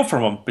can steal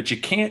from him, but you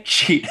can't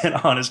cheat an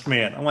honest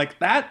man. I'm like,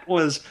 that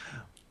was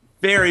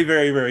very,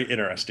 very, very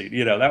interesting.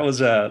 That was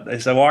so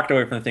I walked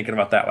away from thinking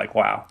about that, like,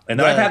 wow. And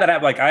then I've had that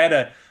happen. Like, I had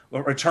an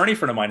attorney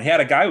friend of mine. He had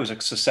a guy who was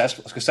a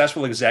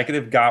successful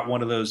executive, got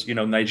one of those,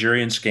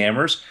 Nigerian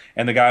scammers,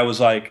 and the guy was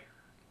like,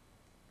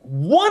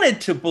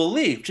 wanted to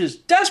believe,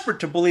 just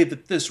desperate to believe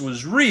that this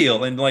was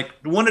real, and like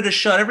wanted to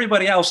shut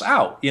everybody else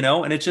out,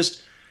 and it's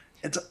just.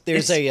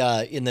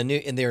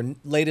 In their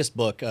latest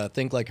book,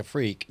 Think Like a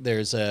Freak,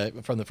 there's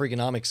from the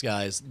Freakonomics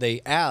guys,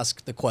 they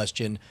ask the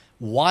question,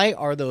 why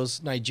are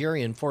those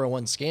Nigerian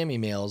 401 scam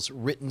emails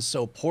written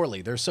so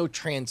poorly? They're so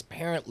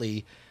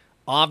transparently,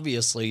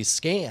 obviously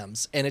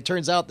scams. And it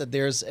turns out that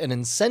there's an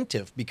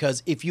incentive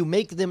because if you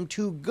make them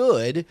too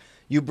good,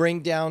 you bring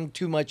down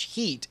too much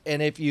heat.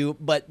 And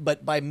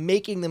but by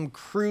making them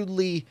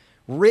crudely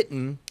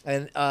written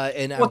well,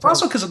 it's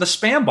also because of the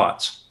spam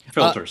bots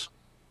filters.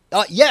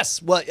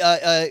 Yes, well,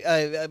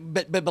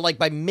 but like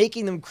by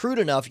making them crude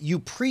enough, you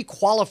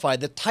pre-qualify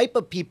the type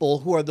of people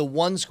who are the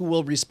ones who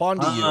will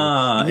respond to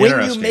you.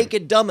 When you make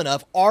it dumb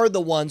enough, are the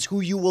ones who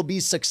you will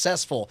be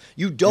successful.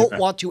 You don't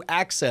want to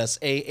access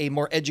a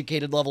more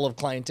educated level of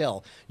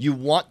clientele. You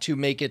want to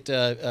make it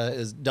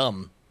as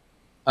dumb.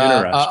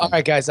 All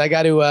right, guys, I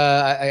got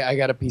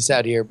to peace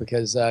out here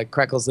because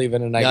Krekel's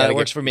leaving, and it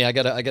works for me. I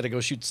gotta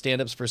go shoot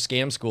stand-ups for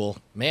Scam School.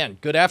 Man,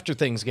 good after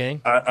things,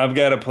 gang. I've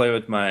got to play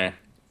with my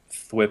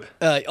Thwip.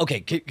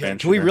 Okay,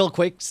 can we real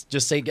quick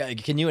just say,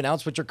 can you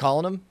announce what you're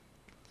calling him?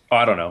 Oh,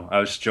 I don't know. I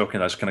was joking.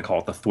 I was going to call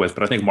it the Thwip,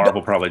 but I think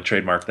Marvel probably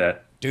trademarked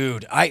that.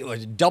 Dude,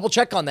 I double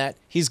check on that.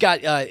 He's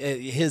got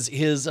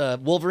his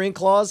Wolverine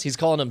claws. He's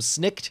calling him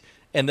Snicked,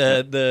 and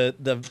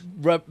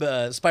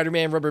the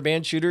Spider-Man rubber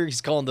band shooter,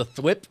 he's calling the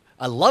Thwip.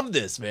 I love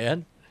this,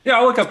 man. Yeah,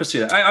 I'll look up to see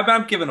that.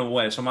 I'm giving them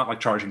away, so I'm not like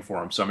charging for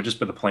them. So I mean, just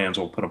by the plans,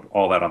 we'll put up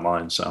all that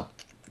online. So,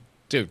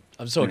 dude,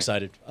 I'm so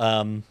excited.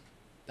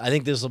 I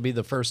think this will be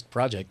the first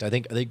project. I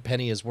think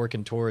Penny is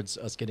working towards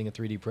us getting a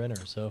 3D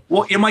printer. So,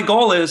 well, my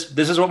goal is,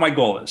 this is what my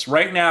goal is.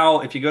 Right now,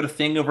 if you go to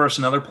Thingiverse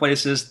and other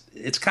places,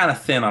 it's kind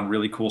of thin on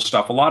really cool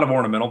stuff. A lot of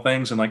ornamental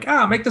things and like,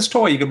 make this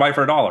toy you could buy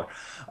for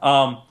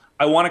 $1.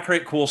 I want to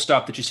create cool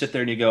stuff that you sit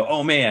there and you go,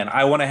 oh man,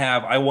 I want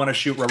to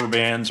shoot rubber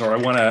bands, or I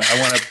want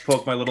to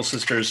poke my little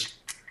sister's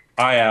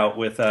eye out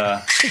with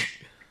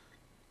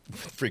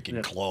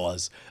freaking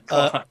claws.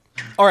 All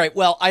right,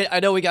 well, I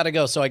know we got to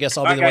go, so I guess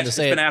I'll be the one to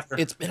say it.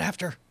 It's been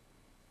after.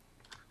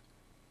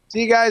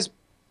 See you guys.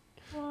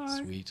 Bye.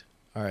 Sweet.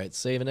 All right,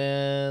 saving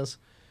as.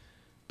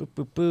 Boop,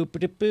 boop, boop,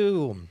 boop,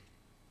 boom.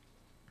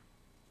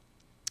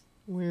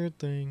 Weird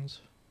things.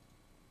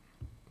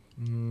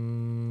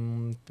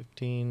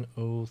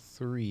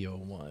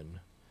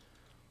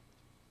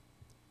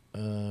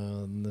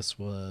 150301. This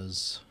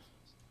was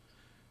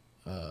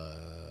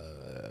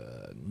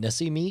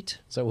Nessie meat.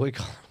 Is that what we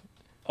call it?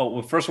 Oh,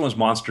 well, first one was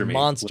monster meat.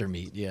 Monster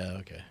meat. Yeah.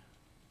 Okay.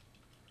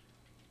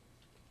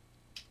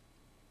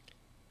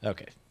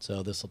 Okay.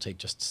 So this will take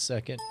just a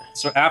second.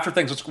 So after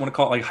things, let's want to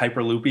call it like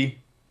hyper loopy.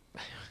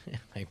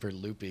 Hyper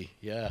loopy.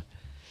 Yeah.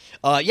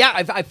 Yeah,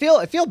 I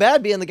feel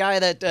bad being the guy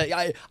that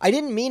I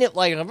didn't mean it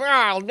like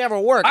it'll never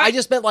work. I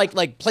just meant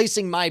like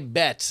placing my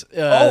bet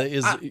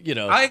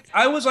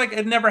I was like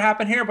it never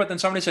happened here, but then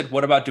somebody said,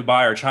 "What about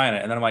Dubai or China?"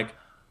 And then I'm like,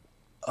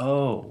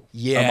 "Oh,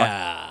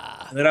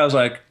 yeah." And then I was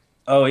like,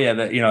 "Oh yeah,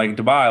 that like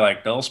Dubai,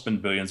 like they'll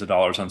spend billions of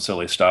dollars on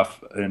silly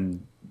stuff."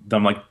 And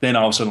I'm like, then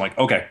all of a sudden, like,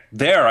 okay,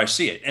 there I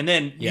see it. And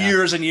then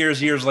years and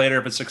years later,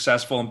 if it's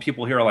successful, and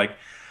people here are like,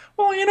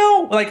 well,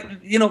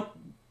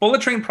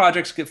 bullet train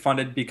projects get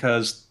funded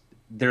because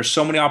there's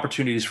so many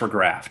opportunities for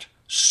graft.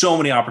 So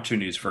many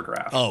opportunities for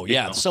graft. Oh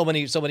yeah, so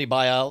many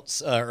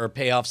buyouts or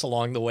payoffs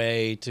along the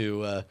way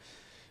to,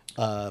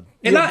 not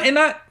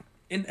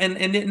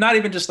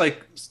even just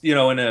like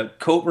in a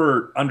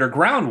covert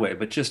underground way,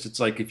 but just it's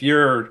like do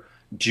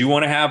you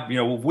want to have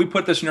if we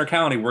put this in your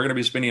county, we're going to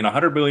be spending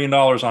 $100 billion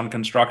on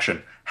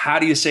construction. How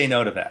do you say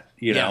no to that?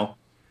 You know.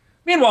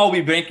 Meanwhile,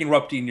 we'll be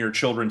bankrupting your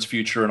children's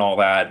future and all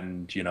that,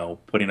 and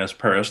putting us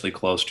perilously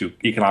close to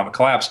economic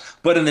collapse.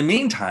 But in the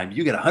meantime,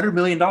 you get $100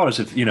 million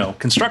of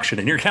construction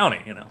in your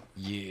county.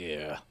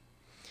 Yeah.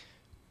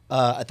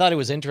 I thought it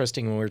was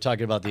interesting when we were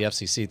talking about the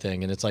FCC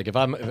thing, and it's like if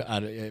I'm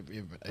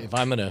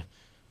gonna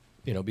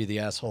be the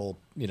asshole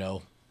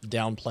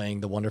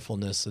downplaying the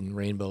wonderfulness and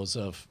rainbows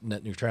of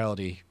net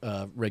neutrality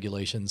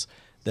regulations,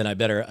 then I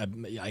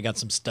got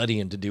some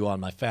studying to do on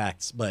my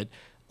facts, but.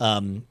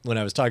 When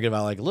I was talking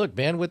about like, look,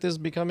 bandwidth is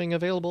becoming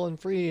available and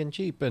free and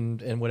cheap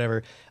and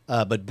whatever.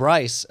 But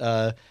Bryce,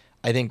 I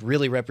think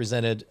really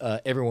represented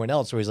everyone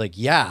else where he's like,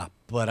 yeah,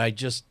 but I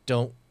just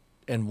don't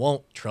and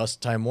won't trust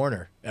Time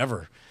Warner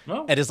ever.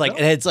 No, and it's like,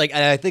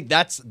 and I think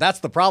that's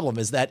the problem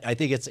is that I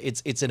think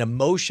it's an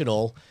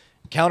emotional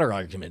counter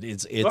argument.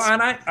 It's well,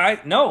 and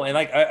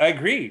I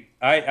agree.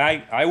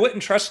 I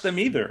wouldn't trust them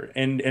either.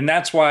 And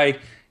that's why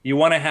you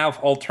want to have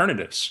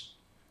alternatives.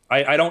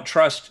 I don't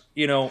trust,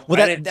 Well,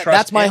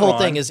 that's my whole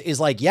thing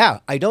is like, yeah,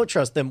 I don't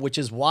trust them, which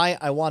is why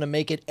I want to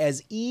make it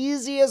as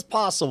easy as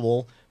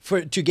possible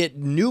to get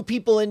new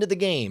people into the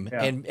game.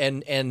 Yeah.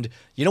 And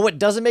you know what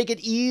doesn't make it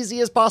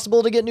easy as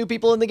possible to get new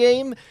people in the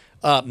game?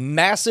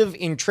 Massive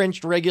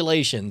entrenched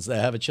regulations that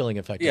have a chilling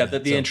effect. Yeah,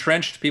 the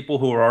entrenched people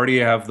who already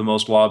have the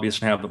most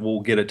lobbyists and will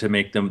get it to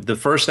make them. The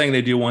first thing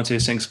they do once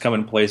these things come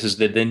in place is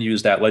they then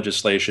use that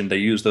legislation. They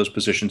use those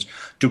positions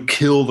to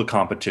kill the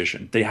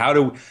competition. How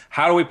do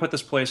we put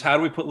this place? How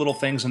do we put little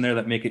things in there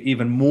that make it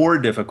even more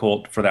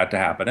difficult for that to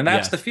happen? And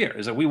that's the fear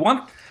is that we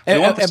want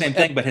the same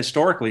thing, but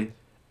historically.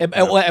 And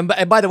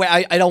by the way,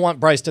 I don't want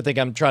Bryce to think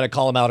I'm trying to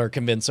call him out or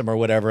convince him or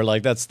whatever.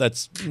 Like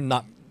that's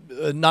not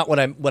what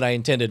I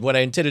intended. What I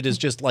intended is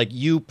just like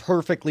you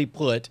perfectly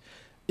put.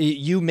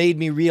 You made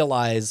me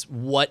realize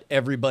what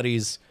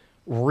everybody's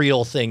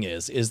real thing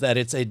is that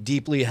it's a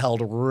deeply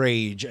held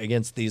rage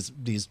against these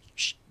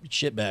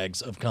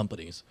shitbags of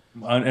companies.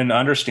 And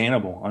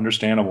understandable.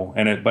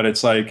 But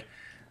it's like,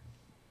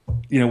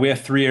 we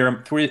have three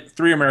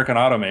American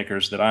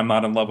automakers that I'm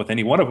not in love with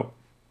any one of them.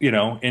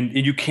 And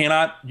you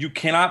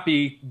cannot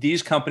be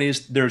these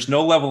companies. There's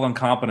no level of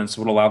incompetence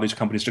that would allow these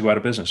companies to go out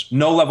of business.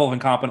 No level of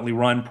incompetently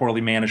run, poorly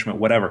management,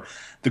 whatever.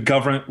 The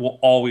government will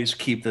always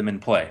keep them in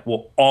play.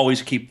 Will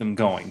always keep them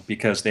going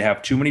because they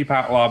have too many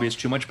lobbyists,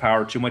 too much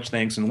power, too much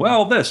things. And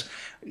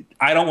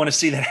I don't want to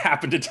see that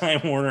happen to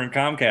Time Warner and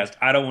Comcast.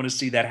 I don't want to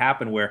see that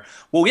happen where,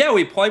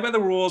 we play by the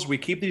rules. We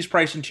keep these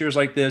pricing tiers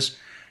like this.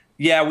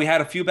 Yeah, we had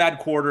a few bad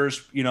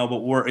quarters,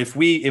 but if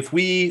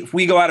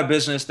we go out of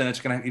business, then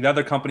the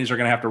other companies are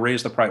going to have to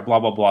raise the price. Blah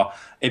blah blah.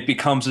 It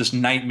becomes this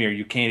nightmare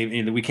we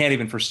can't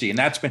even foresee, and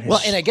that's been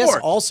historic. Well, and I guess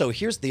also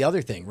here's the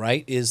other thing,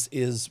 right?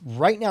 Is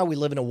right now we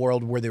live in a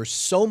world where there's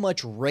so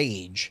much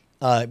rage.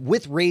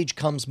 With rage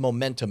comes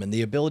momentum and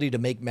the ability to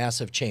make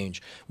massive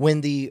change. When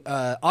the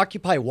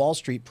Occupy Wall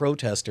Street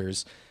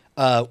protesters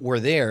were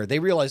there, they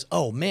realized,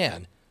 oh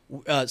man,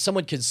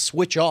 someone could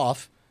switch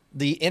off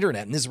the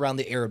internet, and this is around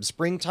the Arab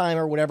Spring time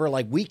or whatever.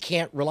 Like, we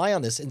can't rely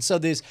on this. And so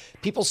these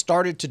people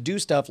started to do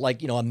stuff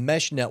like, a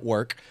mesh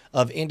network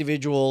of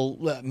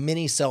individual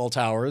mini cell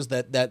towers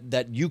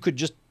that you could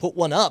just put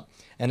one up.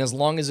 And as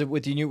long as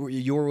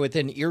you were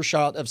within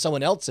earshot of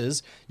someone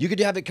else's, you could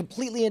have it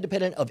completely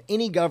independent of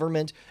any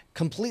government,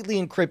 completely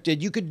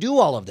encrypted. You could do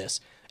all of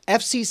this.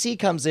 FCC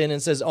comes in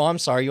and says, oh, I'm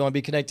sorry, you want to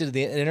be connected to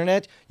the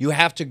internet? You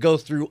have to go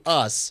through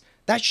us.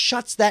 That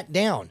shuts that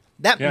down.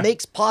 That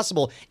makes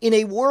possible. In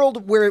a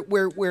world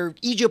where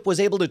Egypt was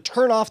able to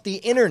turn off the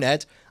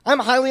internet, I'm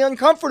highly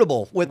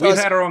uncomfortable with We've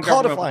us had our own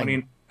codifying.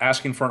 government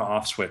asking for an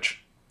off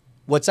switch.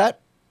 What's that?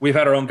 We've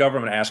had our own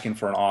government asking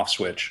for an off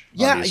switch.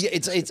 Yeah, I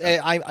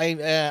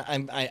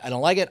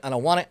don't like it. I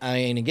don't want it. I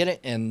ain't gonna get it.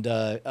 And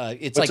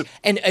it's like,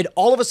 and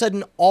all of a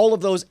sudden, all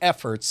of those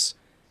efforts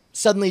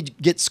suddenly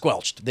get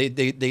squelched. They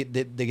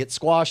get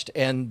squashed,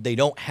 and they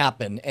don't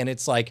happen. And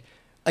it's like,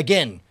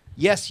 again,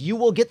 yes, you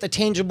will get the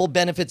tangible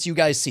benefits you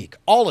guys seek.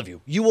 All of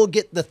you. You will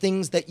get the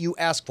things that you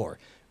ask for.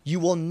 You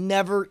will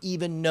never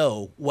even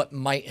know what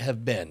might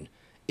have been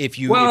if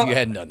you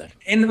hadn't done that.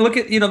 And look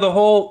at the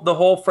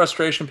whole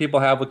frustration people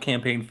have with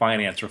campaign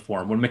finance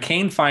reform. When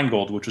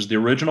McCain-Feingold, which was the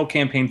original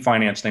campaign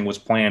finance thing, was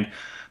planned,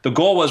 the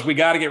goal was we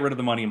got to get rid of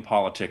the money in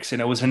politics,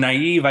 and it was a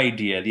naive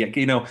idea.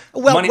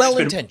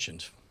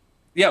 Well-intentioned.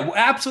 Yeah,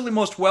 absolutely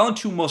most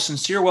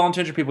sincere,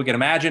 well-intentioned people can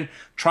imagine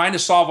trying to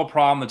solve a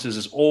problem that's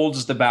as old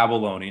as the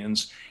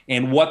Babylonians.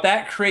 And what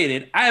that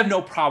created, I have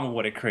no problem with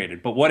what it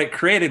created, but what it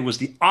created was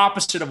the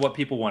opposite of what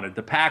people wanted.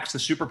 The PACs, the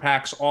super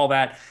PACs, all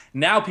that.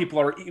 Now people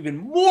are even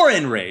more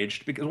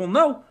enraged because, well,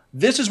 no,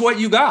 this is what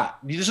you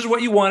got. This is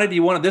what you wanted.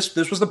 You wanted this.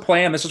 This was the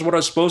plan. This is what I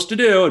was supposed to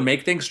do and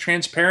make things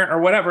transparent or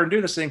whatever and do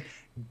this thing.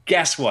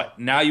 Guess what?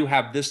 Now you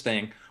have this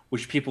thing,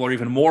 which people are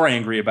even more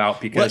angry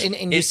about because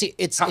you see,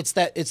 it's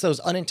those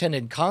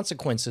unintended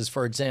consequences.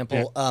 For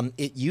example,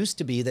 it used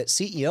to be that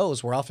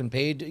CEOs were often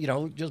paid,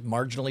 just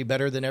marginally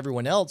better than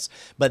everyone else.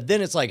 But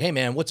then it's like, hey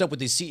man, what's up with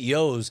these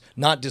CEOs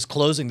not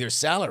disclosing their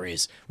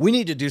salaries? We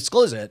need to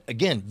disclose it.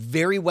 Again,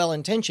 very well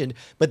intentioned.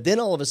 But then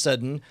all of a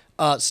sudden,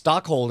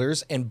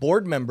 stockholders and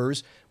board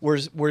members were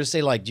to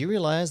say, like, do you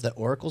realize that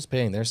Oracle's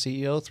paying their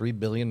CEO $3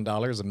 billion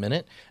a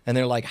minute? And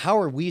they're like, how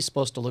are we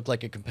supposed to look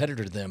like a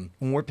competitor to them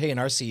when we're paying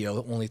our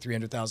CEO only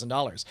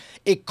 $300,000?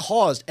 It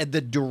caused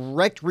the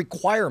direct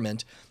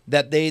requirement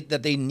that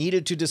they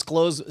needed to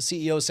disclose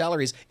CEO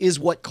salaries is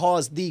what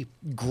caused the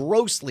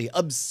grossly,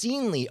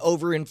 obscenely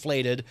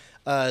overinflated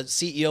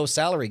CEO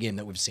salary game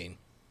that we've seen.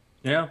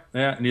 Yeah.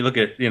 And you look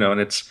at,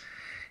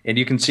 and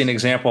you can see an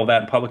example of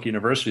that in public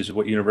universities of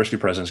what university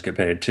presidents get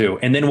paid too.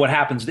 And then what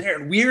happens there,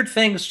 and weird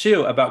things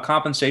too about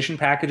compensation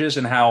packages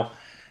and how,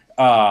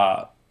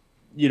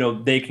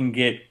 they can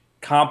get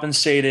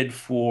compensated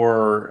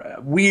for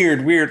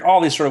weird, all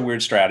these sort of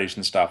weird strategies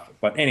and stuff.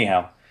 But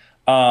anyhow,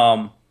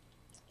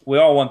 we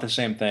all want the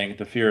same thing.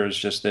 The fear is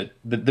just that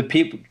the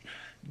people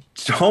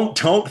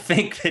don't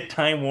think that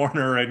Time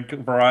Warner and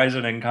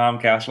Verizon and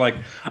Comcast are like,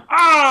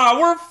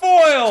 we're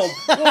foiled.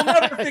 We'll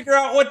never figure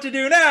out what to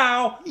do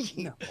now.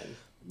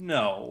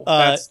 No.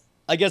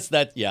 I guess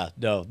that,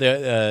 no.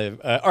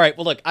 All right,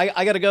 well, look,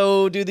 I got to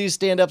go do these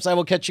stand-ups. I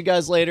will catch you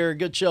guys later.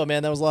 Good show,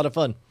 man. That was a lot of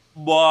fun.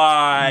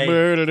 Bye.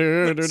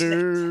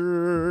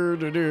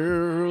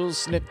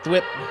 Snip,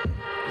 thwip.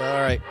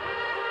 All right.